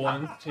all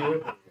ones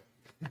too.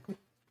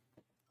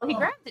 Well, he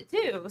grabbed it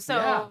too, so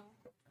Yeah.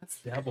 That's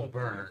double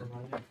burn.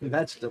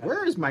 That's the.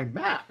 Where is my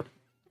map?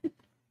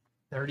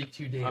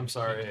 32 damage. I'm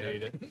sorry, I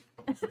ate it.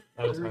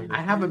 I was hungry.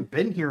 I haven't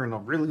been here in a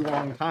really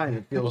long time.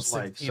 It feels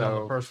like 16 on the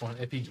so. first one.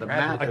 If he the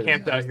grabbed map I it,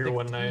 camped out here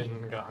one night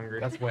and got hungry.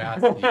 that's the way I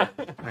see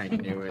it. I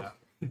knew it.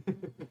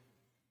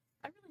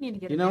 I really need to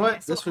get. You a know big what?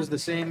 myself This was on the there.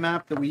 same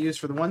map that we used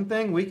for the one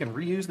thing. We can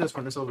reuse this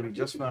one. This will be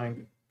just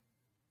fine.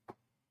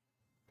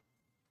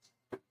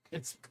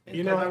 It's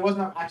You know, I was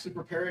not actually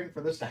preparing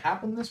for this to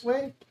happen this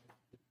way.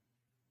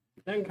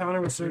 and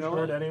Connor was so You know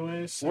short what?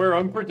 anyways. So We're now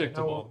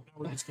unpredictable.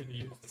 we're just gonna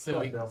use this. so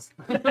we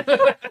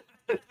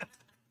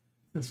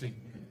since we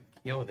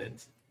killed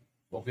it.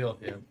 Well, Bill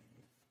did.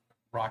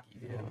 Rocky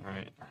did. All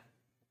right.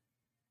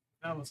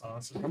 That was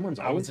awesome. Someone's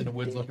I was in the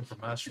woods looking for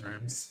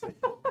mushrooms.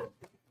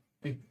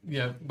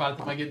 Yeah, by the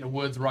time I get in the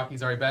woods,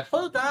 Rocky's already back.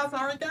 Oh, guys,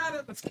 I already got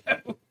it. Let's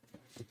go.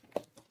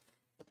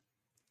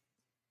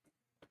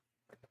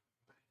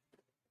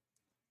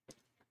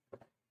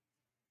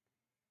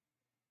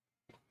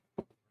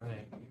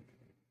 Right.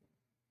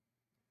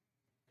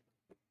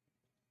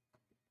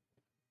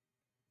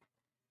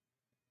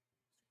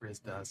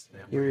 Grizz does.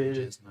 Here it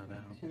is. Not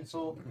out.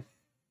 Tinsel.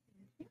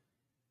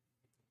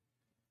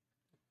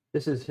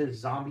 This is his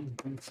zombie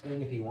boots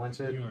thing if he wants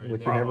it, You already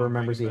which he know. never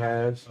remembers he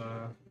has.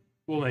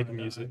 We'll make him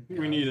use it.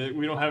 We need it.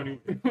 We don't have any.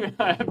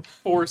 I have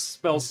 4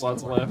 spell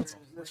slots left.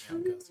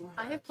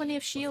 I have plenty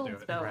of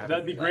shields though.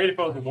 That'd be great if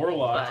I was a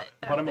warlock,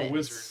 But but I'm a that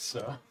wizard, fits.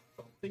 so.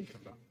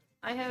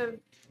 I have,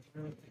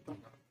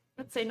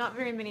 let's say, not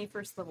very many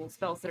first level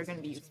spells that are going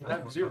to be useful. I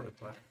have 0.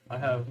 I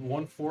have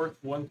 1/4,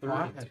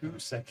 1/3, and 2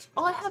 seconds.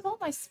 Oh, I have all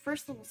my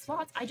first level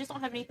slots. I just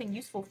don't have anything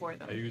useful for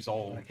them. I use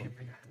all of them.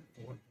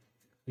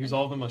 Use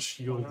all of them as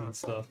shields and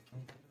stuff.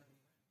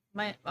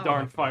 My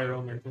Darn fire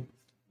elemental.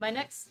 my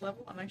next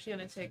level, I'm actually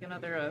going to take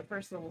another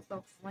first level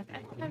spell. Like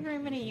I don't have very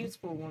many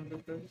useful ones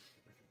of those.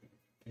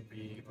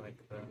 Be like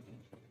the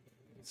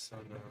son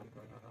of.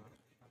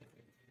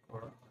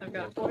 I've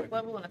got a 4th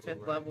level and a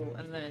 5th level,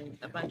 and then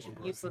a bunch of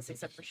useless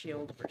except for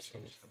shield.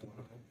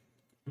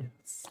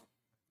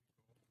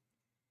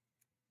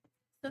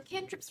 So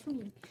cantrips for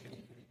me.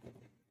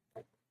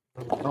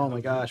 Oh my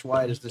gosh,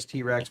 why does this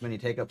T-Rex mini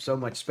take up so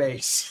much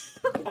space?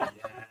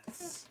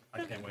 Yes.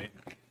 I can't wait.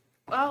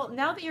 Well,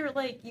 now that you're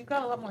like, you've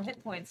got a lot more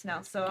hit points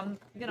now, so I'm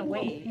gonna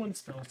wait. One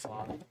spell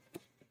slot.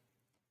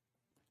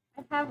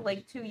 I have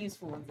like 2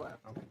 useful ones left.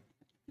 I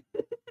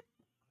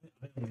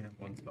only have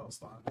one spell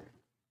slot.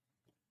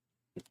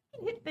 You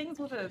can hit things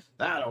with a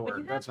That'll But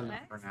you work. That's have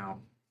enough for max?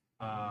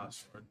 now.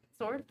 Sword.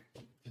 sword.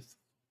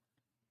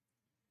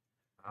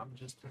 I'm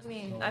just. I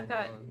mean, I've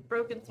got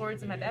broken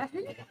swords in my bag.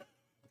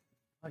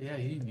 Oh, yeah,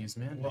 you can use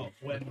man. Well,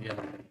 when Yeah.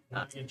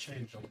 I get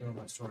changed, I'll throw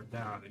my sword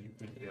down, and you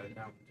can be like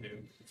down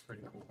too. It's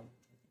pretty cool.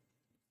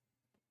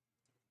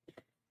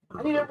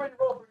 I need everybody to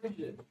roll for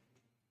initiative.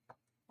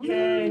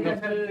 Yay! You guys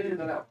haven't figured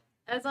that out.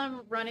 As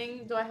I'm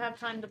running, do I have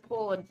time to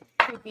pull a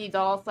creepy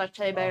doll slash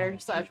teddy bear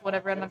slash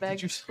whatever in my bag?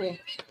 Did you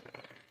say?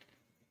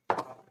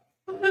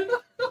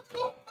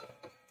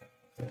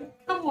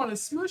 I want to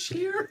smush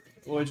here.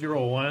 What did you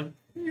roll? 1?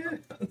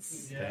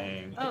 Yes.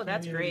 Dang. Oh,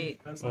 that's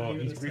great. That's Oh, not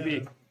even he's a creepy.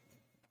 seven.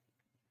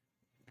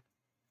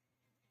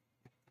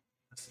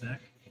 A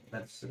snack.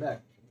 That's Sedek.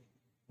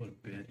 What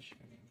a bitch. Is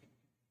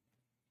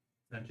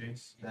that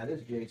Jace? That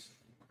is Jace.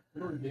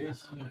 Oh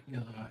my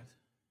god.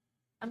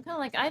 I'm kind of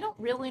like, I don't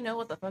really know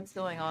what the fuck's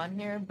going on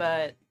here,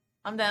 but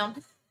I'm down.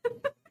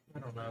 I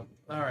don't know.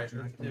 All right,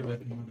 let's do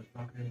it.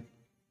 Motherfucker.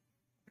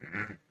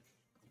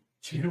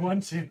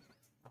 2-1-2.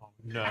 Oh,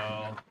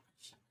 no.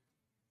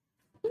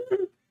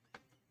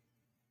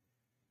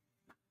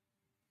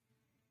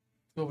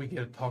 Well, we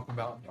get to talk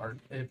about our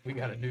if we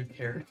got a new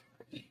character.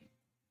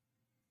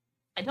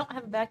 I don't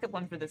have a backup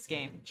one for this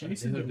game.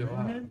 Jason Neither do I.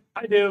 Devaney?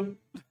 I do.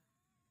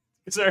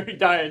 It's already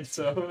died,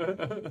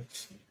 so.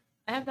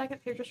 I have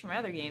backup characters from my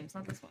other games,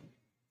 not this one.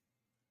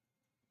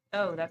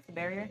 Oh, that's the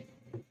barrier?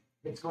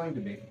 It's going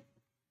to be.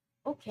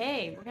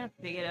 Okay, we're gonna have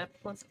to get up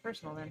close and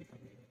personal then.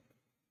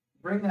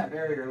 Bring that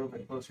barrier a little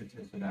bit closer to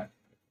Sedek.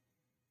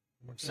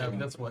 So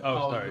that's what.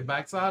 Oh, Oh, sorry. the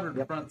back side or the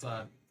Yep. front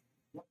side?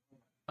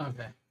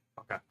 Okay.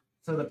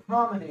 So the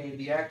promenade,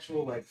 the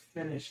actual like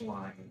finish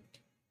line.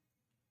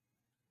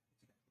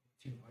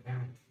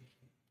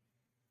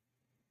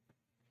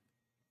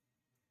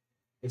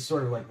 It's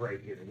sort of like right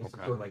here. This is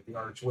Okay. sort of like the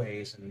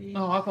archways and the.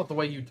 No, I thought the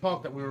way you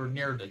talked that we were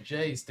nearer to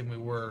Jace than we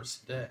were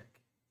Stick.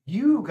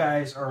 You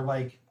guys are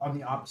like on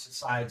the opposite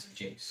sides of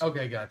Jace.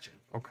 Okay, gotcha.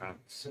 Okay.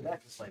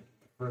 Sedek is like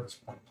the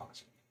furthest point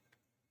possible.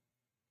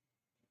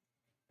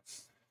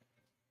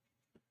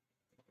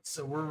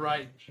 So we're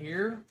right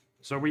here.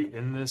 So are we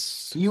in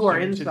this? You are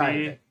soon to inside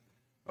be? of it.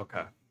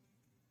 Okay.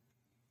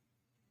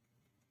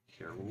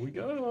 Here we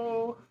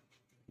go.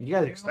 You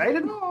guys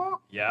excited?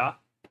 Yeah.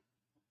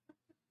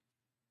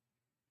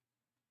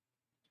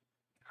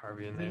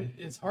 Harvey in there.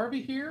 Is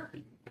Harvey here?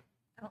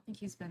 I don't think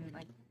he's been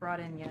like brought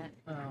in yet.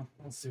 Oh,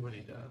 let's see what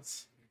he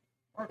does.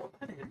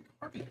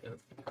 Harvey does.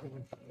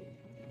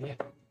 Yeah.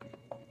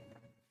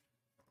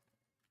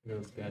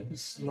 Goes good.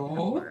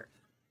 Slow.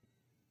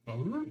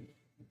 Over.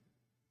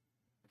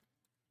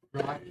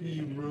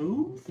 Rocky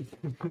move.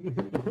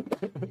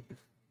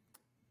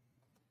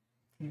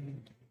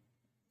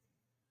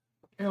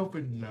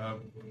 Open up.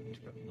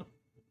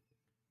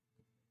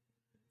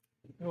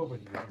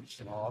 Open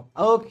up.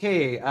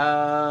 Okay.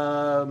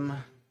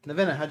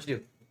 Navina, how'd you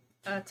do?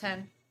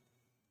 10.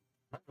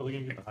 I'm really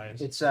gonna get the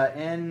highest. It's With a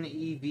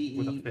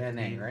Nevena,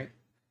 15. right?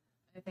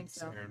 I think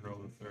so. Aaron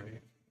rolled a 3.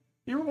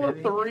 You rolled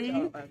a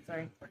 3? Oh,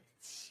 sorry.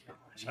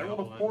 I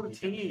rolled a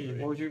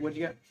 14. What'd you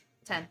get?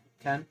 10.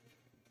 10.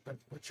 But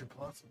what's your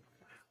plus?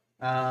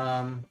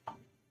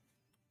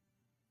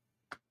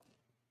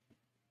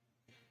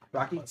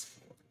 Rocky.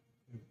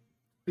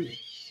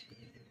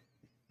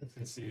 This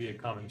can see a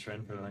common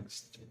trend for the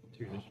next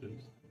 2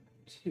 initiatives.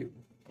 2.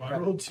 Well, I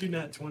rolled 2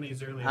 nat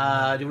 20s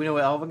earlier. Do we know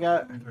what Elvin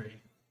got? 3.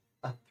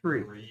 A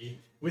 3. 3.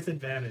 With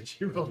advantage.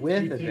 He rolled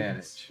With 3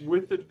 advantage.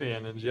 With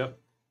advantage, yep.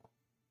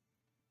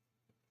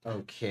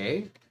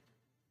 Okay.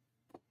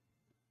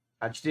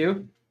 How'd you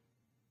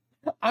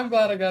do? I'm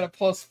glad I got a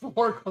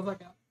 +4 because I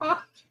got 5.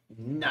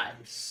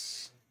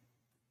 Nice.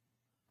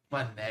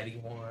 My natty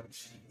one.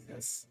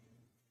 Jesus.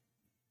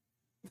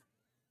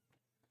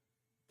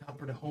 Top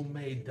of the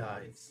homemade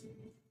dice.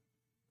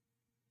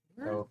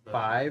 So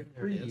 5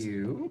 There for it is.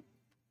 you.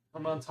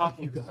 I'm on top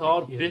You of got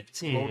solid it.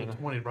 15. Rolled a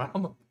 20 right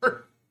on the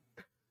first.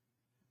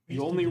 The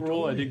only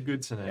roll I did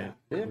good tonight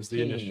was the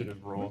 15.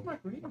 initiative roll. Where's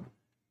my green?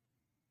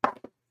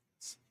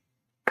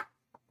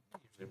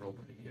 Usually roll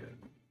pretty good.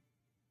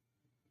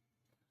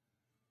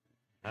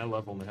 I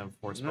level only have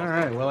 4 spells. All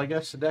right. Well, I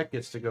guess Sadek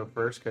gets to go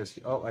first because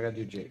I gotta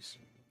do Jace.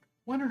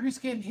 Wonder who's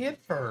getting hit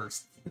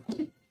first.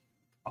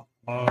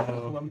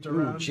 Lumped Ooh,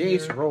 around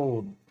Jace here.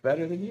 rolled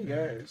better than you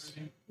guys.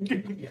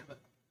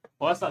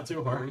 Well, that's not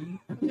too hard.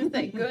 Isn't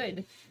that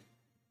good?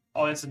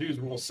 All I have to do is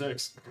roll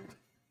 6.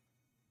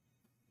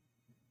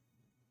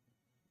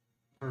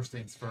 First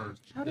things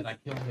first. How Did does- I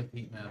kill him with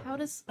heat metal? How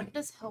does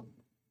help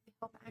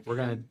action?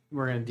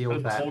 We're gonna deal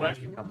with that Hold when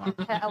action. you come up.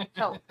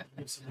 help.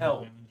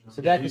 Hell.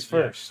 Sadek is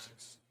first.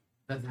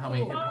 That's how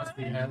many hit points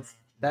he has.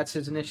 That's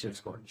his initiative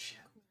score.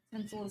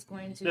 Pencil is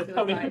going to That's go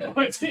how many by.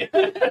 points he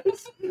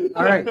has.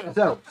 All right.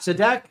 So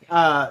Sadek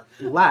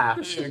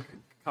laughs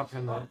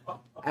Comprehend that.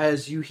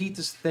 as you heat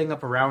this thing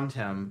up around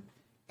him,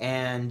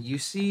 and you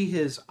see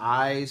his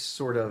eyes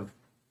sort of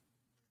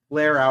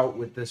flare out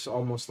with this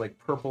almost like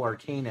purple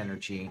arcane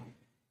energy.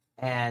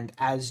 And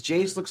as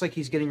Jace looks like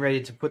he's getting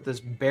ready to put this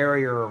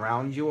barrier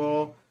around you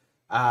all,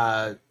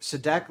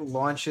 Sadek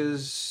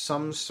launches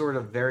some sort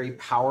of very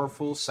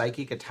powerful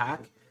psychic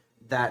attack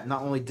that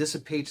not only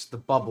dissipates the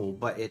bubble,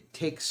 but it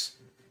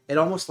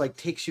almost like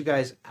takes you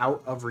guys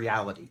out of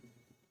reality.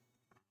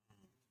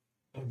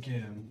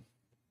 Again.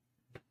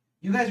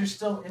 You guys are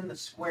still in the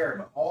square,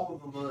 but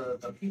all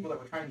of the people that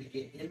were trying to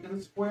get into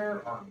the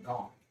square are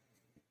gone.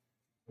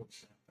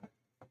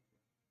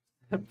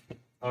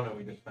 Oh no,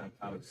 we just found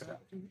out stuff.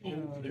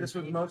 This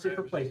was mostly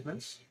for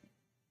placements.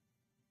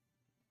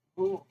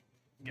 Cool.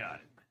 Got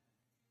it.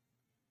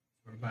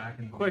 We're back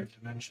in the Quick.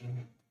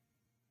 dimension.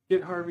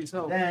 Get Harvey's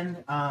help.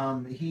 Then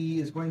he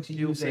is going to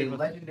You'll use a save us.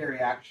 legendary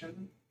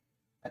action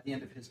at the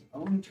end of his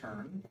own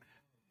turn.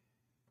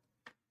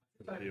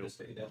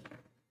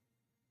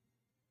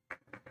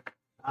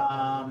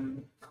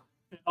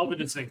 Elvin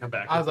just didn't come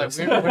back. I was like,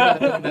 with we're not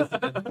doing this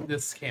in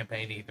this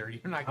campaign either.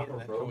 You're not getting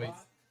that choice.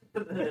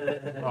 Oh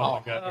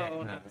my god.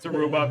 Oh. It's a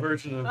robot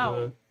version of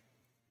Oh.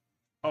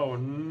 Oh What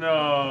the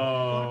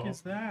no. fuck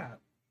is that?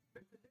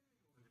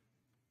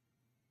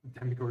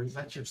 Demigorgon.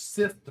 That's your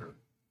sister.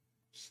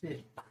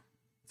 Shit.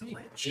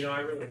 You know, I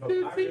really hope I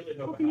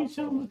hope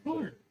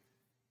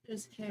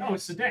Just Oh,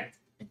 it's Sadek.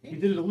 He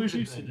did an illusion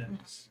Juicy thing.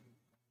 Dicks.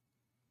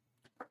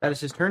 That is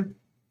his turn.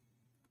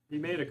 He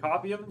made a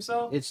copy of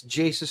himself? It's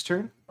Jace's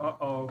turn.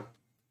 Uh-oh.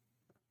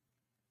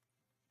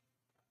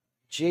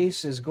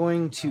 Jace is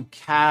going to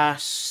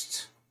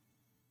cast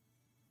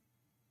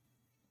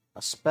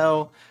a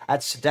spell at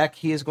Sadek.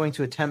 He is going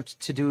to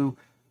attempt to do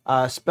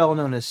a spell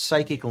known as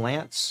Psychic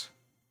Lance.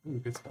 Ooh,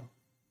 good spell.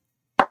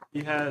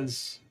 He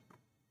has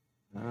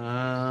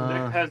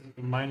Sadek Uh, has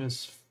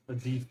minus a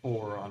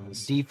D4 on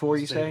his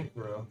D4, you say? saving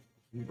throw.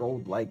 You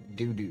rolled like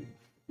doo-doo.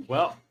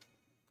 Well,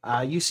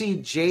 You see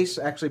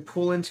Jace actually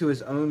pull into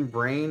his own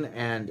brain,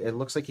 and it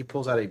looks like he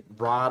pulls out a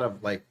rod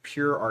of like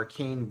pure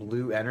arcane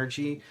blue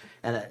energy,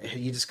 and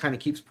he just kind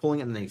of keeps pulling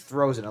it, and then he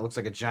throws it. And it looks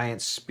like a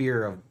giant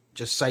spear of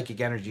just psychic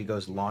energy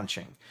goes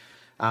launching.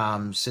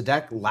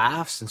 Sadek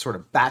laughs and sort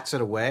of bats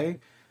it away.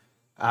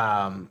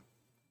 That's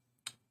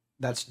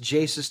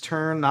Jace's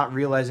turn, not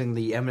realizing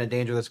the imminent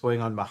danger that's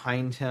going on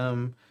behind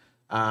him.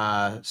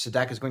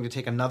 Sadek is going to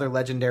take another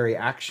legendary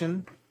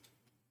action.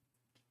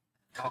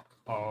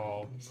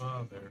 Oh,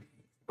 Mother.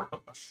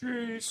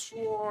 she's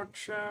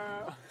watching.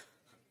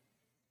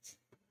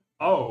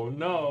 Oh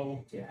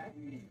no!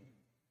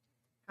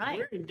 Hi.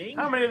 We're in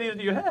danger. How many of these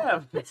do you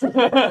have?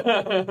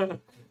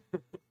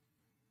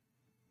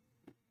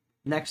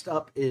 Next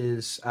up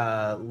is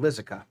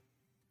Lizica.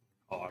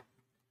 Oh,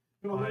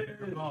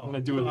 Fireball. I'm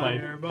gonna do with my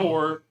Fireball.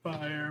 four.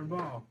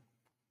 Fireball.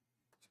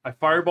 I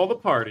fireball the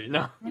party.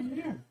 No, Right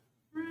here.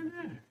 Right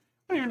there.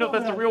 I don't even know if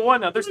that's the real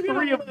one now. There's Look at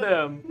 3 all of that-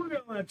 them. Look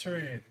at all that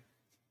terrain.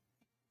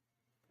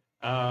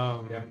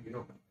 Yeah, you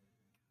don't.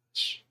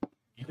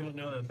 You don't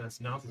know that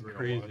that's not the real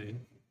Crazy.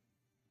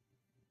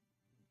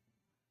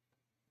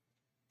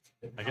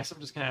 I guess I'm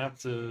just gonna have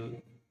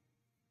to.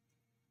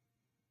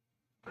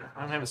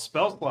 I don't have a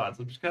spell slot,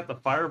 so I'm just gonna have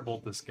to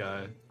firebolt this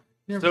guy.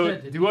 Never So,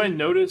 said, did do you? I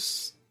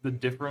notice the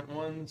different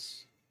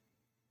ones?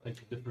 Like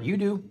the different You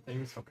do.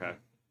 things? Okay.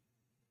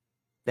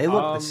 They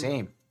look Um, the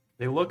same,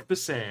 They look the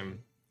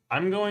same.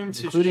 I'm going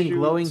to including shoot...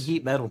 glowing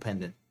heat metal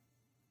pendant.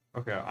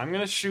 Okay, I'm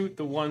gonna shoot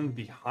the one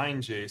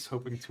behind Jace,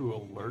 hoping to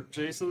alert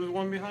Jace that there's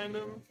one behind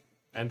him,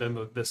 and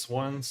then this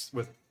one's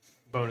with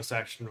bonus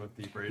action with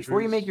the braziers.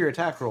 Before you make your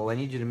attack roll, I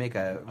need you to make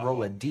a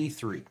roll a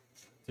D3.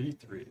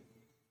 D3.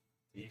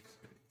 D3.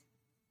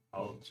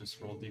 I'll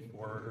just roll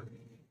D4.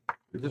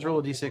 Just roll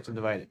a D6 and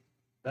divide it.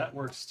 That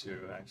works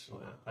too,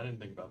 actually. I didn't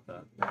think about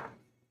that.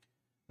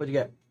 What'd you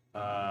get?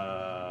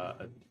 I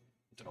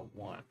did a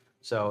 1.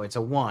 So it's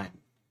a 1.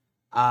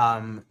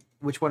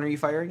 Which one are you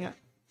firing at?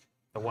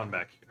 The one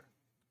back here.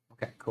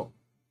 Okay, cool.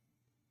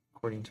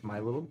 According to my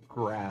little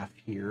graph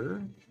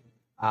here,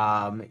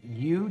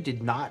 you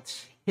did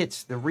not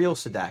hit the real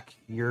Sadak.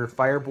 Your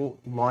firebolt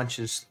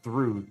launches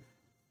through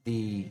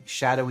the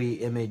shadowy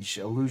image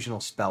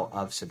illusional spell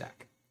of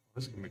Sadak.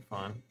 This is gonna be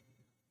fun.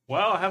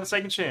 Well, I have a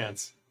second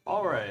chance.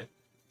 All right.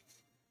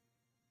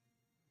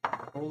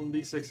 Rolling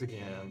D6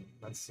 again.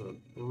 That's a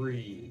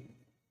 3.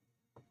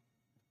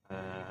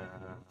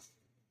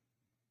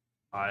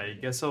 I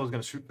guess I was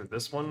gonna shoot for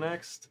this one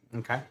next.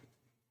 Okay.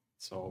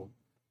 So,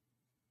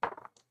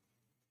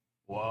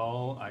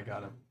 well, I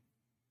got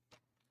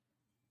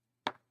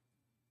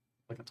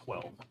like a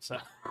 12. So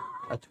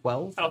A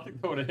 12? I don't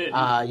think that would have hit.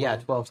 Yeah,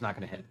 12's not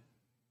going to hit.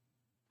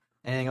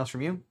 Anything else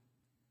from you?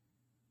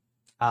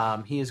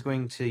 He is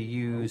going to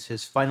use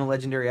his final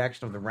legendary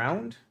action of the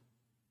round.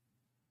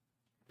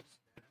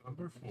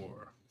 Number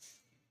 4.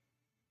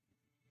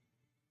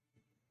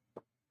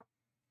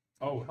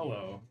 Oh,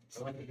 hello.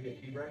 I want you to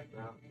get right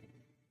now.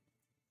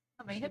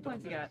 How many hit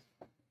points you got?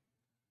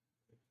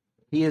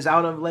 He is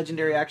out of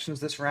legendary actions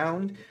this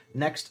round.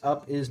 Next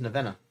up is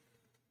Navenna.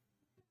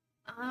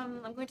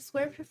 I'm going to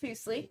swear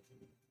profusely.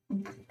 I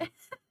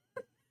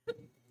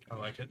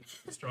like it.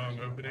 Strong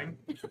opening.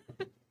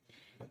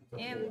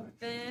 And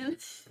then,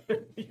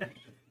 Yeah.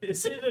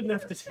 Is it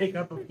enough to take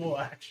up a full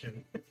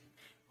action?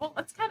 well,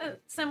 that's kind of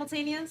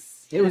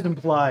simultaneous. It was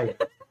implied.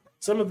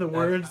 Some of the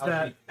words I'll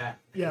that, keep that.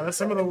 yeah,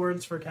 some of the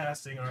words for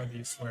casting are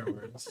these swear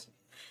words.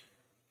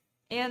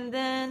 And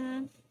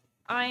then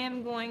I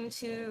am going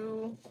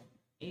to.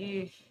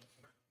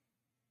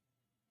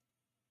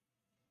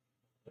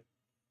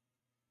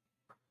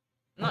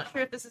 I'm not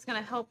sure if this is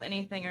going to help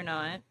anything or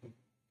not,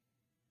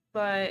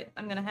 but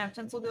I'm going to have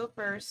Tinsel go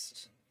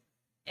first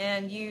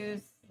and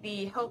use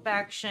the help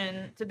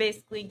action to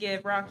basically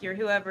give Rocky or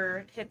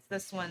whoever hits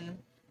this one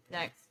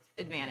next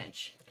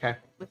advantage Okay.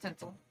 with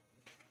Tinsel.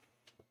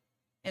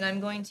 And I'm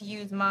going to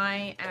use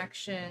my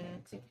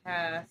action to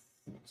cast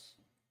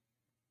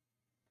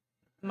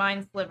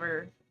Mind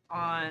Sliver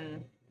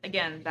on,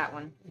 again, that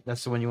one.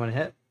 That's the one you want to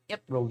hit?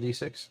 Yep. Roll a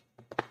D6.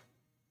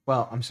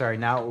 Well, I'm sorry.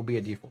 Now it will be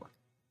a D4.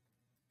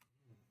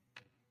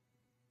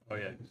 Oh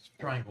yeah.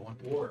 Triangle one.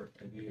 Or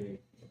a D8.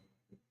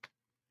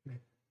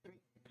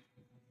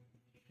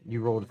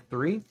 You rolled a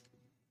 3.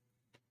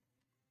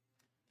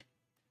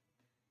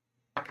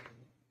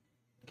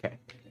 Okay.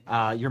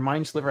 Your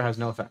Mind Sliver has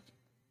no effect.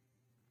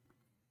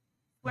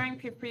 Swearing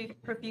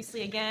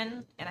profusely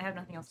again, and I have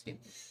nothing else to do.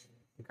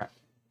 Okay.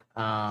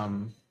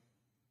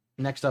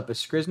 Next up is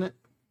Skriznet.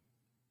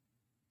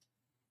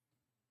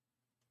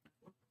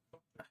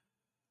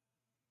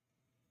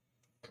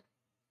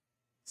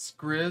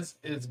 Skriz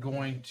is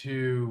going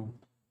to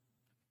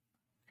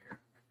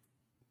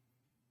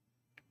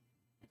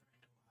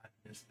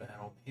this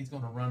battle. He's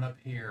going to run up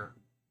here,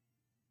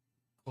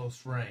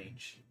 close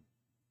range.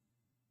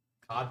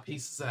 Cod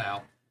pieces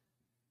out,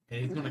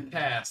 and he's going to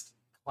cast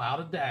Cloud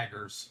of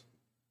Daggers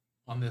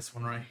on this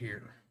one right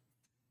here.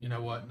 You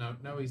know what?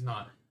 No, he's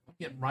not. I'm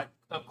getting right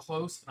up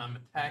close, and I'm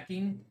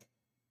attacking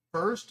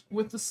first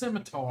with the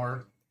scimitar,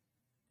 and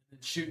then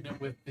shooting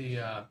it with the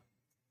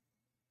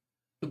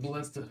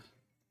ballista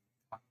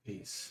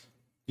piece.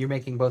 You're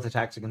making both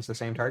attacks against the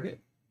same target.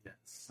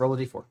 Yes. Roll a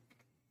D4.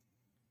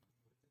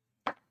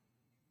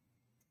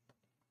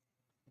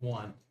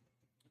 1.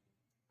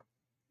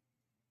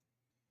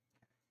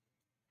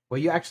 Well,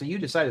 you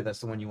decided that's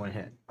the one you want to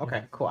hit.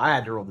 Okay, cool. I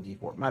had to roll the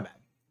D4. My bad.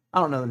 I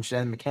don't know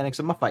the mechanics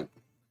of my fight.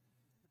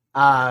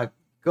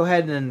 Go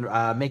ahead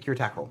and make your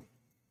attack roll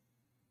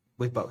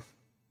with both.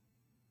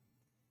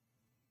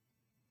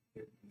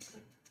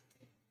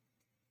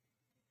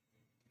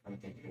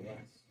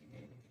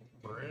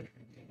 Less.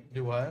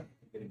 Do what?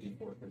 Get a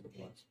D4 because of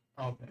less.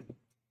 Okay.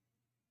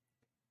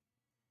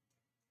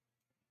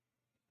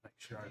 Make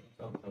sure I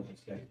Don't tell me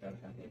stack that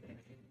happened.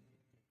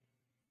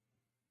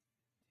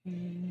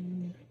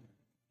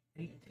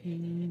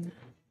 18,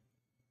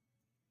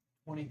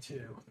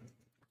 22.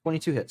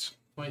 22 hits.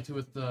 22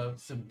 with the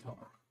scimitar.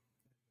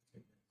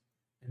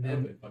 And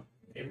then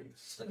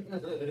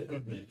It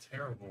would be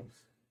terrible.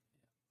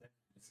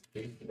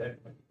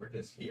 We're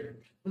just here.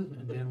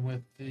 And then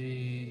with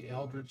the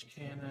Eldritch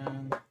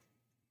Cannon,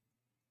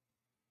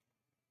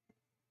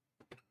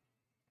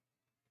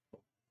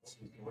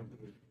 He's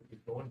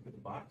going to the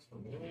box for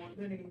more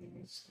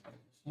things.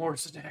 more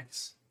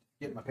stacks.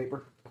 Get my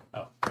paper.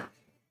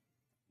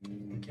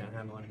 We can't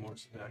handle any more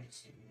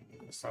stacks.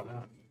 Probably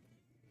not.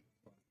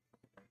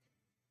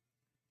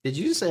 Did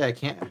you say I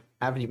can't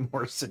have any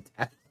more attacks?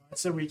 I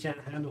said we can't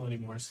handle any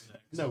more stacks.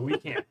 No, we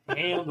can't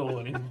handle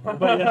anymore.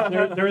 But yeah,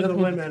 there is a This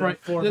one's limit right-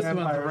 of 4 this one's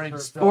vampires ranked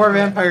per spell. spell. 4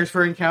 vampires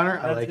per encounter.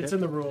 I like It's it.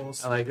 in the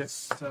rules. I like it.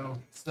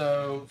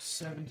 So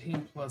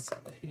 17 plus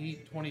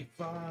 8,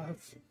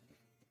 25,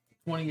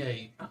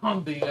 28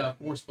 on the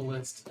force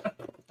ballist.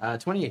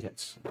 28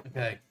 hits.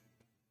 Okay.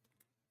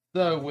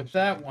 So with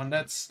that one,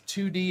 that's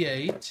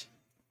 2d8.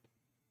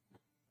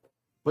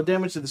 What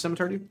damage did the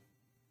scimitar do?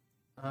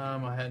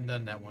 I hadn't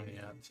done that one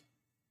yet.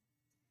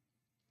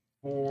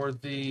 For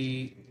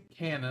the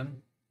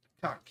cannon,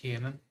 cock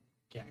cannon,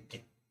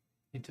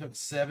 he took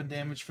 7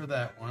 damage for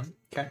that one.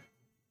 Okay.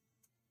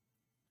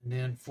 And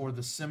then for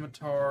the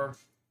scimitar,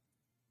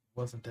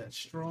 wasn't that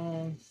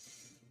strong.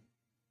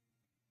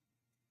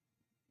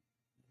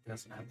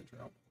 Doesn't have the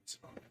drill points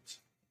on it.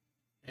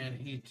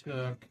 And he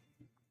took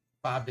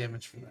 5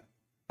 damage for that.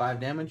 5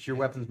 damage. Your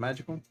weapon's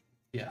magical.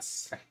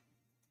 Yes. Okay.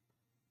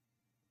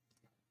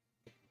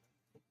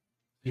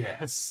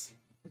 Yes.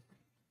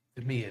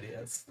 To me, it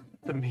is.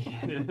 To me,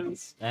 it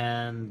is.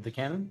 And the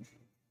cannon?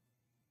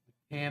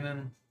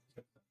 Cannon,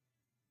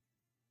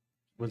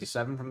 Was it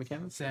 7 from the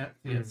cannon? 7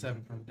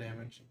 from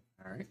damage.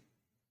 All right.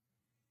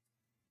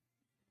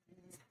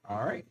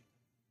 All right.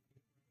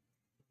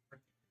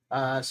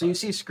 So you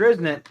see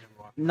Skriznet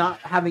not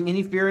having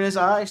any fear in his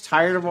eyes,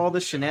 tired of all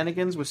this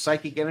shenanigans with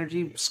psychic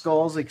energy,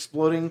 skulls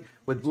exploding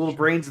with little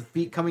brains and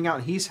feet coming out,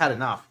 and he's had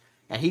enough.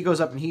 And he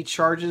goes up and he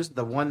charges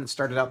the one that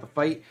started out the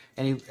fight,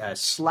 and he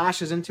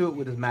slashes into it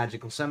with his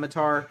magical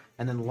scimitar,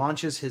 and then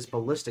launches his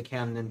ballista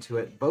cannon into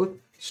it. Both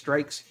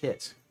strikes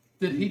hit.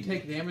 Did he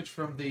take damage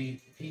from the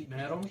heat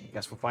metal?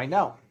 Guess we'll find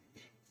out.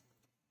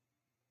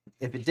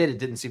 If it did, it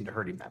didn't seem to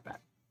hurt him that bad.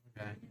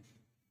 Okay.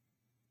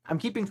 I'm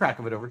keeping track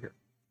of it over here.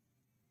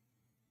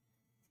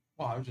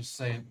 Well, I was just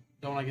saying,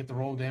 don't I get the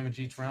roll damage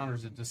each round, or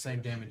is it the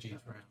same damage each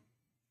round?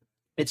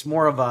 It's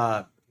more of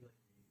a...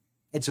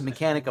 It's a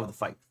mechanic of the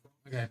fight.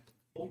 Okay.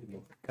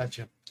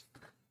 Gotcha.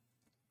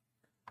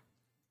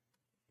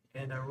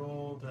 and I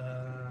rolled.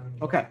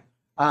 Okay.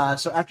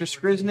 So after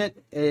Skriznet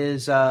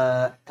is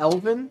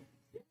Elvin.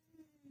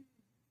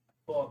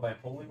 Pull up my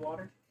holy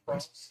water.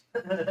 Cross.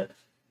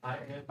 I am.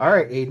 All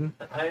right, Aiden.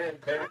 I am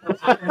very.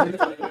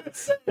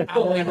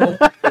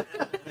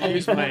 I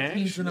use my axe.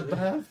 He's in a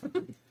bath.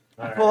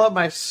 I pull up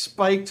my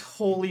spiked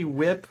holy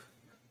whip,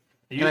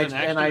 You use an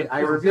and action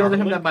I to reveal to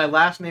him force that my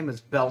last name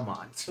is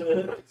Belmont.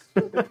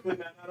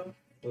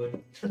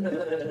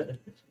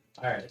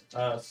 Alright,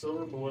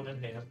 silver bullet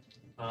in hand.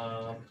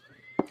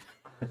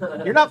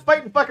 You're not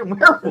fighting fucking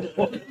werewolves.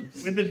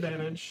 with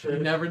advantage. You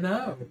never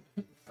know.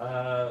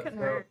 So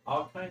hurt.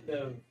 I'll kind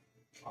of,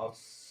 I'll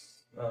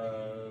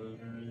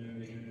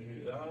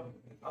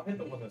hit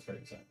the one that's right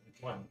beside me.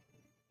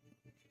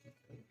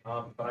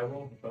 Wow. But I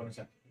will bonus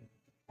action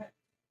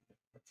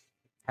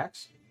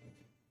Hex.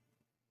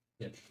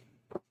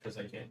 because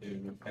I can't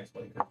do hex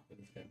blade.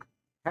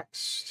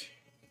 Hex.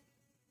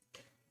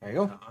 There you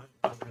go.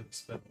 I'm going to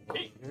spend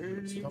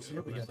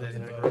We got that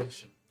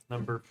information.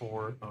 Number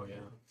 4. Oh yeah.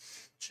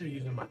 Should have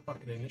used my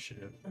fucking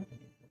initiative.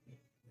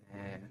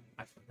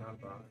 I forgot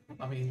about it.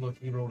 I mean, look,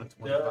 he rolled a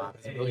 25.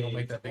 It's really gonna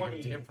make that big of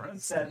a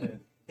difference. 27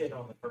 hit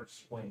on the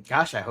first swing.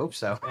 Gosh, I hope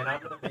so. And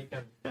I'm gonna make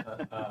him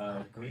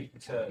weak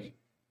to.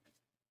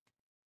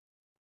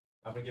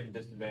 I'm gonna give him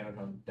disadvantage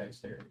on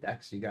dexterity.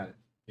 Dex, you got it.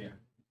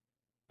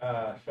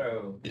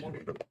 So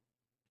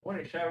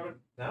 27.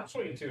 Now I'm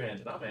swinging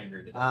two-handed. I'm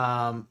angry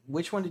today.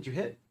 Which one did you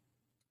hit?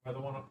 The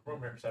one on from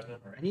here, 7.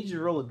 I need you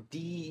to roll a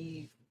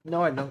D.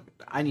 No, I don't.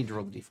 I need to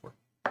roll a D4.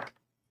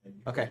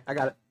 Okay, I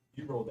got it.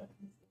 You roll that.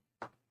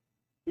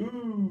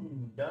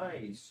 Ooh,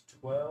 nice.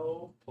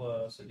 12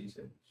 plus a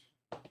d6.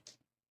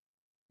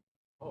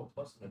 Oh,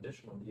 plus an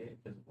additional d8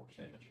 because of force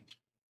damage.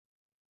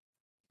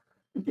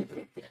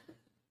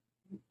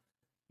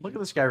 Look at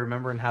this guy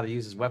remembering how to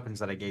use his weapons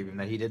that I gave him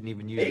that he didn't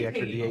even use the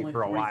extra 18. D8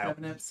 for a while.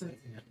 47 episodes?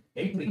 Yeah.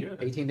 18.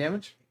 18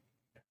 damage?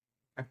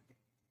 Okay.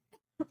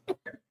 Is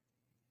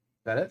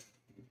that it?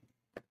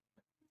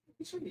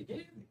 That's what you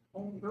did,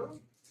 homegirl.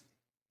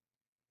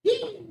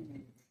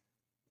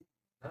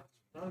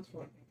 That's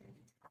what.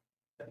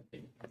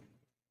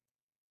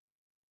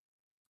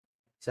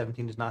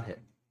 17 does not hit.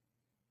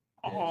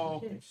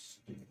 Oh,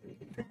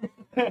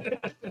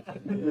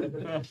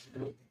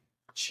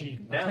 Cheap.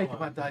 I'm Now taking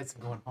my dice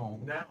and going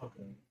home.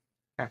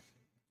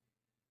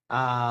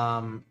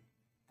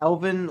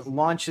 Elvin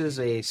launches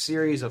a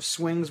series of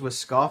swings with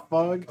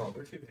Scoffbog. Oh,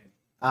 they're too big.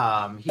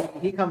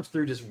 He comes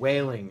through just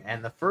wailing,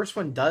 and the first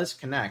one does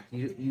connect.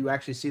 You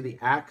actually see the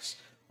axe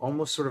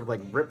almost sort of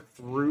like rip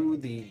through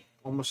the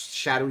almost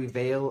shadowy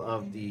veil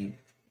of the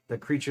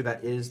creature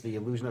that is the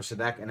illusion of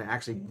Sadek, and it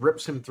actually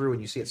rips him through,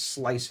 and you see it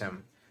slice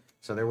him.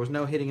 So there was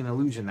no hitting an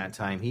illusion that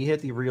time. He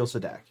hit the real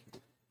Sadek.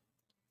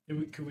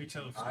 Could we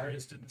tell if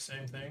Chris did the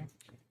same thing?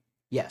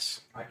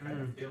 Yes. I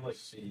kind of feel like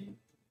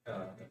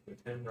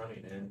with him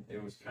running in,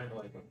 it was kind of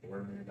like when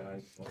Boromir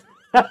dies.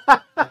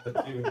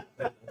 The dude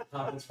that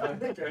Thomas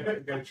finally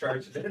go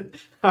charge it in.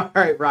 All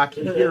right,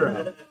 Rocky,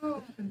 hero.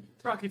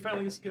 Rocky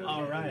finally gets to go.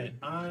 All right,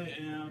 I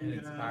am And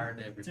it's hard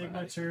to gonna take everybody.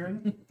 my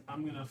turn.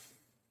 I'm gonna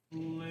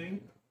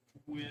flank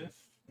with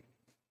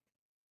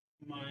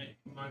my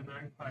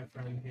magpie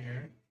friend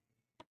here,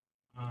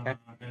 Okay.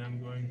 and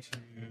I'm going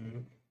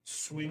to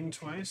swing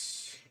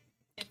twice.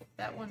 If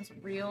that one's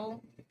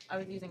real, I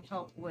was using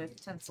help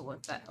with Tinsel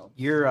if that helps.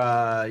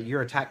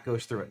 Your attack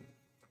goes through it.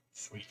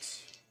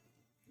 Sweet.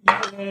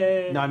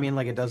 No, I mean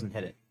like it doesn't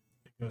hit it.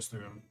 It goes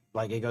through him.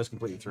 Like it goes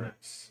completely through it.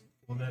 Nice.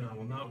 Well, then I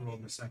will not roll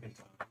the second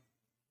time.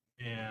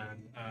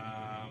 And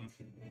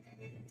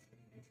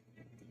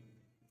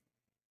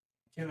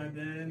can I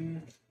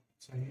then?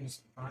 So I use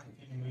 5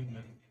 feet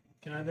movement.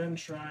 Can I then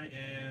try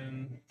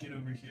and get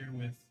over here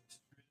with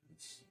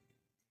Striz?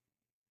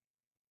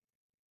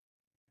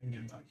 And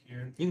get back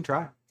here. You can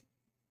try.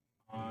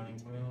 I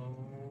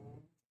will.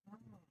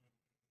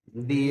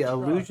 The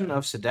illusion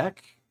of Sadek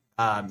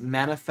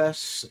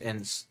manifests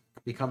and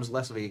becomes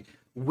less of a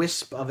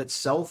wisp of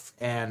itself,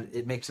 and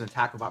it makes an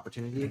attack of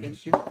opportunity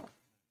against you.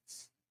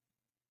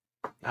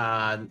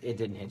 It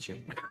didn't hit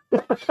you.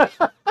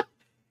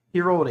 He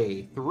rolled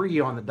a 3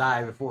 on the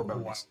die before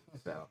bonus.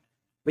 So,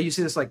 but you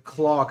see this like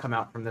claw come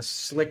out from this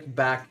slick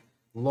back,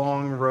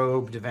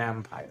 long-robed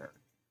vampire.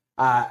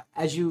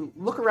 As you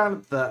look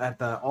around at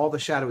all the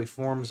shadowy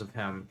forms of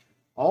him,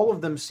 all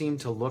of them seem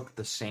to look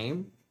the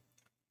same.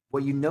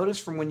 What you notice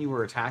from when you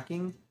were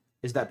attacking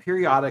is that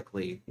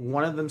periodically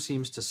one of them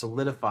seems to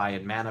solidify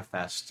and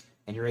manifest,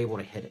 and you're able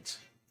to hit it.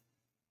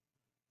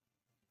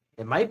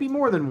 It might be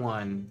more than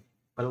one,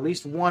 but at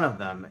least one of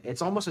them.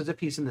 It's almost as if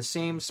he's in the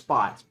same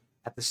spot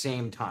at the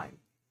same time.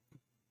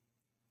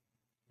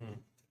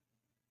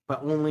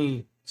 But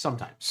only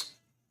sometimes.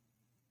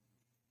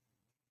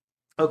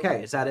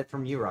 Okay, is that it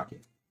from you,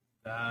 Rocky?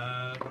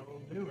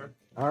 That'll do her.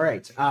 All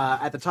right.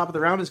 At the top of the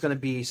round is going to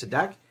be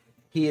Sadek.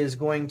 He is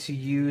going to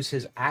use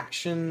his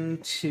action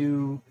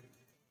to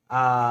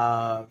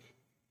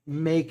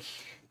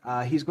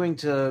he's going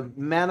to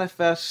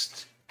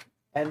manifest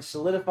and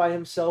solidify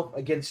himself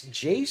against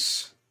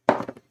Jace.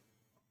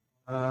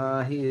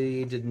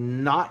 He did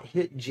not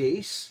hit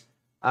Jace.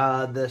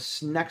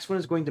 This next one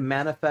is going to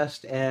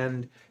manifest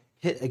and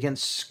hit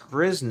against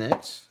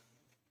Skriznit.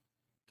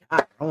 God,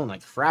 I'm rolling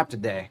like crap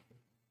today.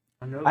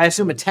 I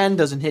assume a 10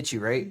 doesn't hit you,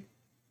 right?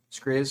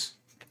 Skriz,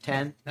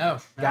 10. No,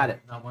 Got it.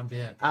 Not one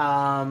bit.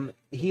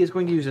 He is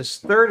going to use his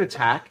third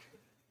attack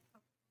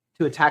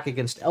to attack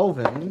against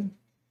Elvin.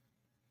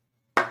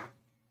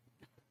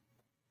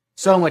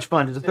 So much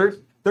fun. Does a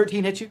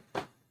 13 hit you?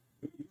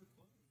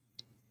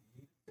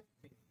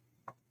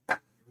 You're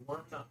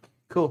warming up.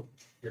 Cool.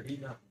 You're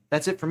heating up.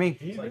 That's it for me.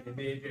 It's like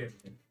NBA Jam.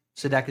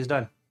 Sadek is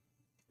done.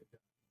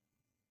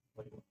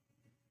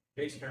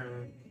 Jace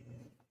turn.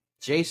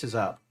 Jace is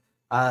up.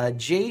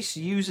 Jace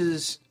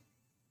uses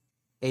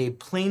a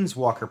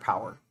planeswalker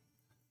power.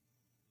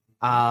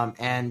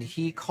 And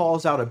he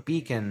calls out a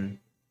beacon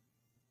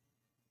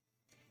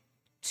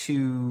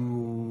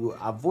to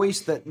a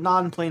voice that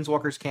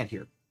non-planeswalkers can't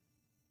hear.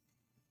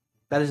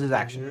 That is his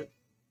action.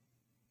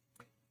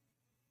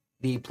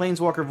 The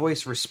planeswalker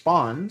voice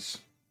responds.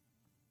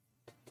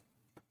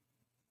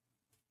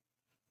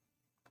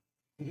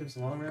 He gives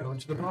long rest. Go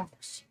into the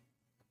box.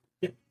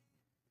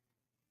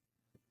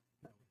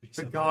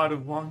 The god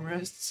of long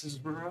rests is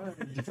bride.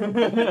 If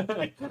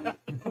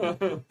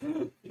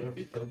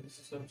you done this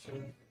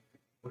assumption,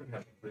 would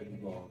have been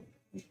long.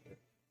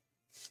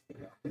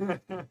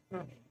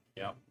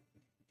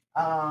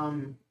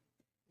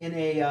 In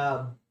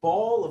a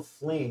ball of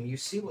flame, you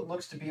see what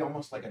looks to be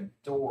almost like a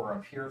door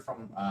appear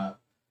from.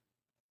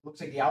 Looks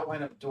like the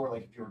outline of a door,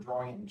 like if you were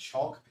drawing it in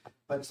chalk.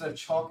 But instead of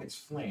chalk, it's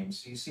flame.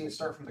 So you see it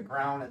start from the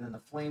ground, and then the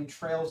flame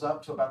trails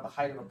up to about the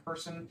height of a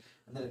person,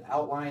 and then it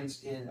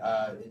outlines into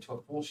a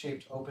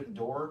full-shaped open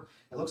door.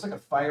 It looks like a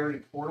fiery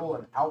portal,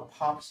 and out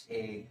pops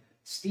a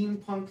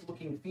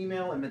steampunk-looking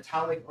female in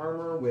metallic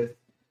armor with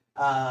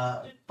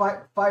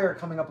fire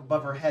coming up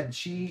above her head.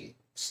 She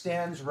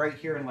stands right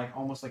here in like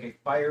almost like a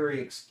fiery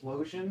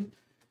explosion.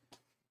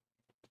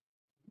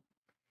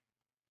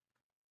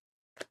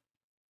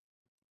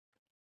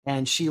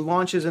 And she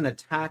launches an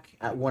attack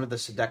at one of the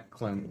Sadek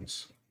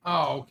clones.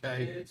 Oh,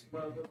 okay. It's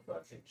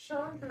motherfucking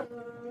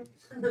Chandra.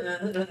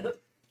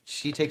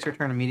 She takes her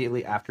turn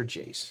immediately after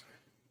Jace.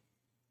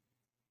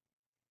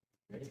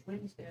 Ready,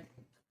 please, Dad?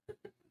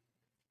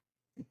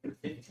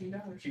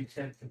 $15 you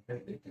sent to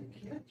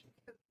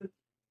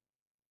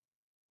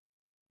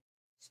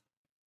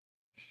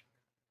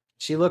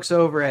She looks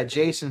over at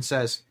Jason and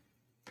says,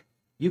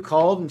 "You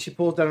called," and she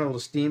pulls down her little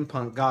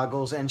steampunk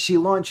goggles and she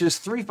launches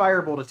 3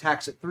 firebolt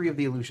attacks at 3 of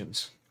the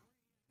illusions.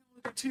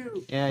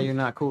 Two. Yeah, you're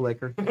not cool,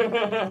 Laker.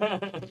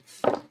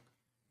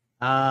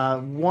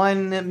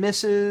 One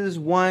misses,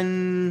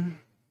 one's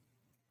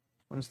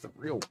the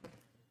real one.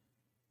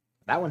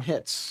 That one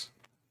hits.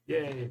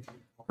 Yay.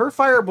 Her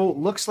firebolt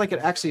looks like it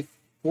actually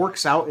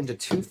forks out into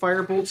 2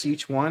 firebolts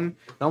each one.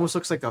 It almost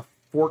looks like a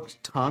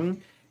forked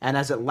tongue. And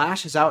as it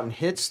lashes out and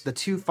hits, the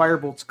 2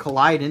 firebolts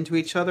collide into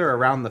each other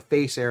around the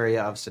face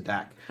area of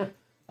Sadak.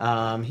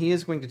 He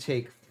is going to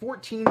take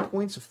 14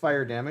 points of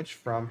fire damage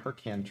from her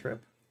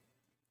cantrip.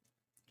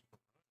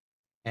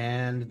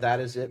 And that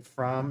is it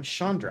from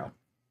Chandra.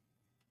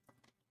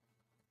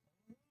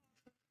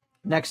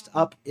 Next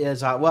up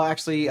is,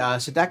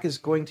 Sadak is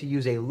going to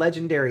use a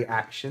legendary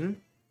action.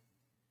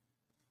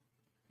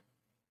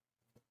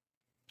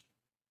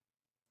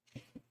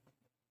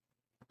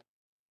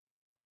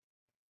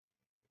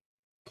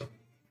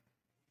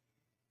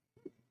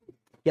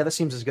 Yeah, that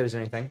seems as good as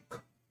anything.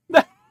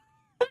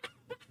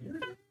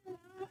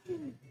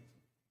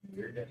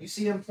 You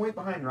see him point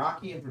behind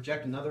Rocky and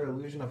project another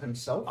illusion of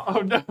himself. Oh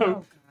no!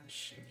 Oh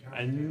gosh.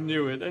 I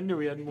knew it. I knew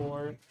he had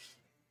more.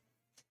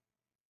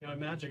 You know, in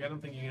Magic, I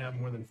don't think you can have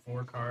more than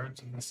 4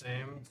 cards in the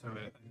same. So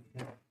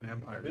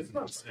Vampire is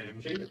not the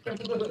same. He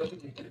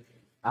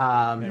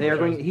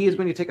is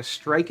going to take a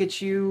strike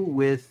at you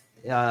with.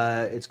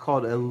 It's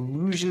called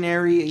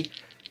illusionary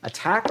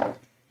attack.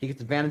 He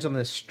gets advantage on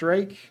this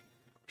strike.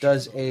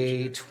 Does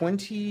a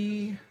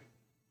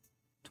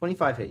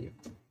 25 hit you?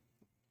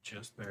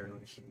 Just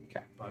barely.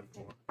 Okay. By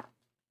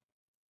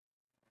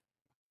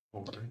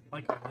 4.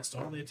 Like I missed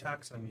all the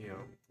attacks on you.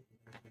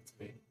 It's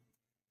me.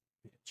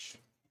 Bitch.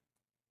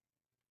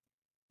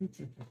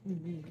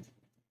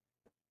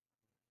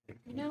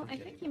 You know, I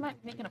think you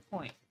might be making a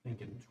point.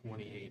 Thinking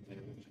 28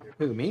 damage here.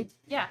 Who, me?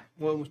 Yeah,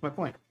 What was my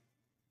point?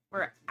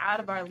 we're out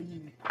of our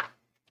league.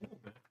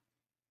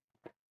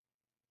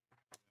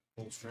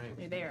 Full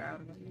strength. They are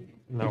out of our league.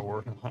 No,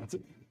 we're not.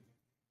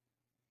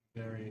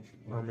 Very.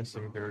 We're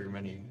missing very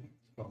many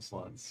spell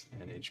slots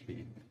and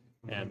HP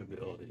and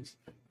abilities.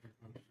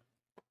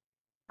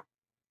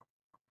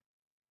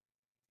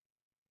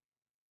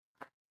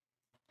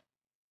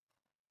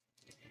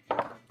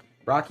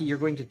 Rocky, you're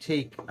going to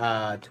take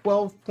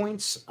 12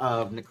 points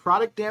of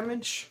necrotic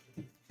damage.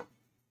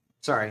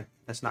 Sorry,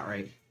 that's not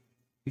right.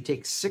 You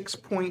take 6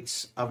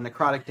 points of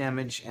necrotic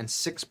damage and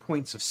 6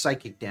 points of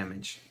psychic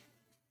damage.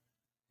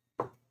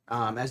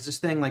 As this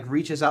thing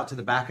reaches out to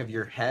the back of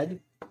your head,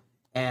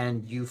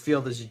 and you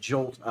feel this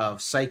jolt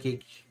of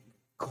psychic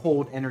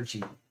cold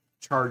energy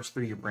charge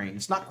through your brain.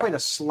 It's not quite a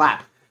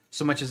slap,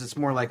 so much as it's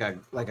more like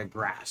a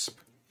grasp.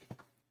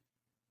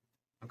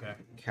 Okay.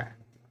 Okay.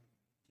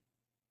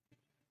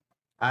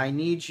 I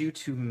need you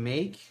to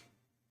make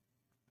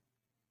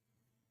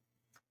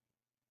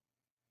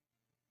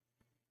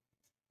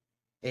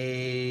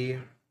a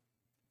it's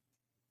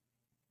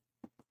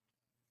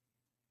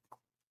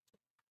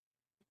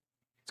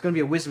going to be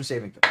a wisdom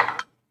saving throw.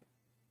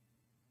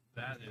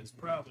 That is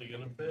probably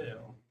gonna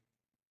fail.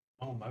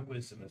 Oh, my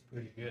wisdom is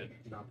pretty good.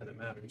 Not that it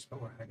matters.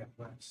 Oh, I got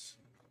less.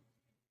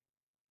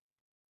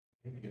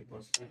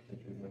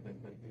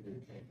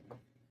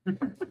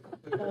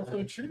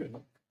 Also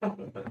true.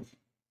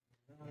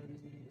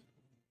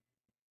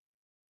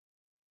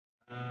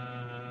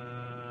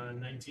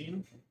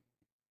 19.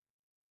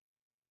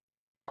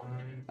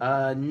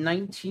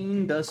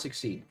 19 does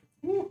succeed.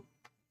 Woo.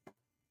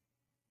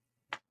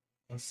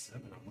 Plus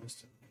 7 on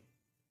wisdom.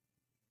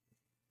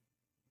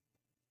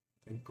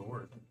 Thank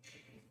God.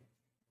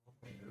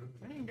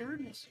 Thank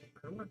goodness.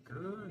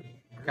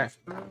 Okay.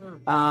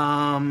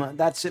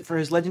 That's it for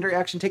his legendary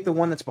action. Take the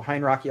one that's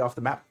behind Rocky off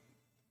the map.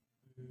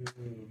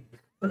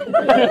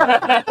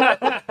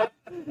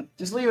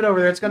 Just leave it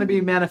over there. It's going to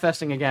be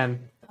manifesting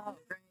again. Oh,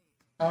 great.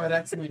 Oh, it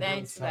actually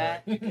Thanks, goes,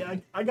 Matt. Yeah,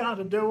 I got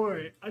it. Don't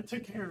worry. I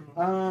took care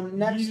of him.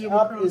 Next Easy to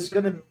up cross is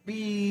going to through.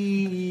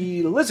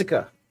 be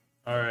Lizica.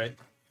 All right.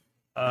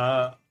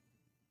 I'm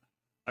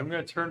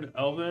gonna turn to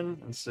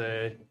Elvin and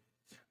say,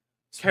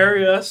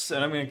 "Carry us,"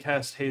 and I'm gonna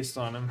cast haste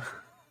on him.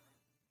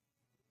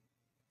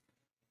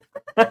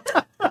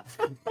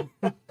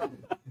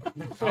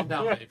 Calm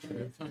down, Dave.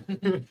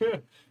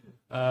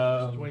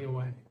 Swing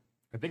away.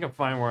 I think I'm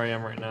fine where I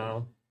am right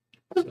now.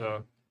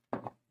 So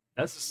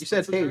that's You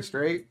said haste,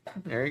 right?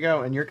 There you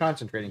go. And you're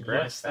concentrating,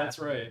 correct? Yes, that's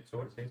right. So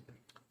what's hasted?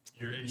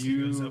 Your AC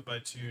You- goes up by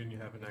 2 and you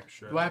have an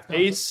extra. Do I have to,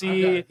 AC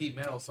I've got heat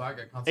metal, so I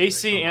got concentration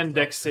AC on and myself.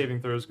 Dex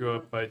saving throws go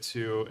up by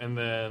 2, and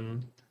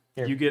then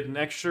Here. you get an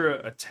extra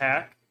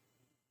attack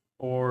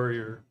or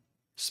your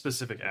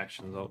specific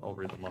actions. I'll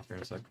read them off here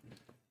in a sec.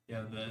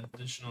 Yeah, the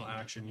additional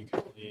action you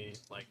can only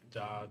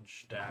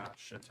dodge,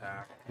 dash,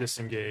 attack.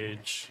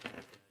 Disengage.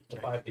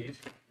 5 Ds.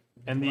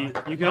 And you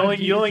only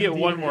get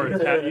one more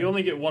attack. You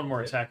only get one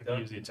more attack if you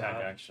use the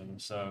attack action.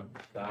 So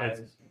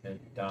Dies and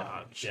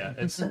dodge. yeah,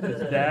 it's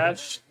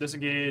dash,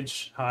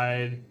 disengage,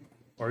 hide,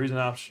 or use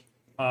an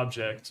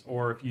object.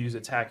 Or if you use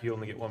attack, you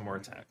only get one more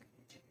attack.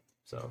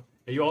 So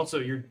you also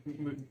your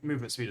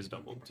movement speed is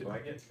doubled too. Do I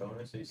get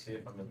bonus AC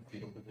if I'm in the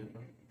fetal position?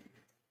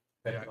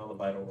 Depending on all the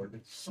vital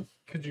organs.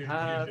 Could you?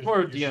 It's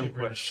more of a DM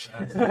question.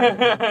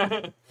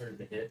 Or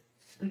the hit.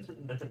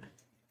 The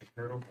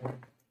turtle point.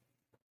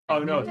 Oh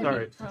no,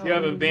 sorry. You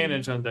have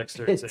advantage on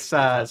dexterity. It's is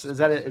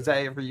that it? Is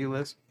that it for you,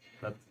 Liz?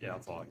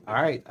 That's all. All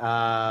right.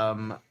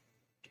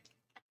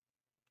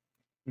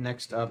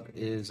 Next up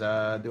is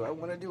do I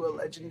want to do a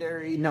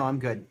legendary? No, I'm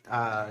good.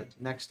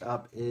 Next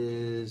up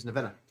is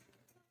Navenna.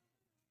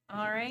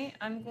 All right,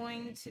 I'm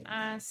going to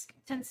ask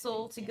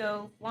Tinsel to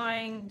go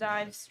flying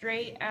dive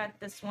straight at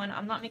this one.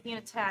 I'm not making an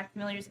attack.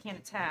 Familiars can't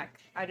attack.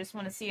 I just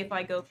want to see if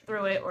I go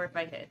through it or if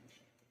I hit.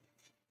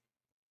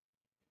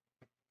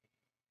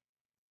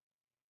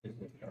 Is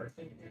it dark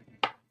in here?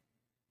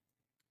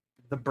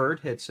 The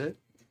bird hits it.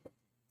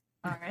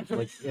 All right.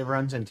 Like it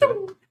runs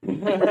into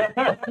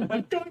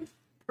it.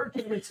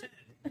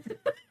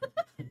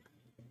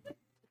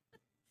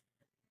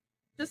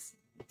 Just.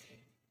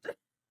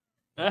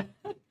 I'm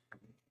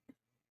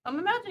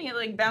imagining it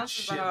like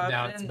bounces Shit, off.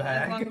 now it's and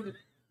back. as long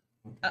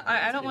as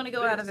I don't want to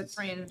go out of its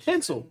range.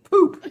 Tinsel,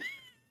 poop.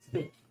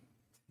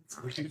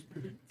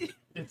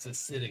 It's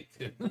acidic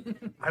too.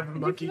 I have a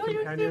monkey familiar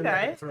with companion you that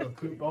can guys? throw a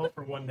poop ball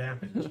for 1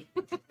 damage.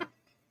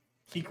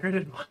 He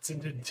critted once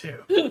and did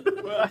 2.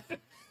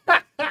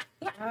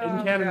 Oh,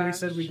 In canon, we gosh.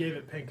 said we gave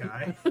it pink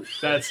eye.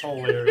 That's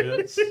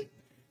hilarious.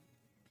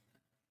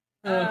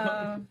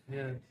 Yeah.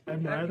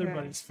 And my other Okay.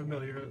 buddy's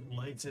familiar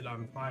lights it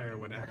on fire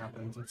when it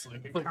happens. It's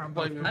like a Like-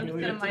 combo like- I'm just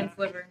familiar gonna mind attack.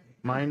 sliver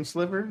Mind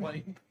sliver.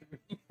 Like,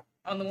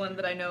 on the one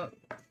that I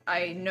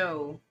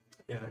know.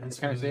 Yeah, his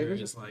Kind of familiar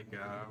savers? is like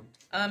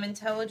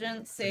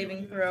Intelligence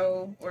saving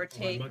throw or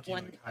take monkey,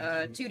 one like,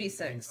 hides things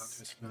 2d6 onto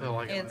his familiar. so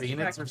like a and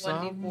phoenix or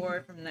subtract something.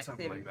 1d4 from the next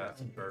Something saving like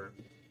throw. that. Bird.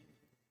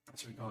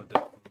 That's what we call it,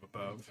 death from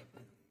above.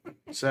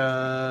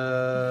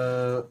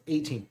 So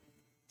 18.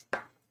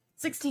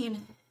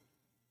 16.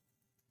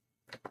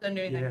 Doesn't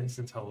do anything. Yeah, his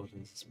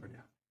intelligence is pretty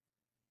high.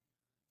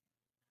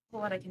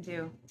 What I can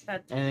do.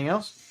 That Anything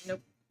else?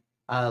 Nope.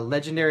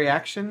 Legendary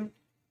action.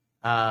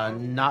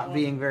 Not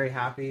being very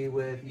happy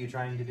with you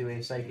trying to do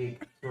a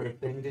psychic sort of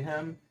thing to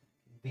him.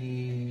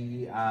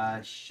 The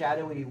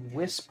shadowy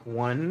wisp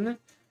one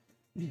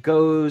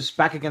goes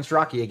back against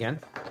Rocky again.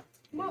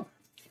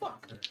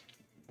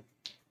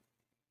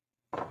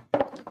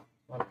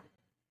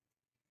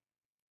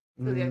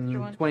 So the extra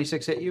one?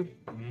 26 hit you.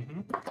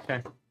 Mm-hmm.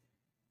 Okay.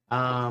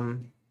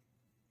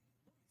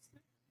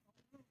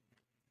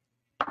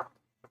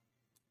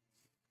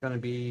 Gonna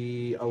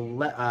be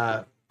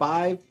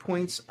 5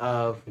 points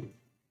of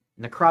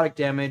necrotic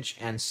damage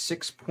and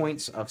 6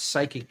 points of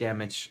psychic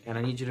damage, and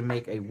I need you to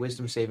make a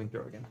wisdom saving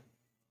throw again.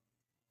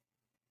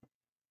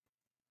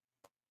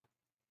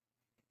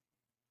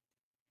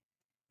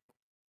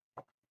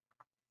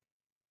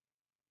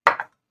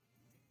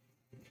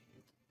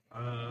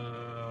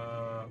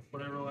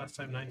 Whatever last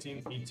time,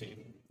 19,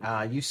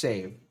 18. You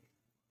save.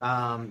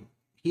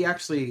 He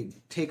actually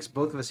takes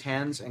both of his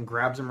hands and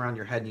grabs them around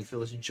your head, and you feel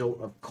this jolt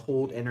of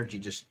cold energy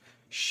just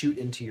shoot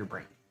into your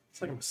brain.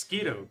 It's like a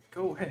mosquito.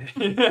 Go ahead.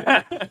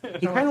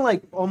 He kind of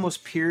like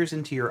almost peers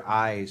into your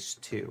eyes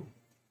too.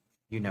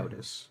 You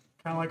notice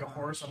Kind of like a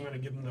horse, I'm going to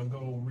give him the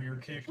go rear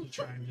kick to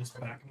try and just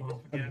back him off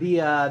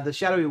again. the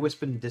shadowy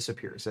wispen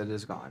disappears. It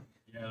is gone.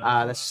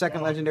 Yeah, The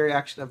second legendary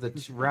action of the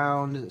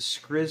round,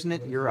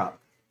 Skriznet, you're up.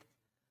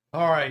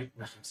 All right.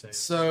 So,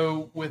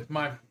 So with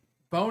my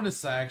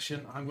bonus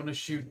action, I'm going to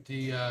shoot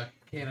the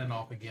cannon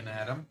off again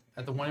at him,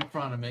 at the one in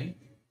front of me.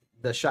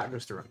 The shot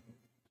goes through him.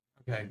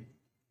 Okay.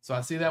 So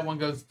I see that one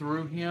goes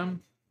through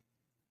him,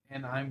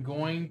 and I'm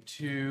going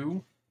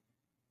to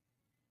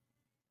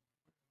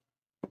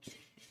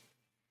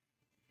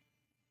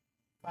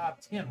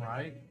 5-10,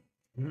 right?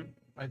 Mhm.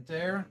 Right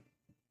there.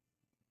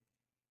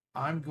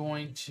 I'm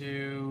going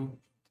to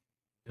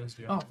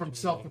from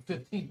self to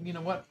 15. You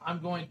know what? I'm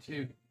going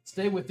to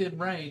stay within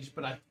range,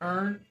 but I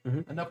turn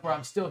Mhm. enough where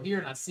I'm still here,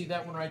 and I see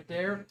that one right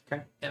there.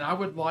 Okay. And I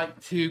would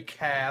like to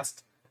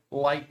cast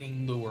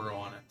lightning lure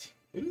on it.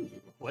 Ooh,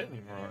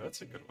 lightning roar.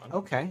 That's a good one.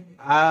 Okay.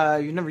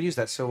 You never used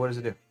that, so what does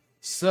it do?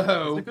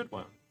 So That's a good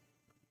one.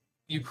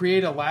 you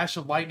create a lash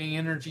of lightning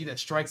energy that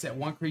strikes at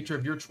one creature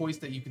of your choice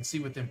that you can see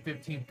within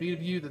 15 feet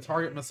of you. The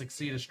target must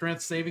succeed a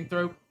strength saving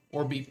throw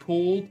or be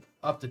pulled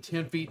up to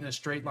 10 feet in a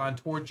straight line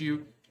towards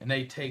you, and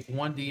they take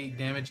 1d8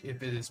 damage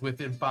if it is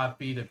within 5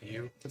 feet of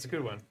you. That's a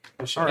good one.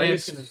 All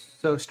right. And-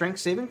 So strength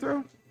saving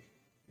throw.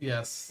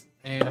 Yes,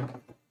 and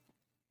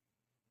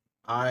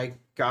I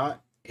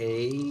got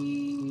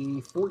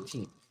a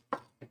 14.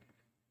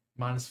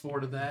 -4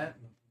 to that.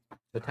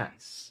 The 10.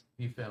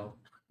 You failed.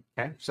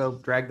 Okay. So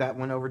drag that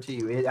one over to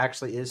you. It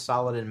actually is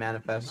solid and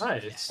manifest,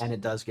 Nice. and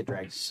it does get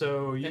dragged.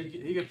 So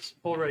you get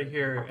pulled right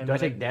here. And Do I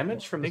then take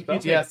damage from the think you spell?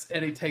 take- Yes,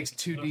 and he takes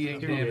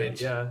 2d8 2d8,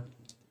 damage. Yeah.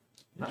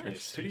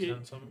 Nice.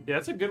 2d8. Yeah,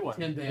 that's a good one.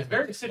 10 It's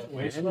very damage.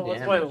 situational. 10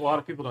 That's why a lot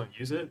of people don't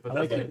use it. But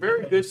I like that's a it.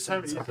 very good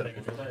time to use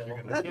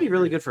it. That'd be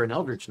really good for an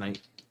Eldritch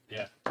Knight.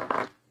 Yeah.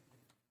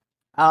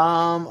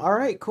 All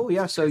right, cool.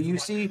 Yeah, so you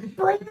see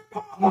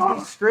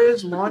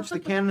Skriz launch the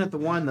cannon at the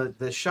one.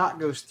 The shot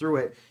goes through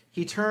it.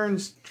 He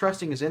turns,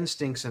 trusting his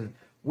instincts, and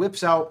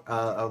whips out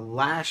a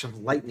lash of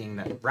lightning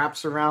that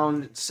wraps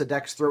around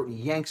Sadek's throat and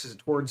yanks it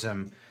towards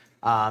him.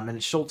 And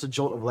it shoots a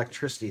jolt of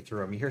electricity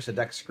through him. You hear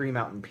Sadek scream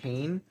out in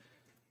pain.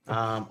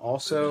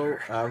 Also,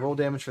 roll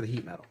damage for the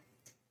heat metal.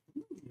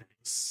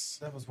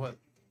 That was what?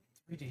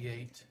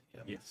 3d8.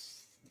 Yep. Yes.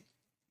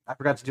 I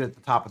forgot to do it at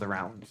the top of the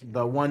round.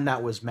 The one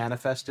that was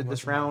manifested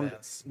this round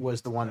Yes.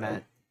 was the one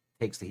that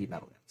takes the heat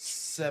metal.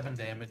 7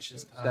 damage.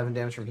 7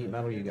 damage from heat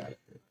metal. You got it.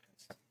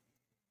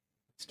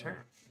 It's turn.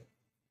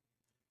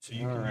 So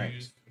you All can right.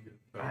 use.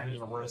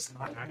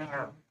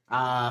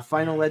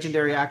 Final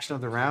legendary action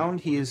of the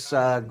round. He is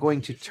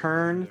going to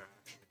turn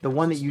the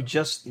one that you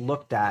just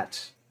looked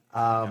at.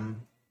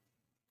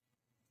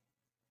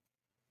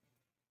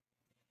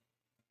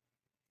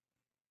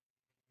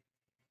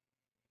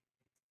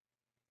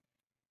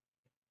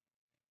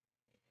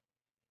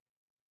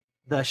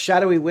 The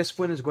shadowy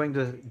Wispwin is going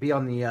to be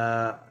on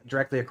the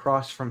directly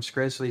across from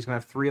Skriz, so he's going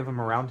to have 3 of them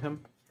around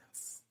him.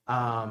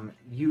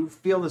 You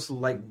feel this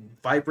like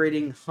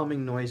vibrating,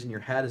 humming noise in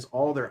your head as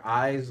all their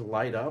eyes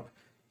light up.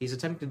 He's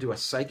attempting to do a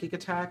psychic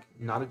attack,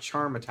 not a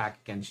charm attack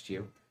against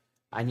you.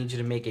 I need you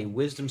to make a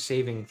wisdom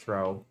saving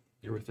throw.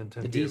 You're within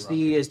 10 The feet.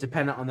 DC is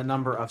dependent on the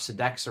number of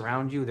Sadeks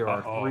around you. There are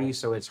Uh-oh. 3,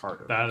 so it's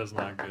harder. That is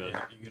not good.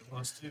 You get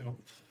 +2.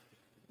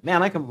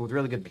 Man, I come up with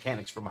really good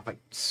mechanics for my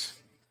fights.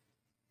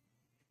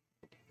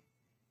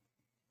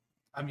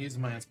 I'm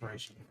using my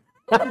inspiration.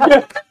 Yeah,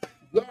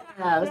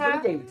 that's what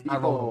I gave it to I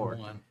you rolled for. a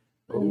 1.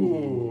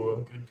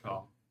 Ooh. Good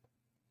call.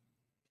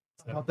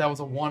 I thought that was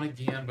a 1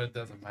 again, but it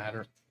doesn't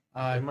matter.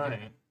 I might.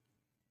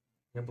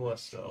 You're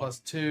blessed still.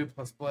 +2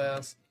 plus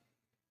bless.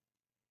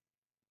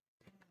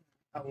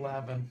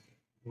 11.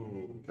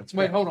 Ooh. That's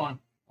Wait, good. hold on.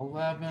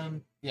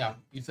 11. Yeah,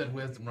 you said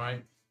wisdom,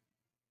 right?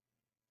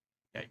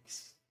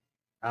 Yikes.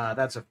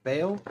 That's a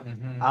fail.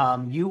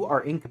 Mm-hmm. You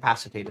are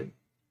incapacitated.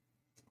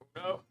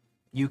 No.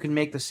 You can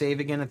make the save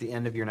again at the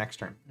end of your next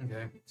turn.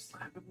 Okay.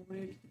 Slap in the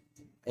leg.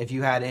 If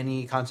you had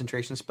any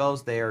concentration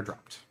spells, they are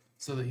dropped.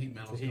 So the heat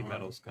metal. The heat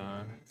metal's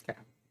gone. Okay.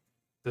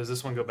 Does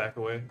this one go back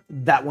away?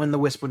 That one, the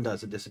wisp one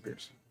does, it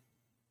disappears.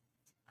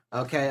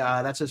 Okay,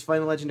 that's his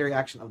final legendary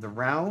action of the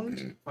round.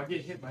 If I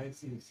get hit by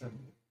AC 7.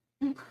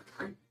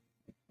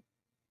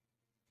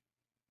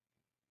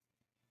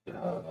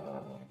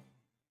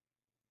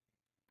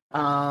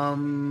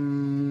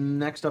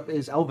 Next up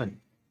is Elvin.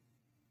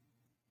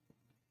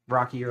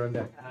 Rocky, you're on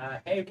deck.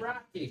 Hey,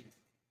 Rocky.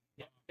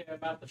 You care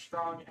about the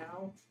strong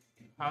owl?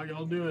 How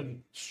y'all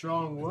doing?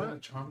 Strong Is that a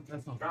what? charm?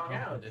 That's not Strong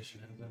charm out. edition,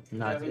 is it?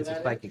 No, it's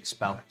a psychic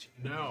spell.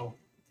 No.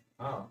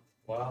 Oh,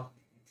 well.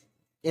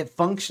 It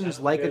functions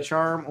like a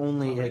charm, I'm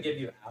only gonna it give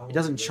you owl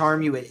doesn't wisdom.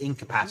 charm you, it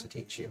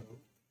incapacitates you.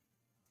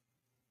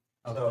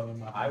 So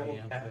I will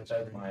cast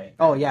as my.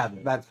 Oh yeah,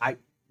 that I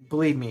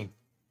believe me.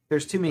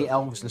 There's too many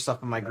elves and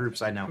stuff in my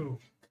groups. I know.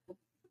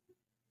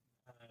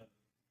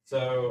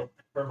 So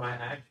for my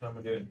action, I'm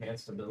gonna do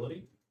enhanced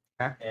ability.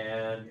 Okay.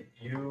 And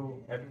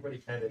everybody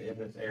kind of in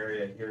this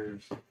area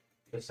hears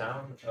the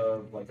sound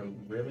of like a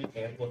really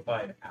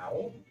amplified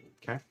owl.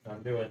 Okay.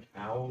 I'm doing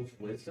Owl's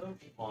Wisdom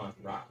on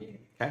Rocky.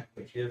 Okay.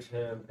 Which gives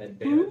him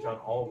advantage on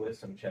all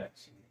wisdom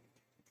checks.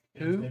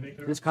 Who?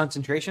 This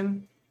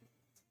concentration,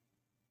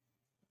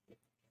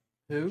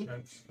 Who?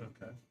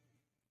 Okay.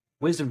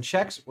 wisdom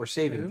checks or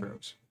saving Who?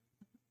 throws.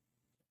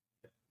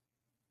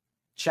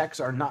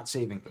 Checks are not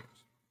saving throws.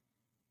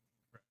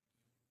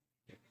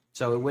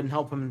 So it wouldn't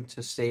help him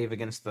to save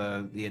against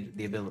the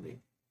ability.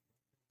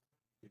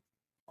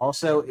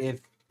 Also, if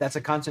that's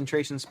a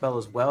concentration spell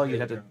as well, you'd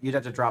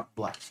have to drop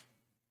bless.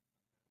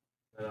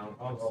 And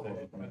I'll roll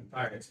it.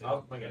 All right, so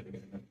I'll bring it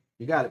again.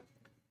 You got it.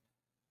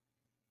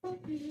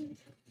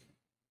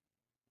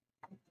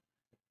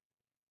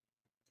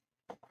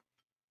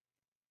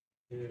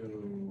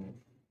 Two.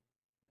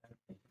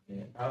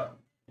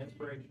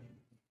 Inspiration.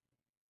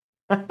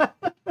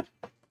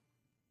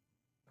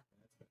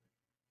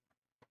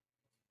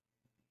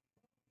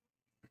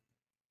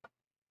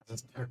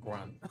 Just pick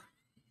one.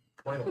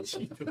 21.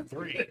 She took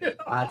 3.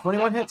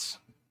 21 hits.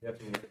 You have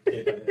to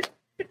hit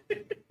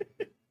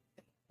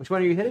Which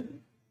one are you hitting?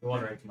 the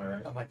one right to my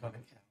right. I'm like on the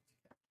couch.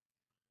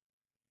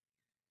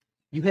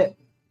 You hit.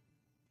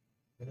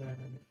 You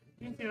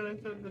see what I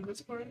said in the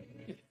Discord?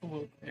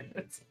 Little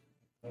parrots.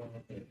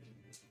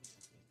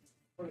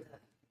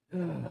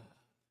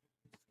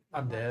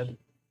 I'm dead.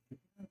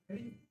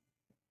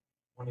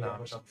 20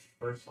 damage on the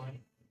first line.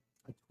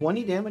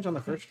 20 damage on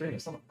the first string.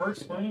 It's on the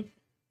first line?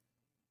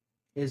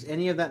 Is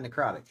any of that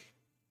necrotic?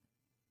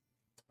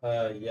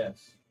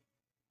 Yes.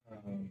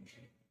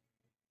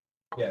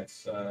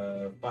 Yes,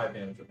 5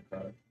 damage with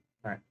necrotic.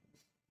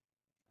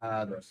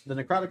 The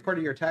necrotic part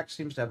of your attack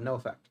seems to have no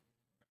effect.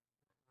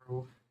 It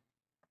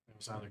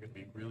was either going to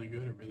be really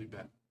good or really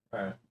bad.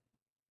 Alright.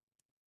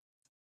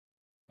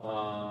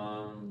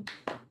 Swing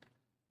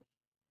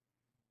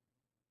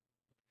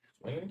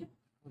again?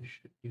 We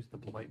should use the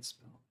blight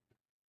spell.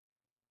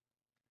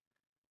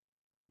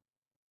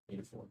 Need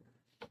a 4.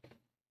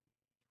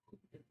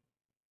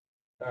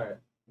 Alright,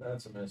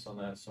 that's a miss on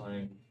that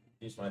swing.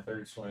 Use my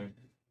third swing.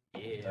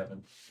 Yeah.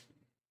 7.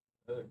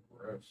 Ugh,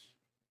 gross.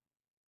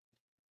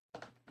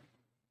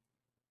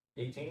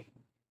 18?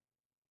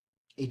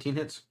 18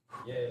 hits.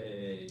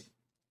 Yay.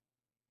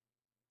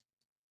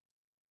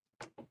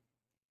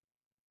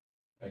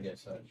 I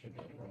guess that should be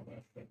a roll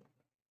back.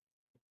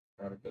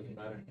 Product doesn't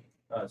matter.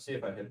 See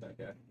if I hit that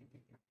guy.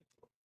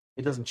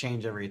 It doesn't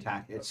change every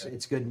attack. It's Okay.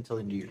 it's good until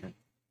the end of your turn.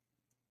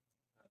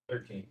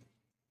 13.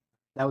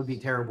 That would be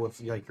terrible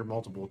if like your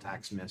multiple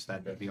attacks miss.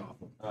 That'd be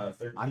awful.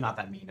 13. I'm not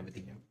that mean of a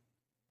DM.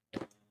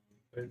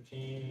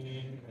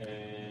 13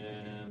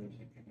 and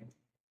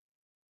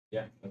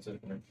yeah, that's it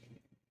for me.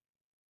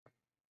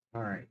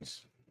 All right.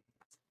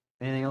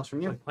 Anything else from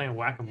It's you? like playing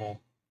whack-a-mole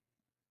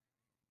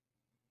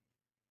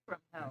From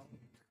hell.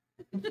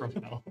 from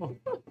hell.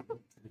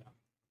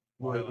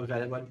 Was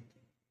that it, bud?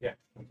 Yeah,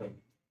 that's it.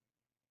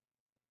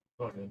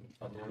 Go ahead.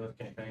 On the end of this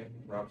campaign,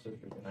 Rob says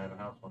we can have a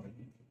house on it.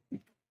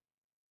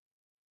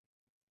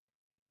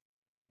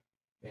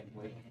 Can't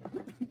wait.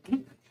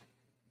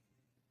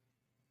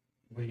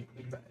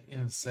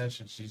 In the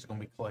session, she's going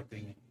to be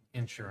collecting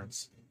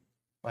insurance.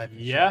 Life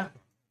Yeah.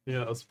 Yeah,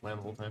 that was the plan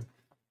the whole time.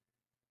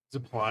 It's a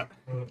plot.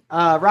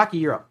 Rocky,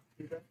 you're up.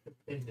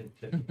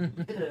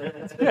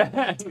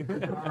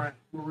 Alright,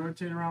 we'll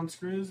rotate around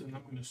Skriz, and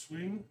I'm going to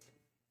swing.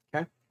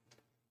 Get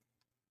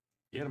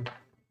him.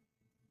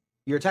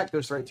 Your attack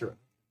goes right through it.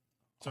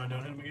 So I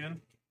don't hit him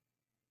again.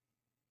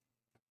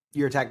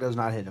 Your attack does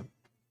not hit him.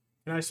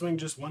 Can I swing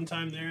just one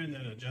time there and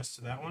then adjust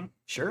to that one?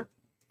 Sure.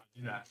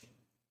 Do that.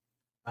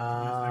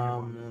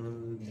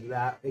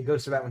 That it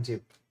goes to that one too.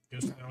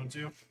 Goes to that one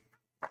too.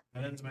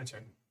 That ends my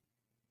turn.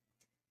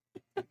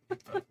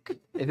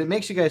 If it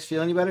makes you guys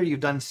feel any better, you've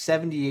done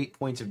 78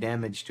 points of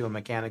damage to a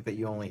mechanic that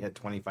you only hit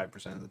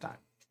 25% of the time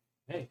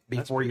Hey,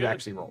 that's before pretty you good.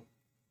 actually roll.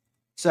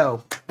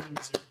 So,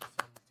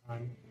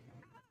 Time.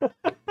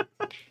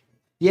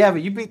 yeah,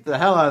 but you beat the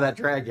hell out of that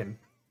dragon.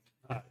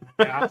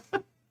 Yeah.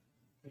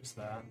 There's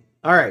that.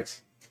 All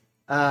right.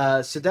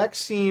 Sadek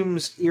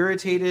seems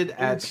irritated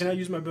at. Can I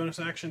use my bonus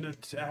action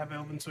to have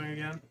Elvin swing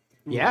again?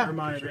 Yeah. Or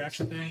my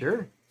reaction thing?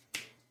 Sure.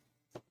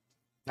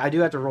 I do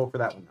have to roll for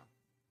that one though.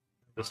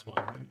 This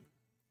one.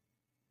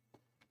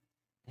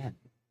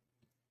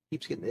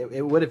 Keeps getting.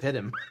 It would have hit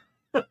him.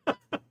 What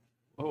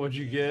would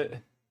you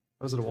get?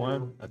 Was it a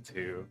 1? A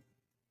 2.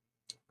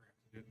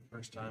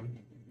 First time.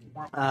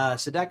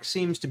 Sadek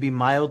seems to be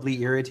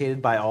mildly irritated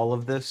by all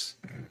of this.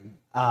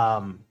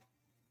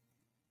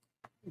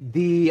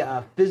 The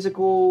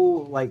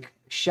physical, like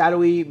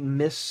shadowy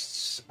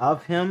mists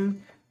of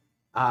him,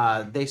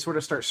 they sort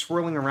of start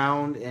swirling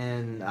around,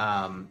 and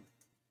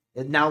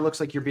it now looks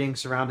like you're being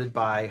surrounded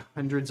by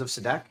hundreds of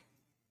Sadek.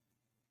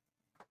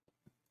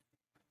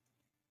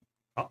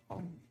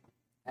 Uh-oh.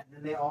 And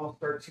then they all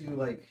start to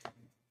like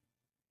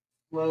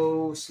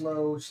slow,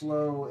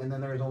 and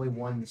then there's only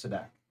one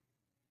Sadek.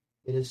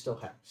 It is still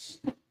Hex.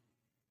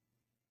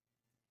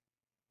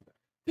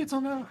 It's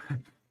on now.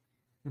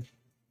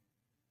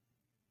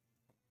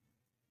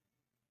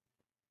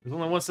 There's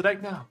only one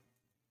Sadek now.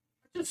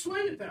 Just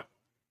swing it that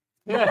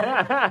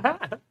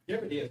Yeah, You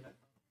ever did that?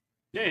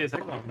 he's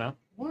Heck off now.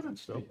 What a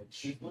So,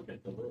 She's looking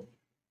at the little.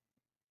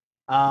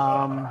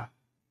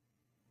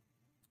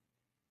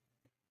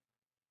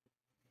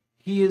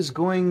 He is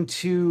going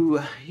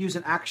to use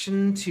an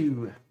action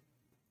to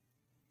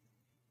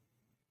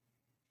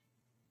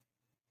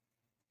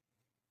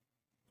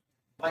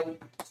bite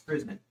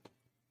Skrizman.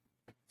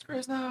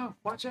 Screws now.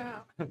 Watch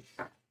out.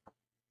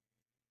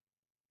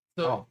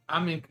 So Oh.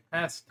 I'm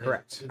incapacitated.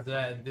 Correct. Is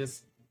that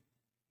this?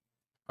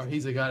 Or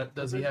he's a guy.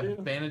 Does he have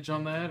advantage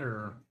on that,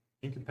 or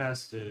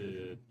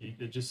Incapacitated.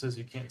 It just says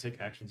you can't take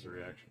actions or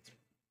reactions.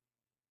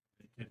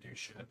 You can't do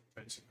shit,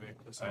 basically.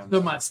 Besides so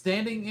am I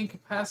standing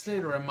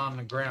incapacitated, or am I on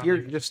the ground? You're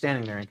just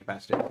standing there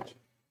incapacitated.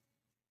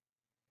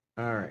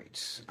 All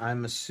right.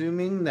 I'm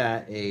assuming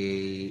that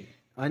a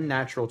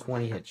unnatural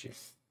 20 hits you.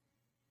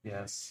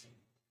 Yes.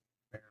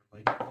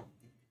 Barely.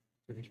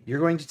 You're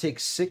going to take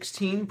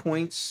 16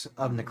 points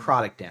of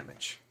necrotic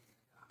damage.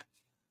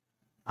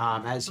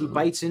 As he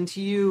bites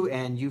into you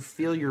and you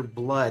feel your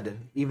blood,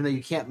 even though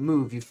you can't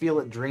move, you feel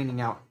it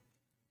draining out.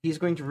 He's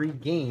going to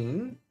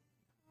regain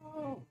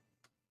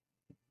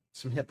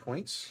some hit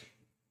points.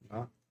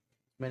 Not as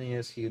many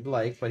as he'd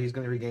like, but he's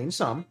going to regain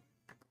some.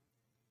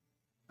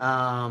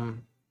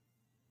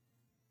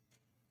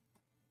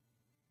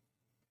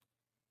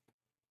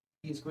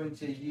 He's going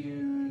to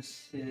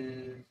use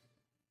his...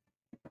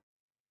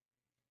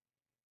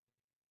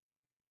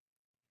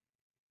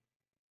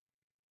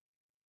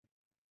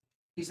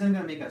 He's then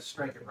going to make a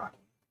strike at Rocky.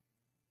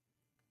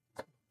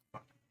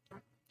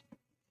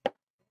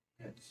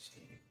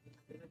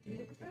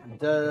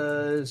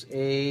 Does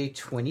a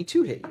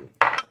 22 hit you?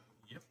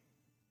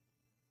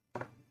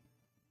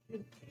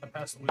 I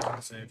passed the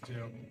wisdom save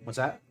too. What's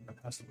that? I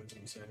passed the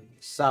wisdom save.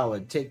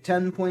 Solid. Take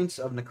 10 points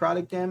of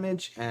necrotic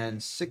damage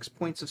and 6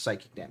 points of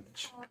psychic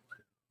damage.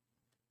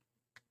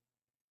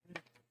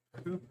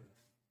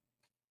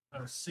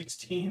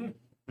 16.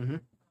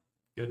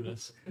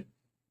 Goodness.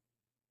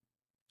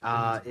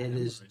 It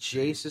is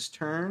Jace's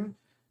turn.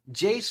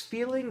 Jace,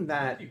 feeling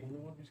that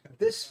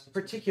this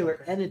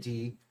particular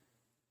entity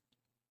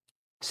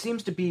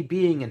seems to be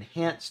being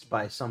enhanced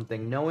by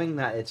something, knowing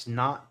that it's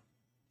not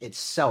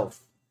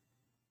itself,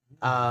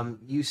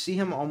 you see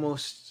him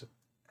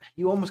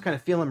you almost kind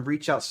of feel him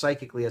reach out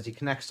psychically as he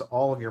connects to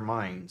all of your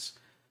minds.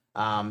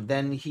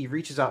 Then he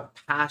reaches out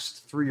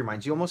past through your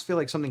minds. You almost feel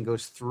like something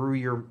goes through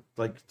your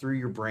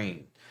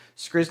brain.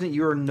 Skriznet,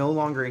 you are no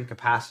longer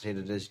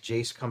incapacitated as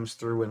Jace comes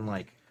through and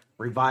like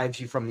revives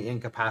you from the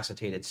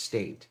incapacitated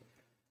state.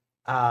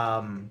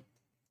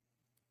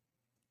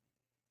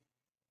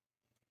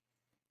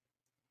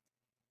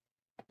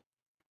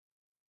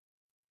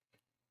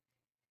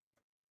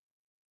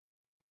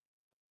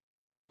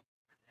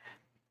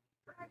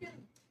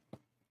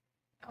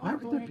 Why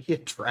would there be a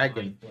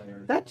dragon?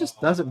 That just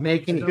doesn't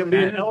make any It could be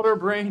an sense. elder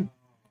brain.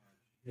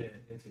 Yeah,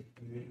 it's a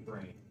human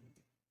brain.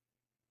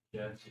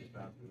 Just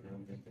about to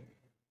ruin it.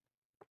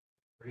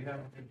 Pretty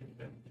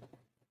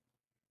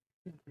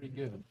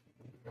good.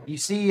 You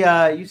see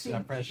Got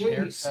fresh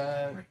Jace,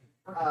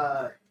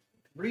 haircut.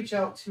 reach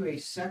out to a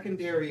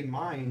secondary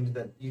mind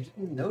that you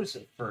didn't notice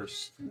at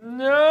first.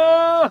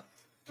 No.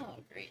 Oh,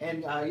 great.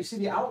 And you see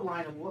the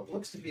outline of what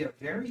looks to be a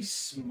very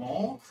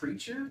small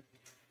creature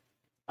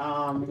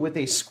with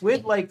a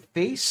squid-like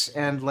face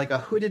and like a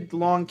hooded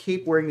long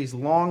cape wearing these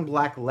long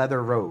black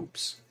leather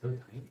robes.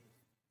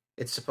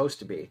 It's supposed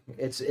to be.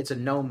 It's a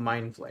gnome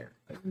mind flayer.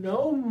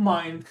 No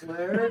mind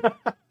flare.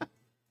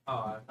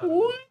 I thought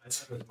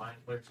it was mind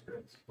flare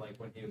scripts, like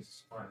when he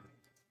was smart.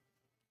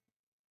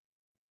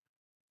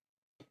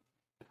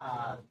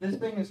 This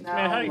thing is now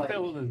Man, how do you like,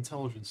 fail with an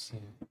intelligence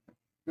team?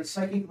 the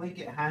psychic link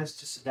it has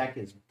to Sadek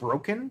is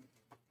broken.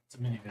 It's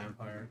a mini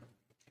vampire.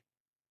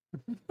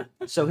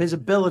 So his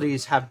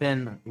abilities have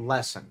been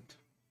lessened.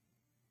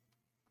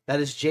 That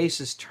is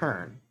Jace's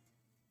turn.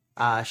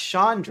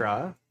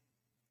 Chandra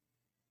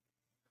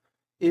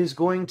is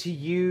going to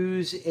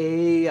use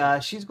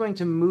she's going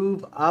to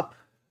move up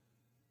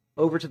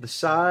over to the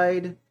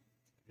side,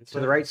 to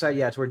the right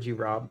side, towards you,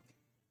 Rob.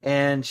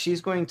 And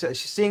she's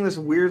seeing this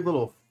weird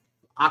little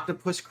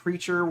octopus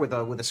creature with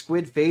a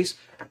squid face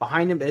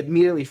behind him. It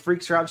immediately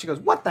freaks her out. She goes,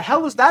 "What the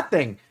hell is that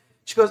thing?"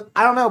 She goes,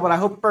 "I don't know, but I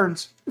hope it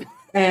burns."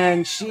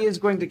 And she is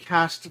going to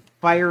cast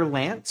Fire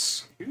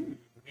Lance. We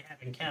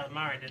having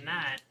calamari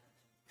tonight.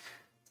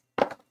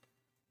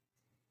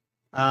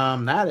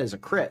 That is a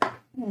crit.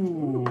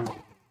 Ooh.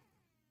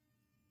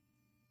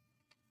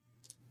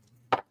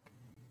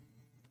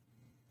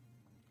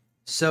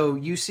 So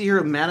you see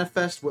her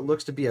manifest what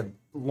looks to be a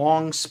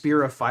long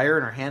spear of fire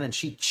in her hand, and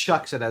she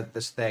chucks it at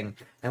this thing.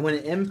 And when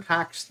it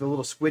impacts the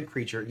little squid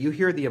creature, you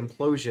hear the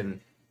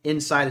implosion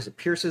inside as it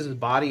pierces his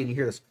body, and you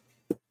hear this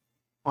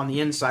on the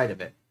inside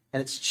of it.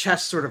 And its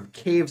chest sort of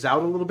caves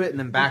out a little bit and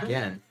then back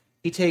in.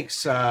 He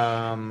takes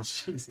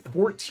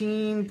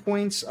 14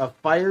 points of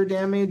fire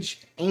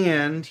damage,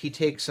 and he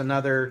takes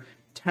another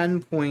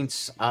 10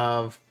 points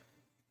of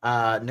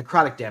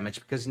necrotic damage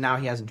because now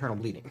he has internal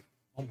bleeding.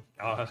 Oh my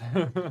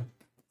god.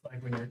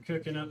 Like when you're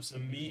cooking up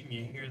some meat and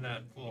you hear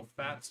that little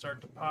fat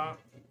start to pop,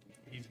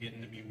 he's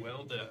getting to be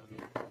well done.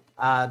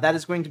 That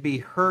is going to be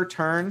her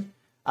turn.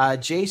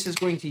 Jace is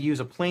going to use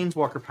a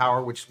Planeswalker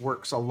power, which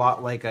works a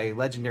lot like a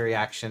legendary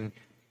action.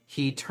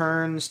 He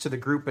turns to the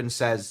group and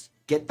says,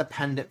 "Get the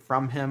pendant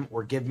from him,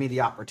 or give me the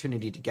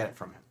opportunity to get it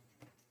from him."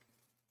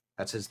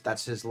 That's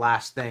his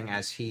last thing.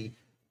 As he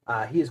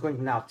is going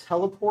to now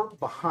teleport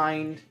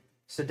behind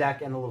Sadek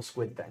and the little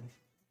squid thing.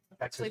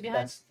 Actually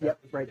behind? Yep,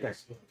 right there.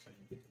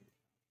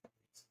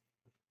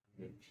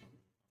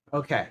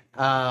 Okay.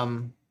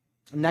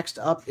 Next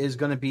up is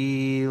going to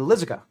be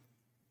Lizica.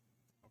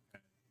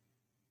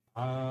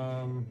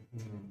 Hmm.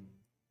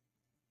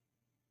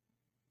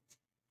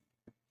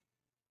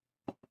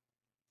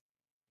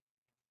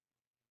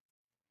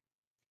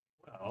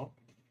 Well,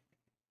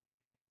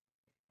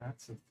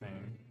 that's a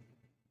thing.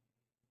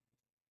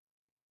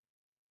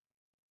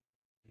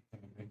 I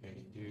think I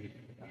can do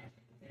that.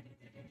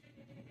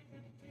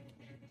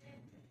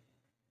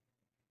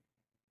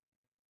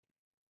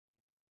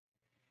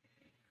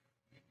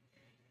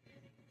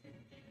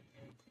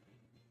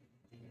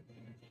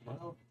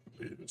 Well,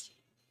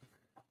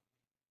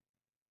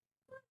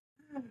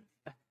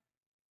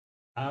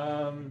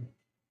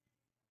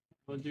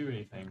 will do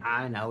anything.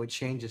 I know, it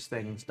changes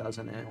things,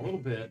 doesn't it? A little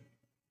bit.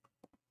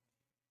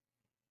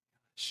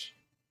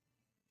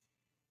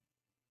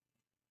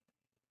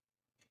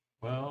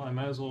 Well, I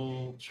might as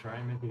well try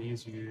and make it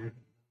easier,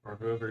 or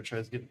whoever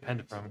tries to get the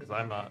pendant from, because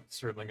I'm not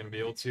certainly going to be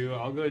able to.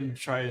 I'll go ahead and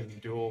try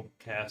and dual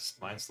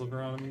cast Mind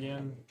Sliver on him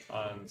again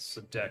on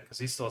Sadek, because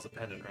he still has a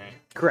pendant, right?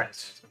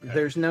 Correct. Okay.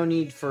 There's no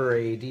need for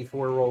a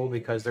D4 roll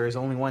because there is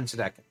only one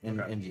Sadek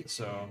in view.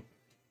 So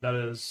That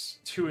is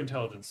 2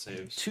 intelligence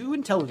saves. 2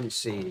 intelligence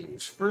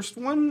saves. First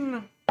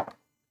one,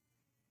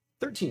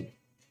 13.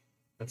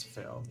 That's a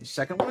fail.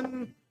 Second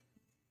one,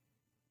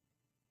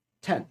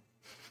 10.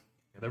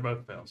 Yeah, they're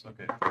both fails.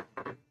 Okay.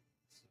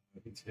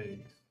 So he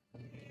takes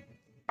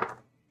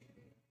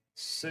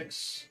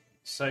 6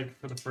 psych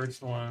for the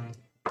first one,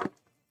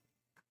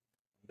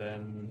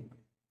 then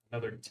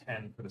another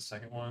 10 for the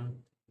second one.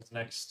 His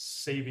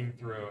next saving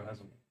throw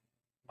has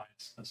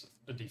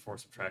a d4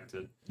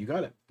 subtracted. You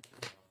got it.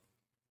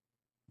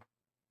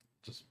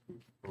 Just move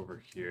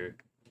over here.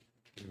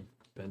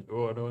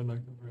 Oh, no,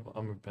 I'm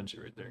gonna bench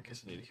it right there in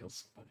case I need to heal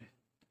somebody.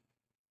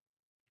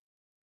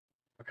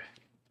 Okay,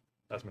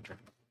 that's my turn.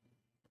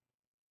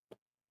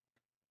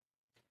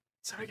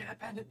 Sorry, get that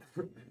bandit.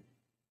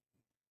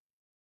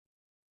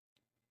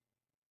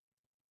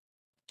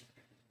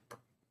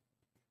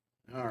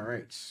 All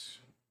right.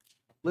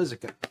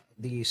 Lizica,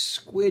 the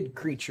squid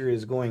creature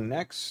is going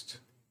next.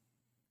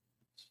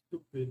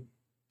 Stupid.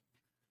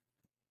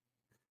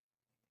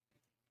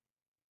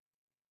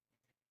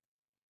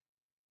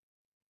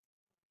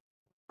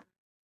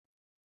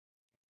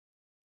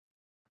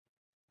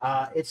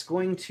 It's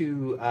going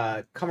to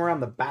come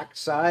around the back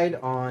side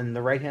on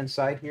the right-hand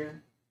side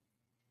here.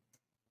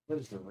 What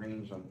is the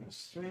range on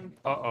this thing?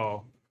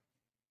 Uh-oh.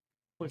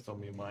 Please tell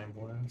me Mind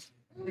Blast.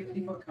 They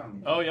keep on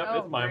coming. Oh, yep, Oh,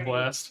 it's Mind great.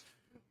 Blast.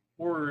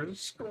 We're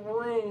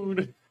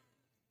screwed.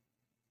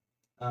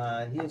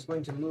 He is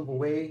going to move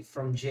away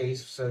from Jace,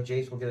 so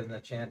Jace will get a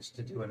chance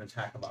to do an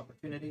attack of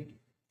opportunity.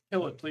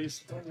 Kill it,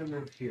 please. I'm going to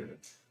move here.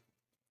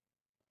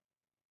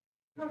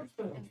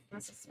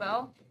 That's a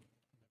spell.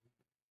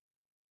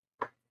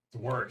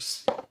 It's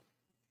worse.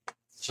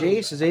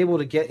 Jace is able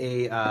to get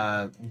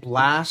a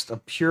blast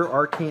of pure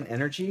arcane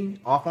energy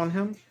off on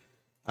him.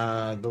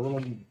 The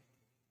little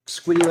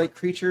squiddy-like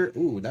creature.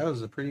 Ooh, that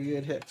was a pretty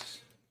good hit.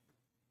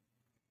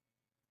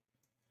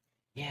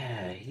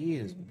 Yeah, he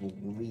is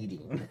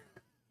bleeding.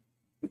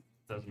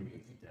 Doesn't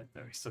mean he's dead,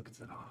 though. He still gets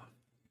it off.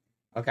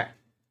 Okay.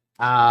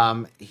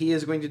 He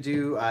is going to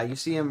do. You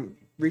see him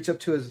reach up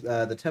to his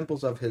the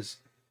temples of his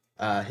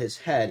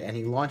head, and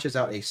he launches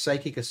out a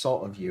psychic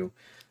assault of you.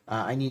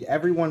 I need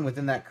everyone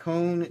within that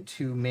cone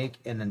to make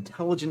an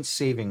intelligence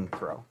saving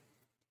throw.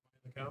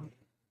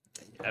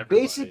 Everybody.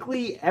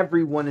 Basically,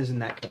 everyone is in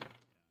that cone,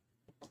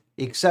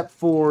 except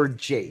for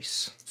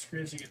Jace.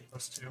 Screws, you get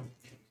 +2.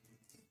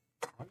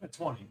 I'm at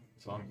 20,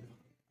 so I'm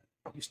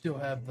You still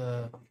have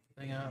the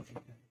thing out?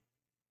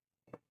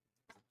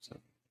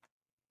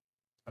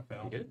 I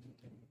failed. good.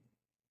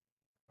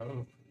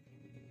 Oh.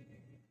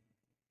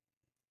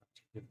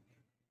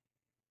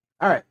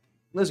 All right,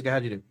 Lizica,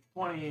 how'd you do?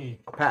 20.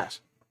 Pass.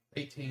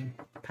 18.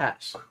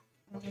 Pass.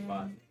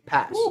 25.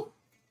 Pass.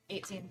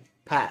 18.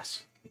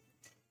 Pass.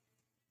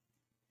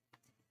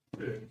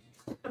 It's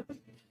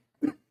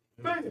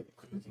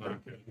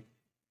not good.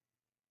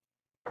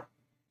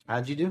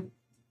 How'd you do?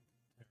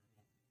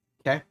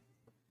 Okay.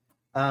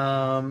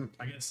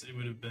 I guess it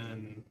would have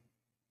been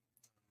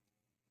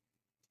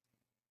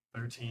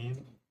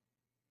 13.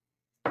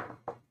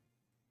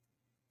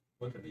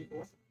 What could be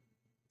 4?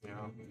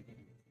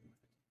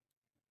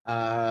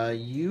 Yeah.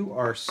 You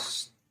are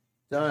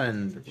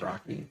stunned,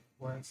 Rocky.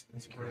 What's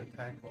where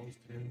attack rolls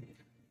to?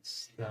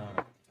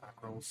 Stop. Attack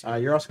rolls.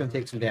 You're also going to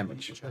take some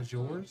damage. As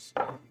yours?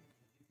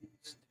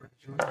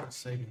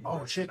 Saving.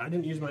 Oh shit! I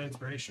didn't use my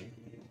inspiration.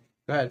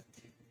 Go ahead.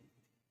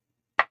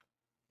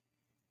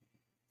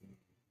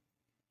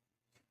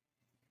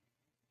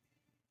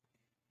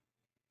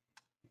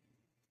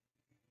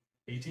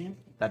 $18.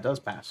 That does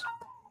pass.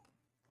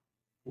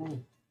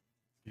 Ooh.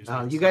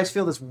 You guys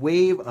feel this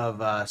wave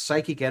of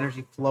psychic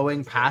energy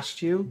flowing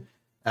past you.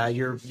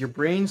 Your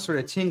brains sort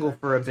of tingle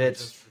for a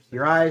bit.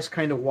 Your eyes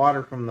kind of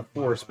water from the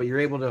force, but you're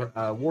able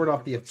to ward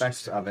off the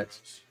effects of it.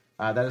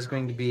 That is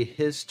going to be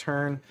his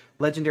turn.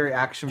 Legendary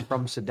action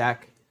from Sadek.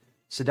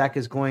 Sadek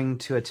is going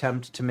to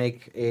attempt to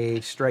make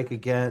a strike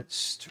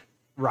against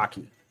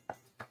Rocky.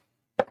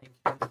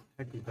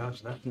 Heck, we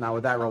dodged that. Not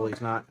with that roll,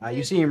 he's not.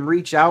 You see him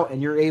reach out,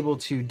 and you're able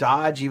to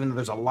dodge, even though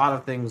there's a lot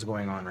of things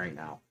going on right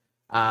now.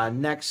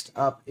 Next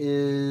up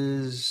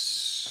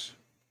is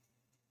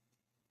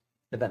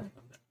the Ben.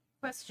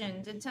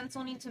 Question: did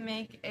Tinsel need to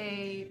make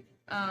a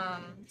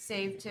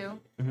save too?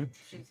 Mhm.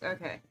 She's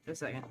okay.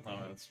 Just a second. Oh,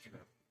 that's true.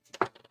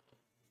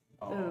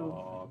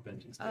 Oh,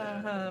 Benji's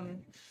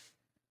dead.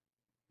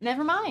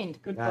 Never mind.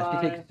 She Goodbye.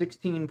 takes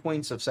 16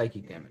 points of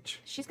psychic damage.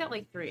 She's got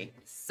like 3.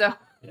 So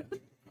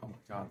Oh my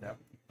god, that.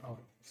 Oh,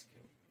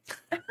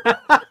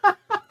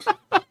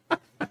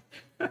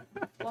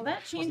 well,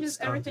 that changes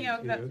everything I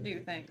was about to starting do.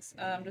 Thanks.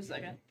 Just a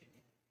second.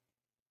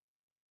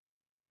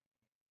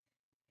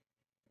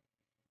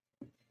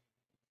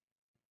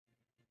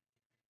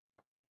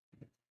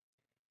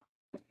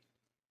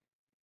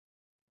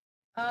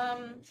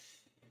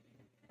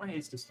 my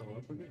haste is still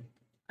up. We're good.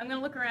 I'm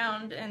gonna look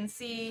around and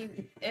see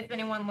if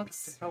anyone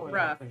looks Hell,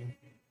 rough. everything.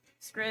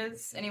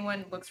 Skriz,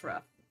 anyone looks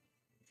rough?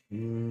 I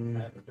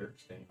Mm, have a dirt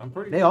stain. I'm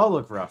pretty. they all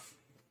look rough.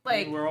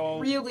 Like We're all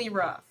really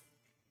rough.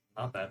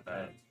 not that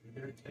bad.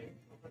 Dirt stain.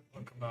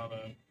 Look about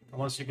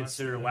Unless you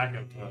consider lack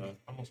of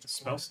almost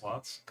spell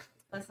slots.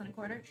 Less than a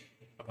quarter?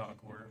 About a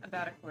quarter.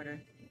 About a quarter.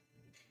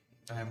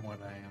 I am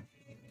what I am.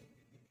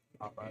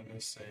 Pop out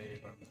and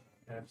save.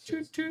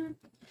 Toot toot.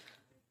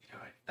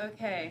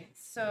 Okay,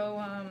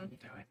 so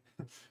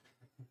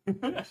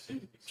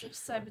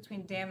decide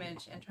between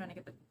damage and trying to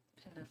get the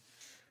pendant.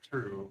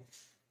 True.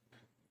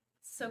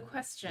 So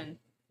question.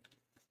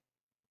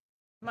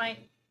 My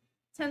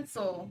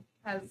tinsel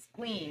has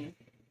gleam.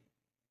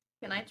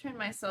 Can I turn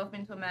myself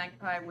into a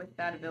magpie with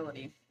that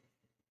ability?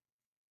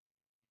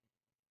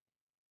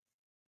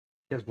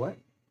 Guess what?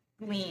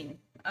 Gleam.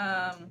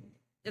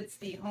 It's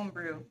the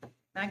homebrew.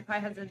 Magpie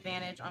has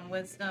advantage on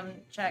wisdom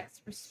checks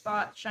for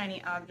spot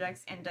shiny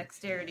objects and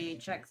dexterity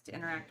checks to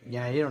interact with.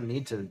 Yeah, you don't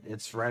need to.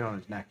 It's right on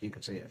his neck. You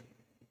can see it.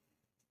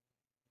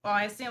 Well,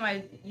 I assume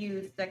I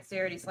use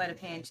dexterity sleight of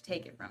hand to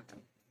take it from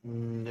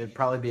him. It'd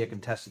probably be a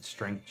contested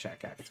strength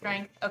check, actually.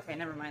 Strength? Okay,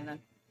 never mind then.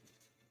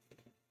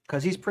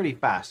 Because he's pretty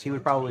fast. He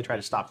would probably try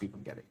to stop you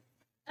from getting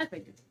I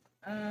figured.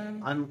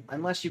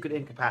 Unless you could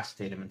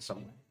incapacitate him in some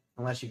way.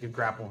 Unless you could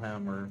grapple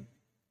him or...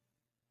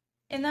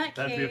 In that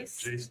That'd be if case,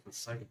 Jason the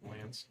second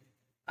lands.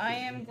 I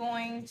am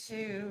going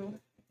to...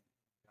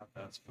 Got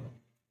that spell.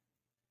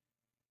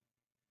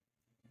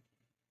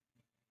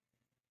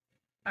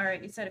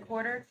 Alright, you said a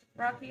quarter,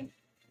 Rocky?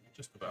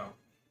 Just about.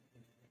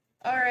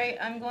 Alright,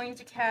 I'm going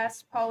to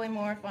cast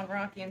Polymorph on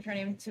Rocky and turn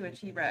him into a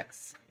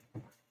T-Rex.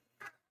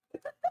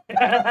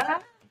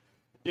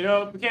 You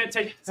know, we can't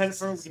take his head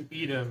from him and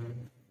beat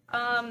him.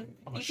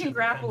 You can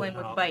grapple him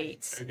with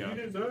bite. There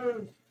you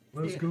go.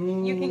 Let's go.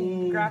 You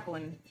can grapple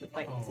him with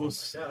bite.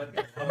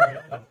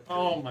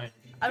 Oh my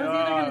I was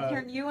either going to God.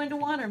 turn you into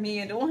one or me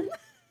into one.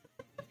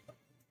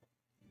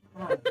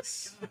 Oh,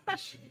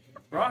 gosh.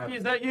 Rocky,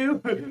 is that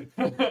you?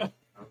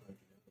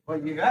 Well,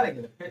 you gotta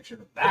get a picture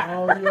of that.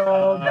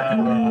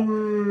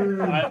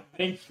 I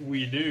think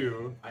we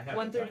do.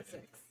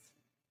 136.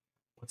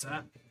 What's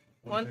that?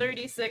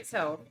 136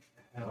 health.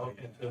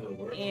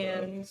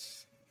 And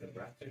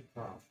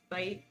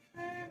bite.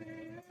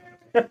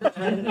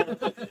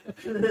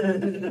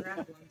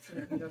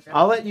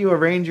 I'll let you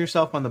arrange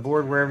yourself on the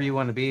board wherever you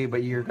want to be,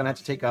 but you're gonna have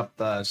to take up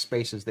the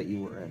spaces that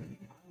you were in.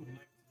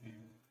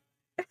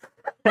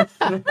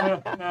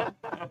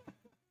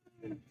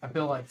 I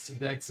feel like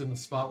Sadek's in the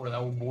spot where that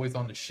old boy's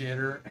on the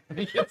shitter. And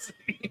he gets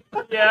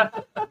Yeah.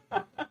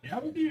 Yeah, I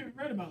would be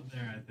right about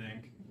there, I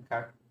think.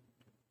 Okay.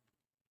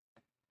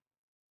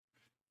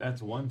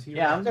 That's one team.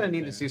 Yeah, I'm gonna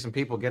need to see some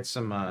people get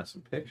some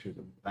pictures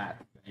of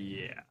that.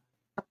 Yeah.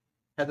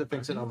 Had the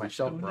thing sitting on my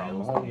shelf for a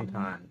long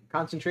time.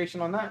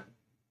 Concentration on that.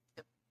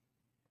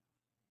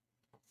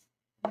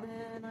 And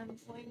then I'm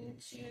going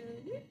to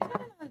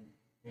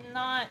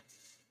not.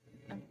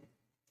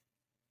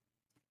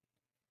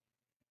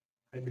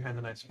 Hide behind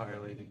the nice fire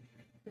lady.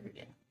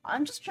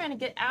 I'm just trying to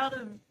get out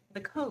of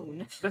the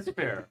cone. That's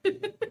fair.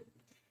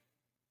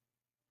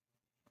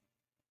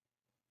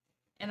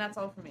 And that's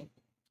all for me.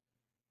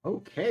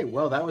 Okay,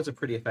 well, that was a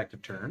pretty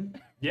effective turn.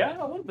 Yeah,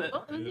 a little bit.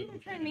 Well, it was either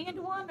turn me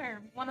into one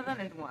or one of them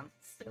into one.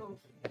 So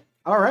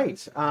All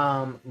right,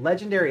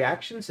 legendary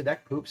action.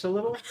 Sadek poops a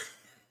little.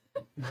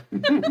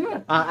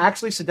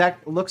 Actually, Sadek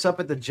looks up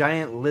at the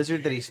giant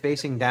lizard that he's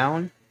facing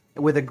down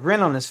with a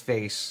grin on his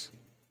face,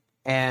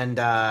 and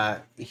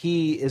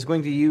he is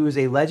going to use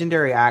a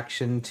legendary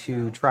action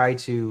to try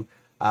to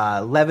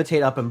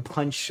levitate up and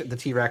punch the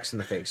T-Rex in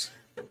the face.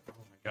 Oh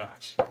my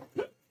gosh.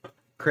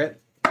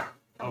 Crit.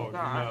 Oh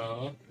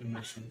gosh.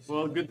 no.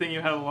 Well, good thing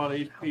you have a lot of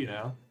HP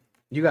now.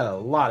 You got a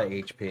lot of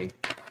HP.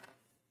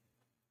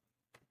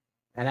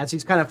 And as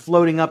he's kind of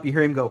floating up, you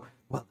hear him go,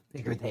 "Well, the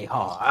bigger they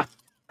are."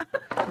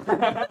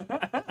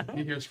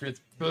 he hears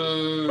Fritz.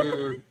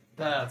 Boo!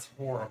 That's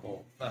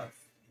horrible. That's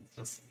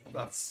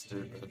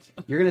stupid.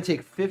 You're going to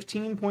take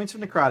 15 points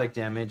of necrotic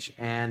damage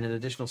and an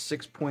additional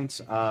 6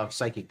 points of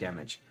psychic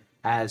damage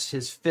as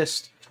his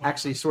fist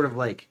actually sort of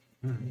like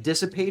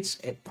dissipates.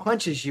 It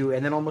punches you,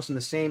 and then almost in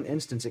the same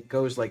instance, it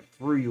goes like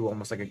through you,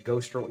 almost like a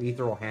ghost or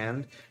ethereal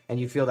hand, and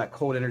you feel that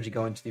cold energy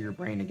go into your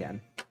brain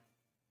again.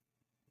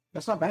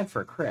 That's not bad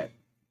for a crit.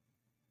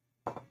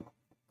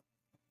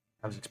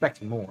 I was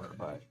expecting more,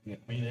 but you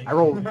know, I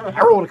rolled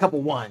a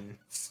couple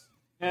ones.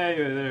 Yeah,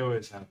 they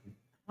always happen.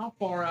 How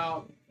far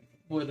out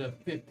would a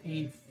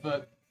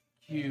 15-foot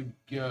cube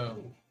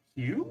go?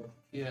 You?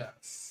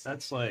 Yes.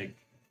 That's like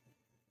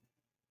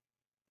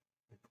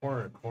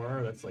corner to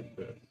corner. That's like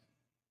this.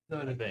 So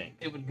I think.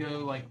 it would go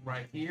like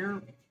right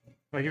here.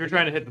 Like if you're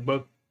trying to hit the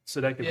both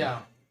Sadek and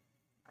Yeah.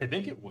 I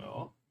think it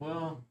will.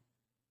 Well,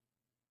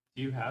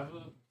 do you have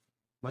a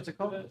What's it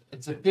called?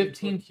 It's a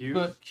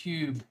 15-foot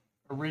cube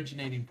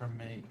originating from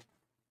me.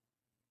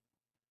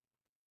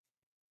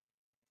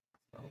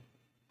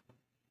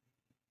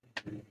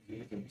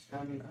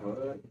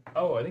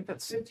 Oh, I think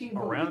that's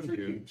around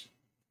you. Is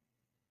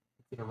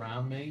it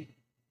around me?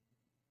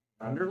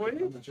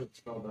 Underweight? I'm not sure what the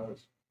spell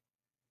does.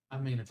 I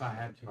mean, if I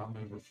had to, I'll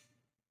move it.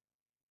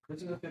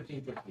 This is a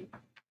 15-foot cube.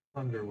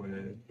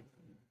 Underweight.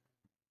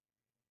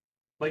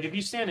 Like if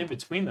you stand in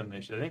between them,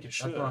 they should. I think it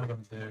should. That's what I'm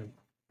going to do.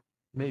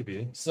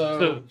 Maybe.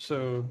 So,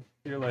 So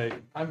you're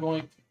like, I'm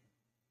going.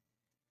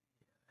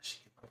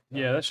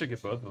 yeah, that should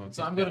get both of them.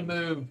 So I'm going to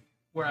move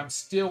where I'm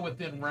still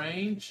within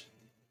range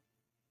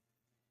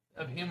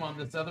of him on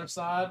this other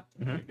side.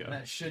 There you And go.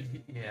 that should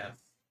be yes.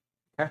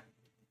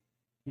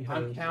 He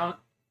I'm has-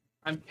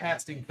 I'm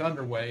casting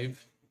Thunder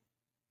Wave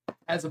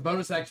as a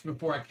bonus action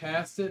before I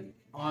cast it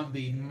on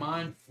the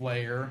Mind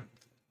Flayer.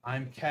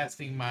 I'm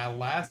casting my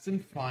last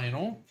and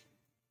final.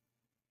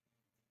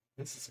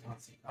 This is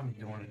constant. I'm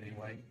doing it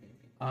anyway.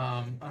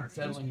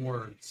 Unsettling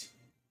Words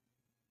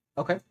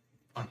Okay.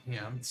 on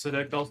him.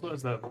 Sedect also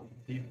has that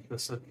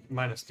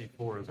minus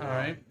D4 as well. All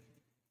right,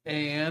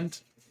 and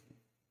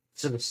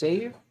So the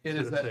save. it To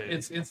is the save.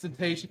 it's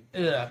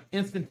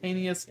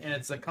instantaneous, and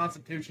it's a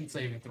Constitution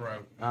saving throw.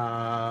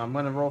 I'm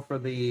gonna roll for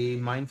the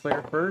Mind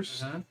Flayer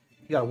first. Uh-huh.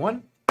 You got a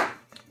 1.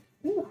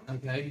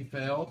 Okay, he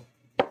failed.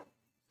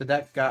 The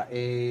deck got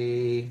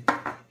a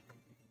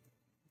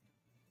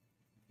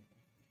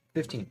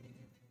 15.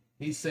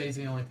 He says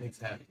he only takes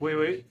half.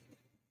 Wait.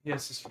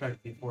 Yes, it's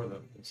fact D4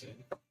 though.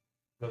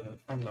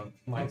 From the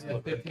mind Yeah,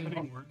 flip. 15.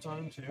 Cutting words on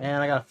him too.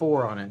 And I got a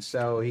 4 on it,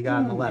 so he got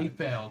an He 11.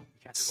 failed.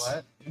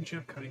 What? Didn't you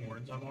have cutting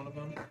words on one of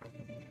them?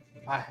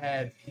 I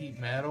had heat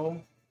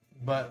metal,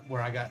 but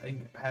where I got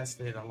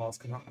incapacitated, I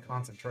lost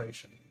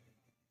concentration.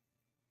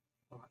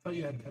 Oh, I thought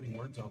you had cutting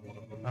words on one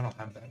of them. I don't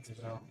have that too.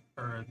 No.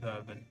 Or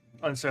the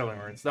Unsettling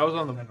Words. That was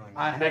on the.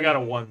 I They had, got a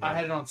 1. I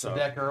had it on so-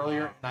 Sadek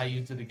earlier, and I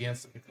used it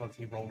against it because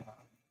he rolled high.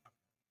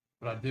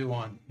 But I do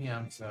on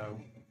him, so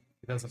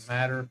it doesn't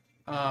matter.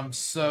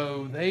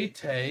 So they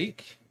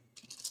take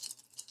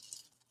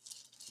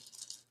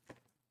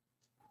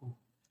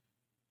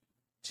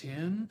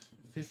 10,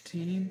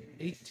 15,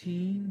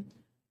 18,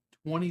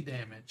 20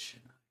 damage.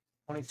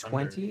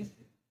 20?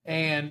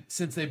 And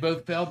since they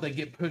both failed, they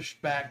get pushed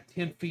back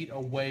 10 feet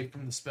away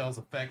from the spell's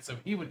effect. So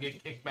he would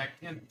get kicked back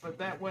 10 foot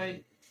that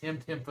way, him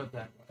 10 foot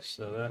that way.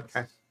 So that's.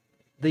 Okay.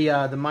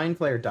 The Mind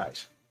Flayer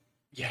dies.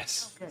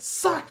 Yes.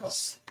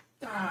 Suckles!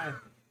 Die!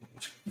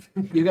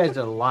 You guys did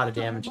a lot of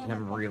damage to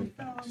him really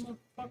fast.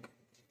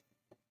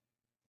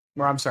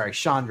 Or I'm sorry,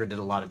 Chandra did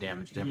a lot of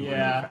damage to him. really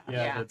Yeah, fast.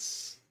 yeah, Yeah.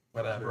 that's.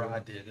 Whatever I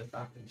did,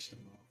 I finished him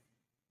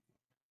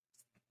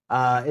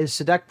off. Is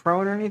Sadek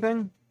prone or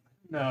anything?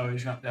 No,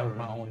 he's not. That was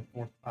my only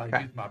fourth. I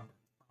Okay. used my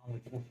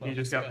only fourth. He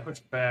just got spell.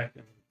 pushed back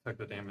and took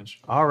the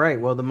damage. All right.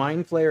 Well, the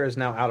Mind Flayer is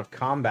now out of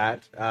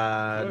combat.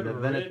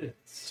 Then it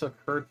took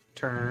her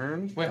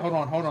turn. Wait, hold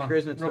on,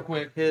 Grisna real took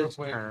quick, his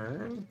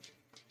turn.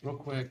 real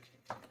quick.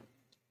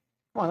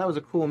 Oh, that was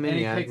a cool And he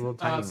mini. I had a takes, little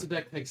tiny one.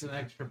 Sadek takes an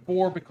extra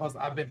 4 because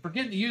I've been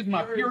forgetting to use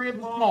my Fury of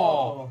the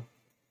Small.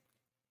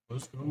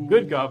 Let's go.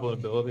 Good goblin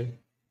ability.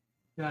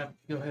 Can I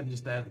go ahead and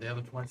just add the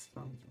other twice?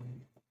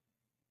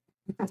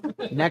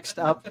 Next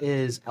up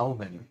is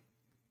Elvin.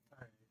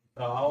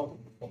 So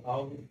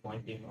I'll be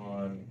flanking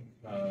on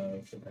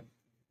Sadek.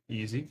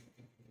 Easy.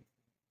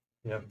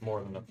 You have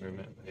more than enough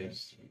movement.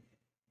 Haste.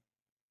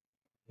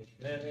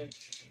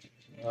 Advantage.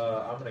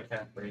 I'm gonna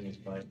cast Braining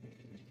Smite.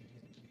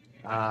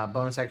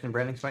 Bonus action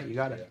Branding Smite. You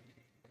got it.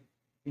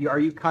 Are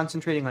you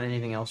concentrating on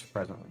anything else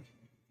presently?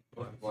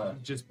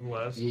 What? Just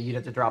bless. You'd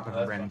have to drop it for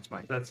That's Branding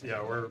Smite. That's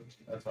we're.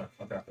 That's fine.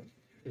 I'll drop it.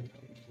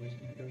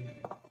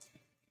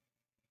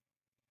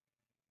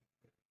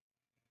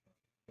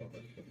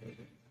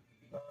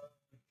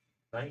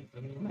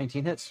 19,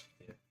 19 hits.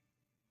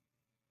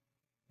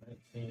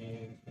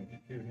 19,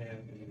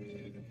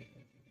 22-handed.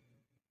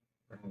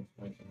 Braining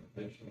Smite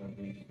in addition of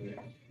these 6.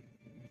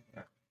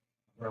 I'm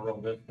gonna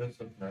roll this is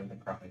the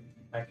necrotic.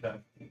 Actually,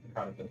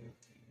 necrotic doesn't.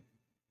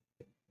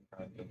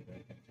 Necrotic doesn't do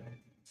anything to me.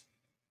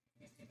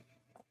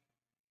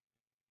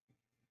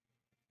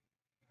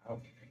 Ouch.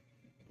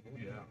 Oh,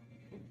 yeah.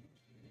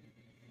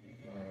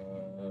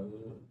 Uh,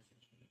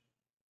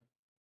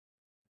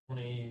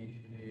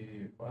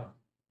 20. Wow.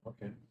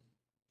 Okay.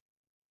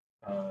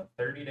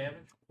 30 damage.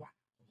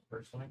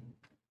 First swing.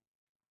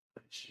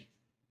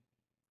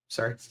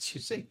 Sorry, did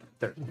you say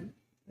 30?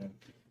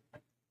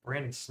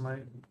 Branding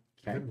Smite.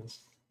 Okay. Goodness.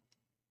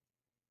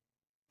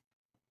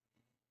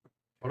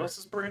 What else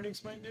does Branding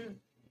Smite do?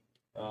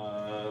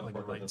 Like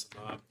What lights was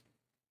them up.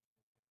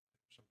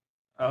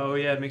 Oh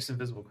yeah, it makes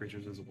invisible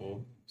creatures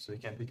visible, so he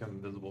can't become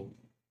invisible.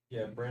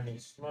 Yeah, Branding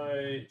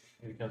Smite.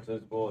 He becomes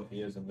visible if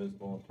he is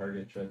invisible and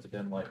target sheds a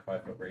dim light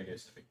 5-foot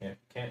radius. If he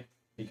can't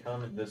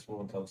become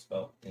invisible until the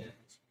spell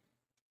ends,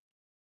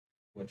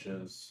 which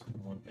is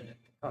 1 minute.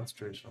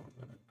 Concentration on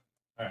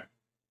that.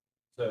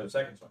 So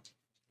second one.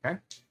 Okay.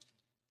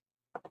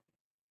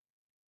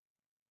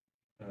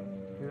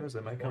 Who knows?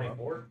 That might come up.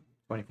 24,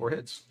 24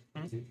 hits.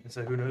 I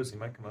said, who knows? He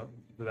might come up.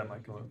 That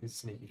might come up. He's a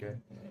sneaky guy.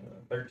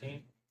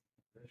 13.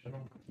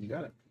 Additional. You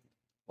got it.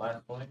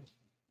 Last point.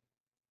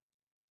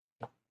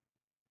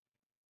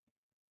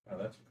 Oh,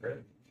 that's a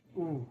crit.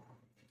 Ooh.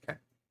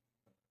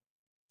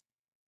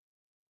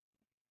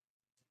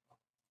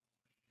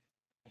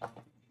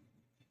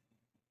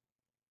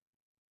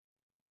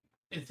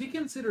 Is he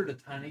considered a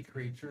tiny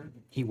creature?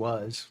 He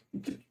was.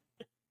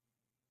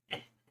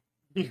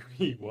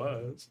 He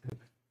was.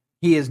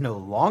 He is no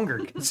longer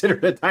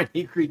considered a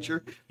tiny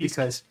creature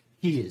because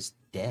he is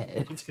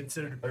dead. He's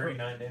considered a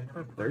 39 damage.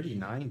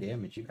 39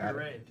 damage. You got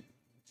You're it.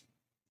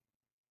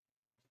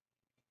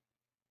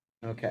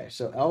 right. Okay,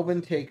 so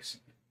Elvin takes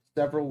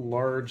several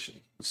large,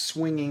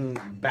 swinging,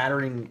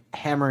 battering,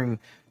 hammering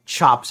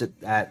chops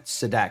at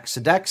Sedek.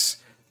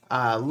 Sedek's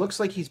looks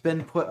like he's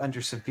been put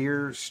under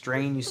severe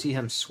strain. You see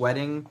him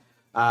sweating.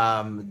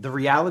 The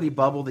reality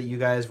bubble that you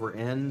guys were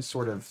in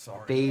sort of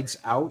fades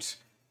out,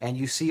 and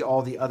you see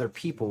all the other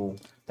people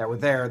that were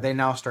there. They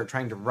now start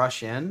trying to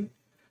rush in.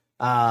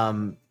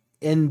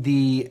 In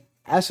the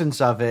essence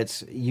of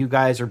it, you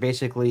guys are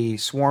basically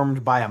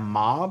swarmed by a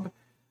mob.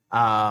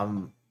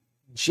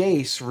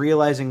 Jace,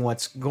 realizing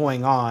what's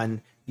going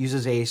on,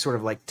 uses a sort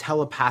of like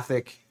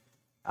telepathic,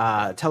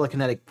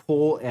 telekinetic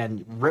pull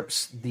and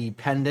rips the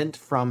pendant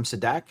from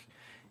Sedek.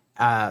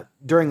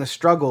 During the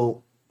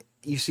struggle,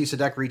 you see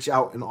Sedek reach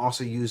out and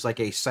also use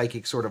like a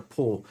psychic sort of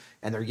pull,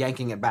 and they're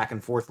yanking it back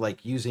and forth,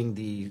 like using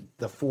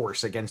the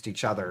force against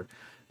each other.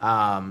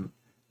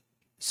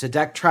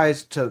 Sedek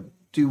tries to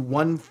do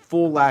one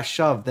full last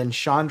shove, then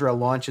Chandra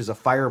launches a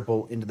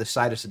firebolt into the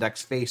side of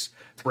Sedek's face,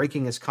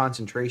 breaking his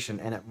concentration,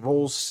 and it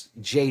rolls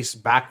Jace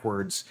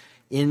backwards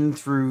in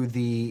through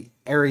the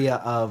area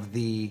of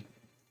the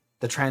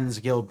Trends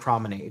Guild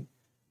promenade.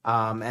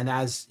 And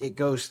as it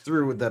goes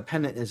through, the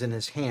pendant is in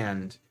his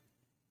hand,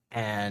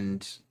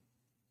 and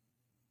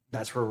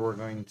that's where we're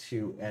going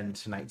to end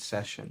tonight's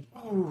session.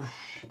 Oh,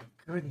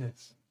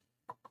 goodness.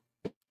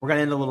 We're going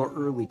to end a little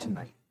early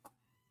tonight.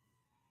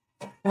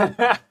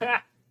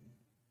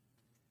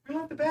 You're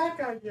not the bad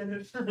guy yet.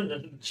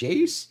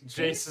 Jace?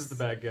 Jace is the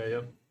bad guy,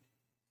 yep.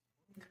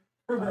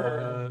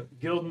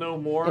 Guild no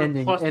more,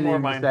 Ending plus more the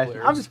mind session.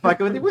 players. I'm just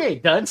fucking with you. We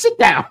ain't done. Sit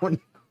down.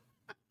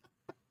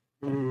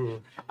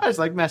 Ooh. I just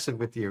like messing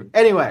with you.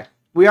 Anyway,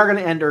 we are going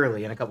to end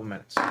early in a couple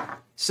minutes.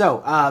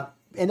 So,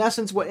 in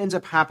essence, what ends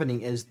up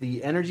happening is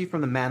the energy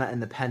from the mana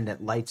and the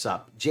pendant lights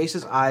up.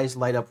 Jace's eyes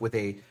light up with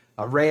a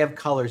array of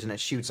colors, and it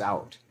shoots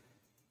out.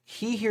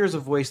 He hears a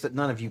voice that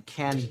none of you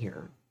can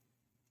hear.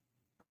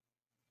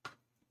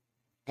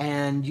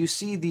 And you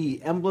see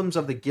the emblems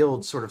of the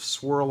guild sort of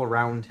swirl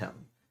around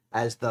him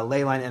as the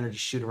ley line energy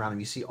shoot around him.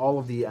 You see all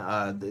of the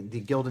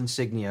guild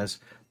insignias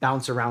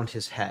bounce around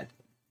his head.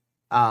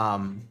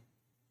 And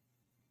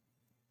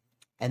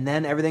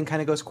then everything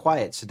kind of goes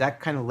quiet. Sedek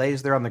kind of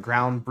lays there on the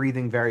ground,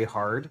 breathing very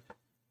hard,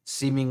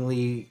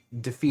 seemingly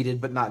defeated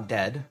but not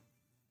dead.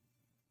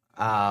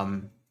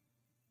 And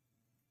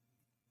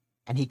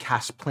he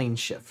casts Plane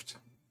Shift.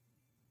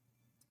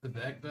 The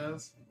deck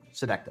does.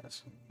 Sedek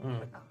does.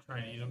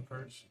 Trying to eat him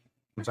first.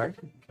 I'm sorry?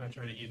 Can I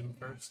try to eat him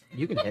first?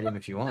 You can hit him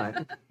if you want.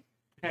 Can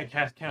I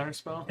cast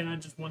counterspell? Can I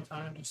just one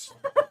time just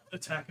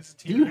attack as a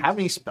Do team? you have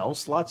any spell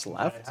slots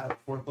left? I have a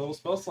 4th level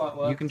spell slot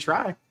left. You can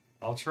try.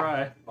 I'll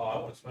try. Oh, I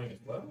want to swing as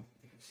well.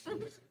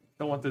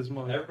 Don't want this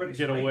one Everybody to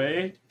get swing.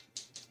 away.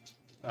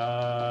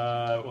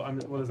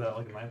 What is that,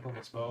 like a 9th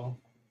level spell?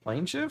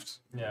 Plane Shift?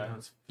 Yeah.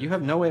 You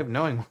have no way of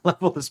knowing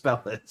what level the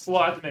spell is. Well,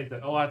 I have to make the.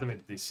 I'll have to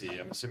make the DC.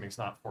 I'm assuming it's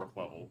not 4th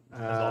level.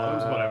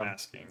 That's what I'm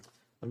asking.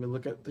 Let me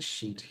look at the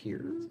sheet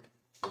here.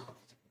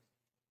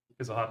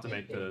 Because I'll have to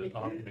make the.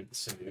 I'll have to make the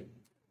save.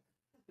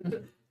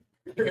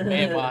 Your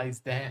man while he's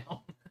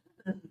down.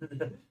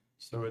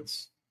 So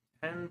it's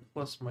 10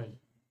 plus my.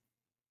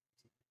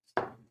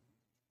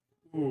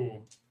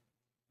 Ooh.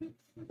 I'm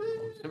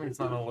assuming it's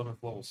not an 11th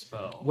level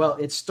spell. Well,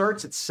 it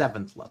starts at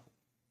 7th level.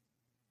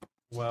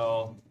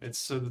 Well, it's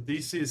so the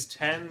DC is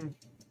 10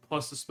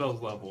 plus the spell's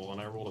level,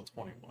 and I rolled a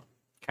 21.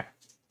 Okay.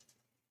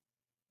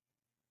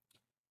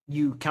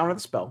 You counter the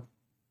spell.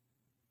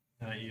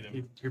 Can I eat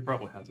him? He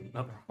probably has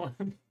another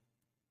one.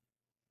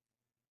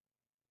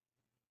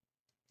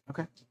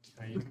 Okay.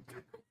 Can I eat him?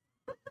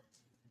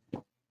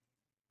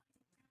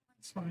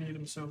 Just want to eat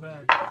him so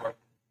bad.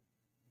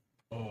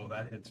 Oh,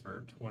 that hits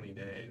for 20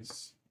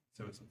 days.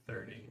 So it's a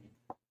 30.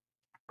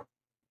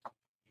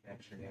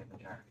 Extra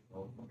damage.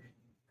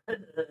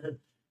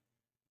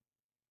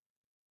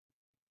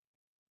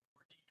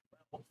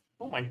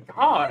 Oh my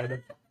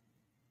god!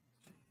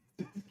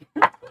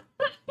 Should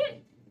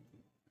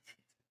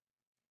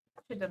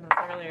have done this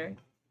earlier.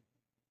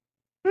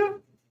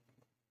 That'd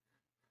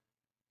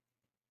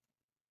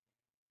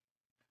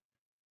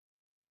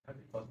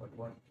be plus like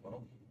what?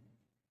 12?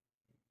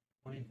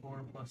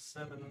 24 plus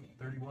 7,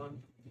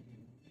 31.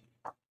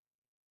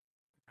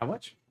 How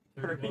much?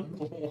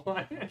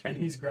 31. And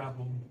he's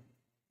grappled.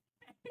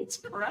 It's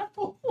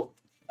grappled.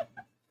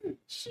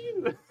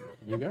 Jesus.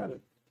 You got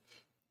it.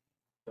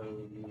 So,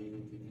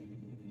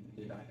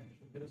 did I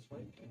actually get a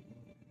swing?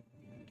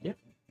 Yeah.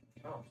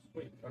 Oh,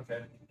 sweet.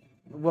 Okay.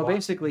 Well,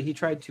 basically, he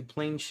tried to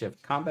plane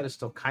shift. Combat is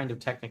still kind of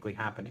technically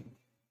happening.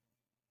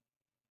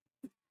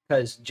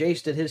 Because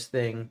Jace did his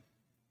thing,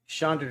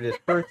 Chandra did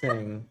her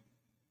thing,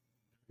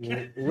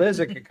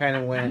 Lizik kind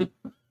of went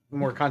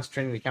more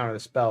concentrating to counter the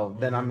spell.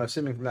 Then I'm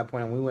assuming from that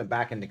point on, we went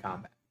back into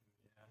combat.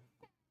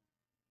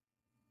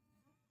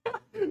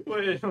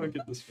 Wait, I don't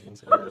get this one.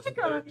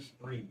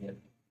 33 hit.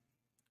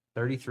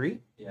 33?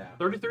 Yeah.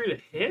 33 to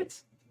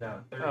hit? No,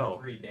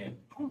 33 damage.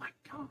 Oh my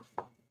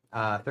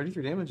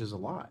 33 damage is a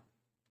lot.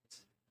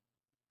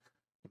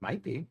 It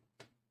might be.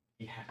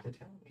 You have to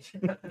tell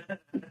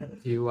me.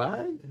 Do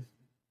I?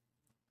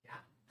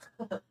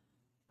 Don't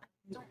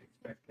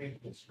expect me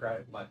to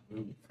describe my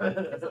move. Does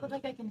it look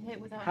like I can hit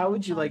without? How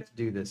would you like to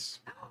do this?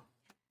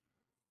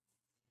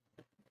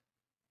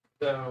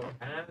 So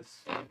as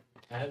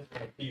my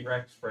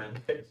T-Rex friend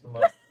picks him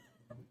up,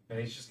 and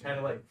he's just kind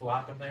of like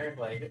flopping there,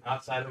 like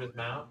outside of his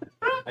mouth.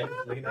 I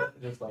just lean up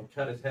and just like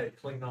cut his head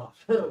clean off.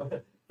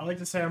 I like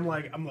to say I'm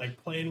like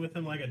playing with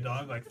him like a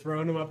dog, like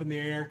throwing him up in the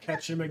air,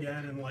 catch him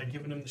again, and like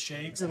giving him the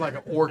shakes. It's like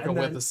an orca And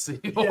then- with a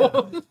seal.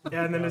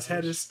 Yeah, and then his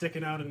head is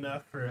sticking out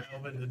enough for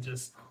Elvin to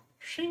just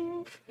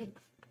shing.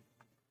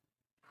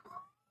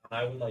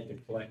 I would like to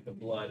collect the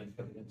blood and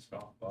put it in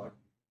Scoff Bar.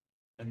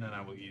 And then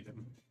I will eat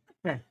him.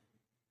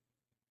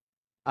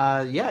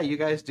 Yeah, you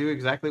guys do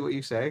exactly what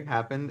you say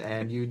happened,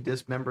 and you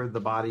dismember the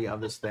body of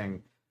this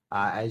thing.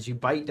 As you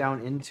bite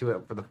down into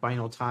it for the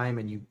final time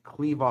and you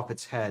cleave off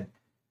its head,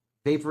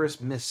 vaporous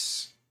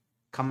mists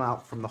come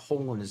out from the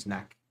hole in his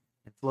neck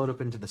and float up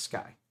into the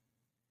sky.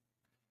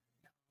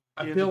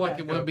 I feel like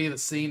it wouldn't be the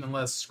scene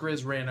unless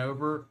Skriz ran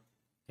over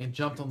and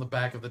jumped on the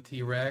back of the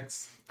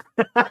T-Rex.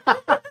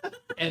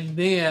 And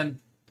then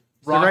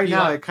So right Rocky,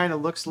 now, like, it kind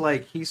of looks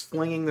like he's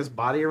flinging this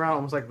body around,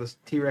 almost like this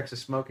T-Rex is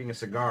smoking a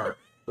cigar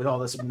with all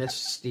this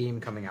mist steam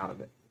coming out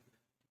of it.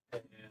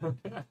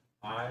 And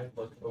I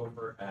look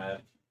over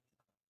at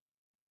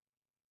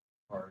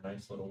our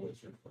nice little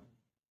wizard friend.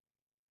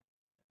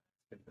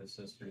 Get this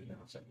sister's now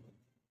second.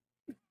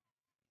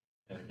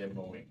 And I give him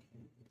a wink.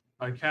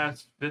 I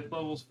cast 5th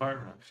level's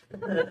fire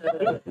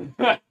action.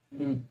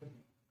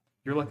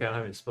 You're looking at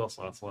how many spell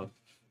slots left.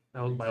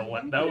 That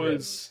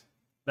was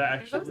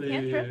Those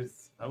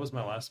cantrips. that was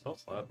my last spell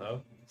slot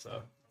though.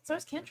 So So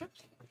is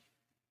cantrips.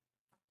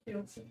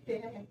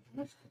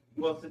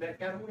 Well, so that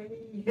got away.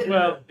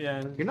 well,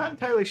 yeah, You're not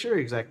entirely sure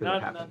exactly what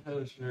not happened.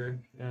 entirely sure.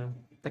 Yeah,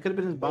 That could have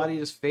been his body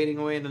just fading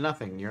away into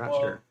nothing. You're not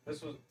Well, sure.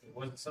 this was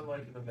it similar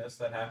to the mist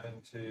that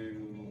happened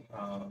to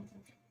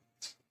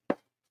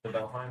the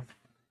Belheim?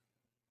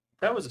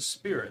 that was a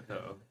spirit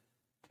though.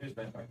 She was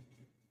vampire.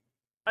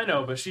 I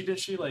know, but she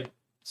like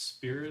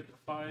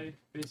spiritify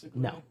basically.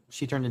 No,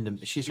 she turned into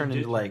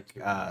like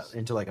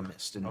a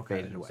mist and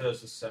faded away. So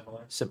this is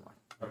similar. Similar.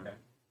 Okay.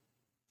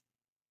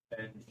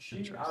 And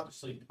she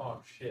obviously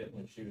talked shit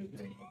when she was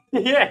doing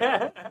it.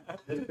 Yeah,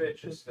 This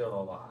bitch is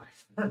still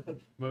alive.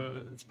 but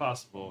it's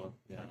possible.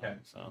 Yeah. Okay.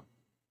 So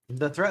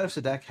The threat of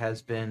Sadek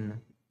has been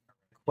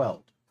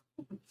quelled.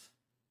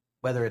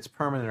 Whether it's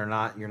permanent or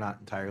not, you're not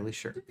entirely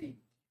sure.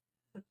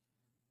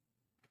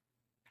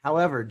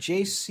 However,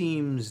 Jace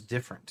seems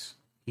different.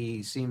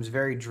 He seems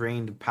very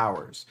drained of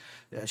powers.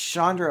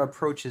 Chandra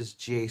approaches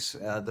Jace.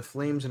 The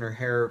flames in her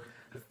hair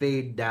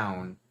fade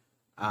down.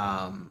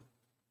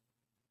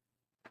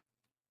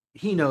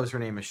 He knows her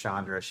name is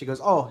Chandra. She goes,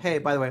 "Oh, hey,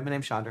 by the way, my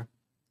name's Chandra.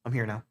 I'm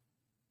here now."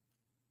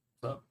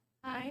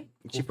 Hi.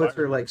 She puts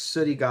her like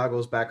sooty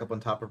goggles back up on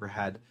top of her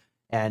head,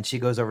 and she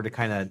goes over to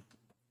kind of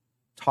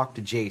talk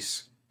to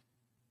Jace.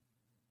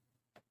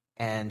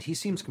 And he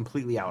seems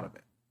completely out of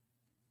it.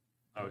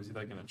 oh, is he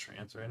like in a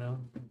trance right now?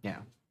 Yeah.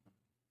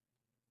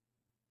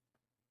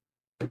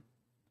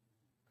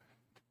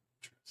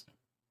 Interesting.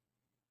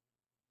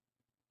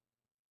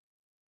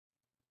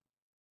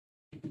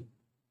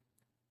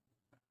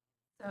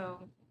 So,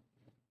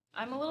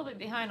 I'm a little bit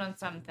behind on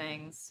some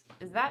things.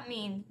 Does that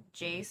mean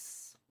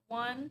Jace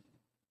won?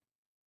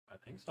 I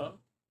think so.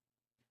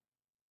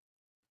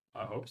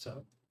 I hope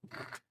so.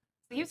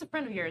 He was a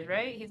friend of yours,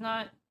 right? He's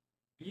not.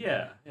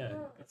 Yeah. It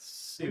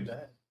seems.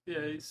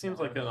 Yeah, he seems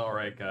like an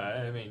alright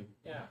guy. I mean,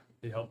 Yeah.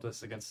 he helped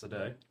us against the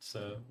deck,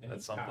 so And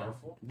that's he's something.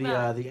 powerful.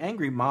 The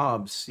angry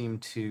mobs seem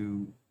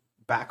to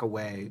back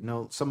away.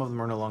 No, some of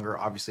them are no longer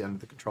obviously under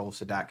the control of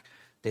Sadek.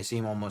 They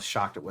seem almost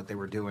shocked at what they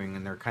were doing,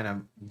 and they're kind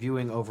of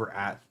viewing over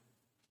at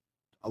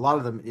a lot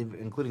of them,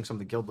 including some of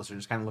the guildless, are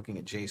just kind of looking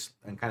at Jace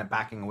and kind of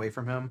backing away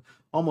from him,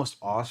 almost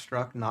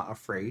awestruck, not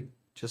afraid,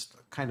 just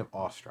kind of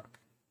awestruck.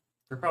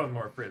 They're probably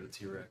more afraid of the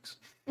T-Rex.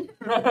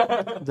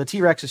 The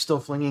T-Rex is still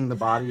flinging the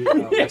body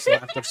what's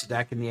left of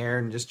Sadek in the air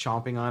and just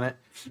chomping on it.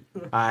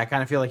 I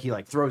kind of feel like he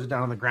like throws it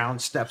down on the ground,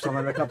 steps on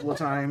it a couple of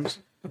times,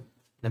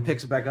 then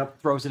picks it back up,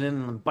 throws it in,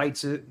 and then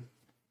bites it.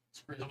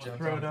 I'm gonna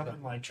throw it up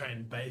and like try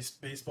and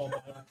baseball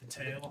bat at the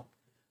tail.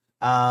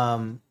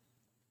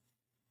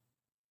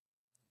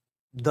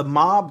 The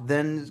mob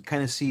then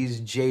kind of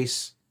sees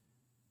Jace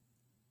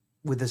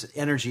with this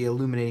energy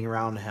illuminating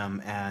around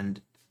him,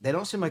 and they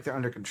don't seem like they're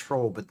under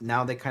control, but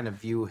now they kind of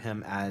view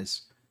him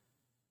as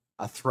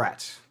a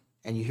threat.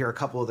 And you hear a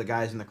couple of the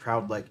guys in the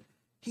crowd like,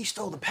 "He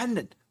stole the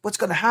pendant. What's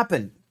going to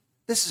happen?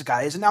 This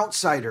guy is an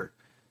outsider.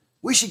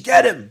 We should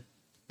get him.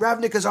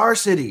 Ravnik is our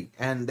city."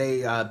 And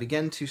they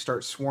begin to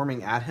start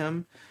swarming at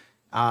him.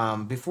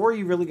 Before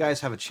you really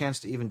guys have a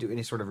chance to even do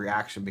any sort of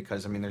reaction,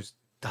 because, I mean, there's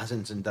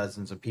dozens and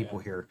dozens of people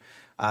here.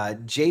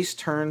 Jace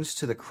turns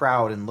to the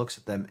crowd and looks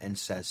at them and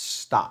says,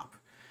 "Stop."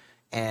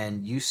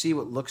 and you see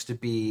what looks to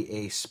be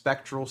a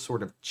spectral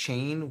sort of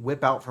chain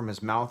whip out from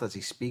his mouth as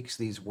he speaks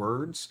these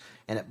words,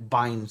 and it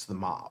binds the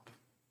mob.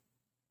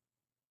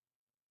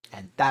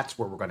 And that's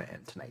where we're going to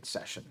end tonight's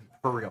session.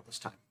 For real this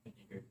time.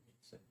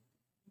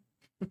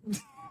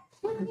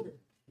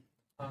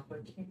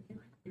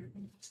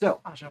 So,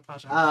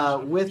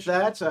 with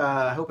that,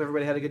 I hope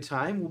everybody had a good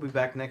time. We'll be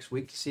back next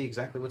week to see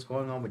exactly what's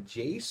going on with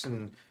Jace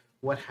and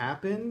what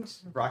happened.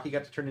 Rocky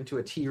got to turn into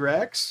a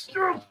T-Rex.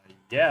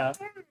 Yeah.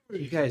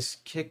 You guys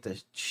kicked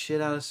the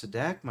shit out of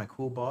Sadak, my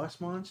cool boss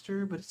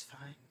monster, but it's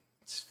fine.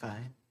 It's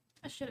fine.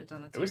 I should have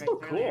done it. It was still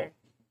cool.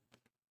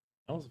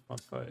 That was a fun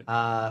fight.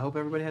 I hope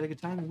everybody had a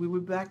good time. We will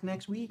be back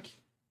next week.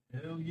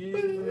 Hell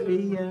yeah.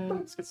 See ya.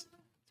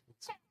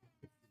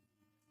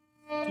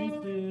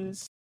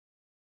 Jesus.